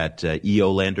tweet at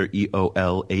EOLander,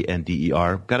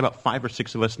 EOLANDER. Got about 5 or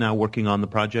 6 of us now working on the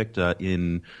project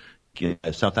in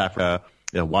South Africa,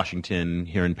 Washington,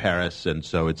 here in Paris, and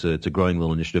so it's a growing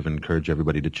little initiative, and encourage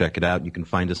everybody to check it out. You can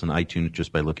find us on iTunes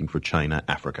just by looking for China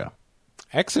Africa.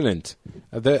 Excellent.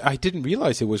 I didn't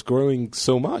realize it was growing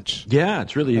so much. Yeah,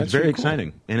 it's very really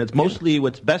exciting. And it's mostly,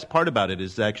 what's best part about it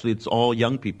is actually it's all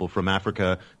young people from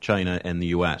Africa, China, and the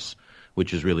U.S.,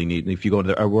 which is really neat. And if you go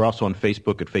to we're also on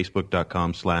Facebook at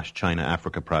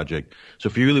facebook.com/ChinaAfricaProject. So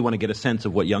if you really want to get a sense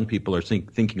of what young people are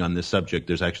thinking on this subject,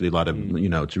 there's actually a lot of,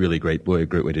 it's a really great way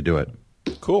to do it.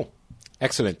 Cool.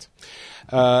 Excellent.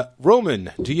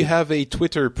 Roman, do you have a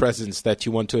Twitter presence that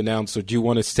you want to announce, or do you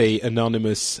want to stay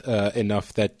anonymous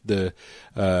enough that the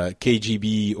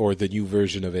KGB or the new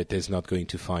version of it is not going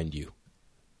to find you?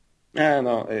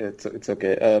 No, it's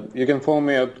okay. You can follow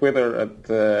me on Twitter at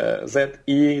ZEMMOME.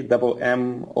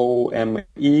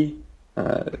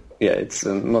 It's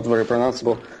not very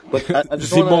pronounceable, but I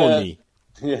just Simoni.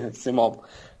 Simon.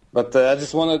 But I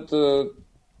just wanted to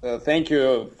thank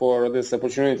you for this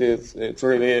opportunity. It's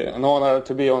really an honor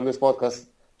to be on this podcast.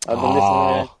 I've been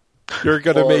listening. You're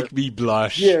gonna make me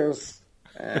blush. Years.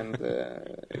 And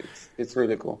it's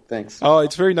really cool. Thanks. Oh,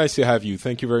 it's very nice to have you.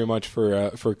 Thank you very much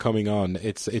for coming on.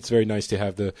 It's very nice to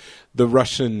have the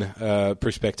Russian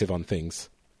perspective on things.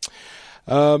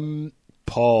 Paul,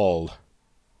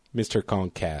 Mr.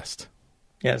 Concast.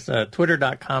 Yes,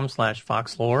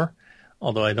 twitter.com/foxlore.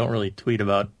 Although I don't really tweet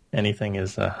about anything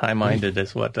as high-minded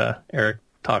as what Eric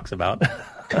talks about.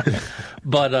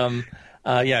 But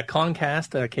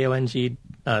Concast,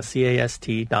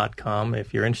 KONGCAST.com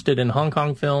if you're interested in Hong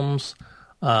Kong films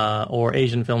or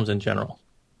Asian films in general.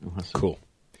 Cool.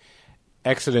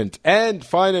 Excellent. And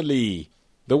finally,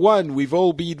 the one we've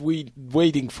all been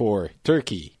waiting for,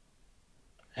 Turkey.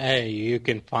 Hey, you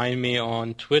can find me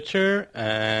on Twitter,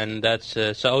 and that's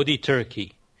Saudi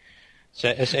Turkey.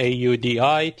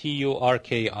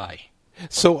 SAUDITURKI.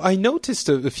 So I noticed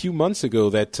a few months ago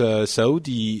that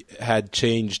Saudi had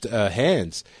changed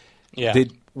hands. Yeah.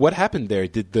 What happened there?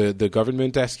 Did the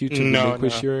government ask you to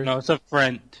relinquish your... No, it's a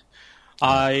friend.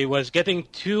 I was getting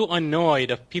too annoyed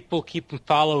of people keep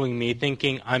following me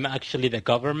thinking I'm actually the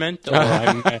government,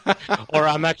 or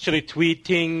I'm actually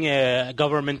tweeting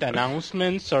government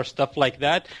announcements or stuff like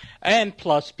that. And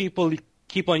plus, people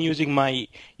keep on using my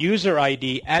user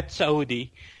ID at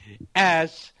Saudi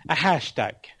as a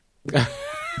hashtag.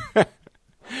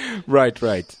 Right.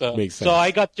 Makes sense. So I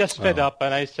got just fed up,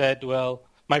 and I said, well,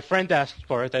 my friend asked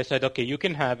for it. I said, okay, you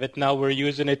can have it. Now we're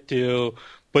using it to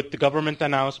put the government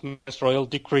announcements, royal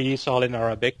decrees, all in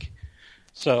Arabic.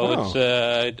 So it's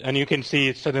and you can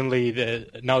see suddenly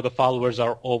now the followers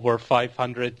are over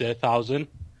 500,000.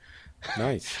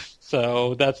 Nice.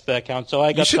 So that's the account. So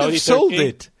I got You should have sold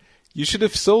it. You should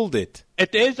have sold it.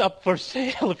 It is up for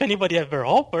sale if anybody ever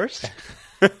offers.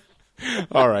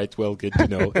 All right, well, good to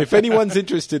know. If anyone's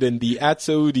interested in the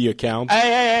 @Saudi account,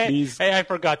 please... Hey, I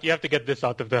forgot. You have to get this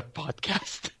out of the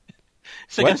podcast.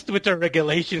 It's against Twitter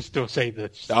regulations to say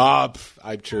this. I'm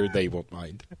sure they won't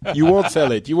mind. You won't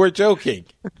sell it. You were joking.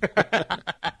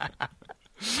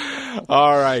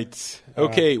 All right.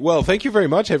 Okay. Well, thank you very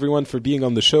much, everyone, for being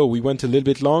on the show. We went a little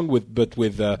bit long, but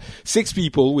with 6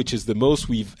 people, which is the most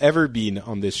we've ever been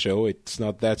on this show. It's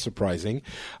not that surprising.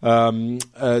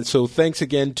 So thanks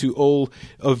again to all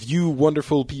of you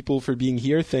wonderful people for being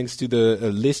here. Thanks to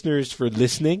the listeners for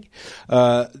listening.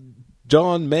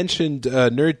 John mentioned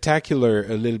Nerdtacular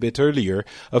a little bit earlier.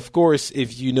 Of course,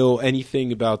 if you know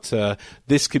anything about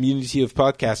this community of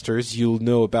podcasters, you'll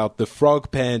know about the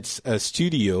Frog Pants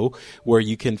studio, where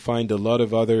you can find a lot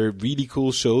of other really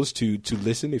cool shows to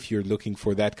listen if you're looking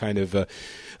for that kind of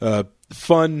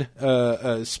fun,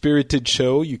 spirited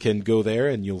show. You can go there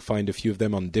and you'll find a few of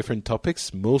them on different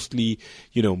topics, mostly,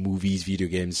 movies, video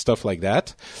games, stuff like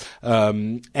that.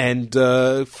 And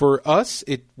for us,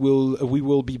 we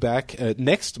will be back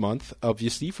next month,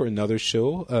 obviously, for another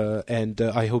show. And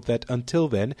I hope that until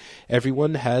then,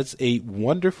 everyone has a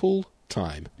wonderful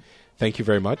time. Thank you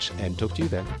very much, and talk to you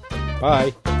then.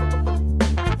 Bye.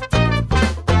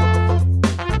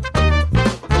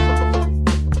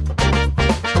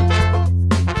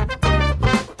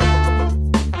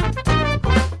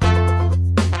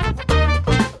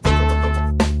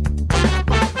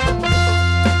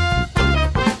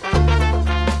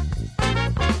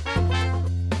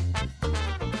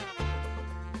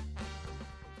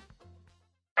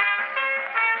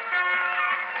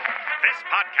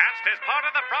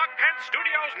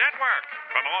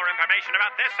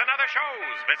 About this and other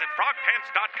shows, visit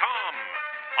frogpants.com.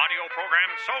 Audio program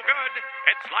so good,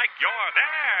 it's like you're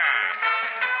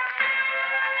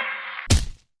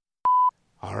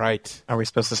there. All right. Are we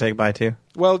supposed to say goodbye too?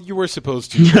 Well, you were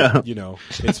supposed to.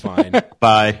 It's fine.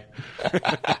 Bye.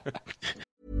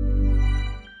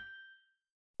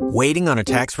 Waiting on a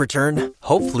tax return?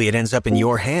 Hopefully it ends up in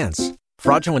your hands.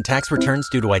 Fraudulent tax returns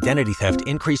due to identity theft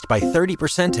increased by 30%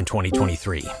 in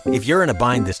 2023. If you're in a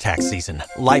bind this tax season,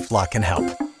 LifeLock can help.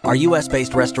 Our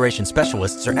U.S.-based restoration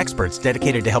specialists are experts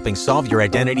dedicated to helping solve your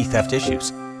identity theft issues.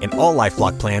 And all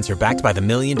LifeLock plans are backed by the $1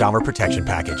 Million Protection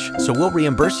Package. So we'll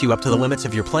reimburse you up to the limits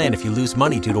of your plan if you lose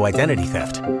money due to identity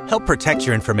theft. Help protect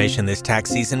your information this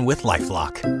tax season with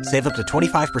LifeLock. Save up to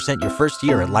 25% your first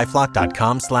year at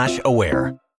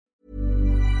LifeLock.com/aware.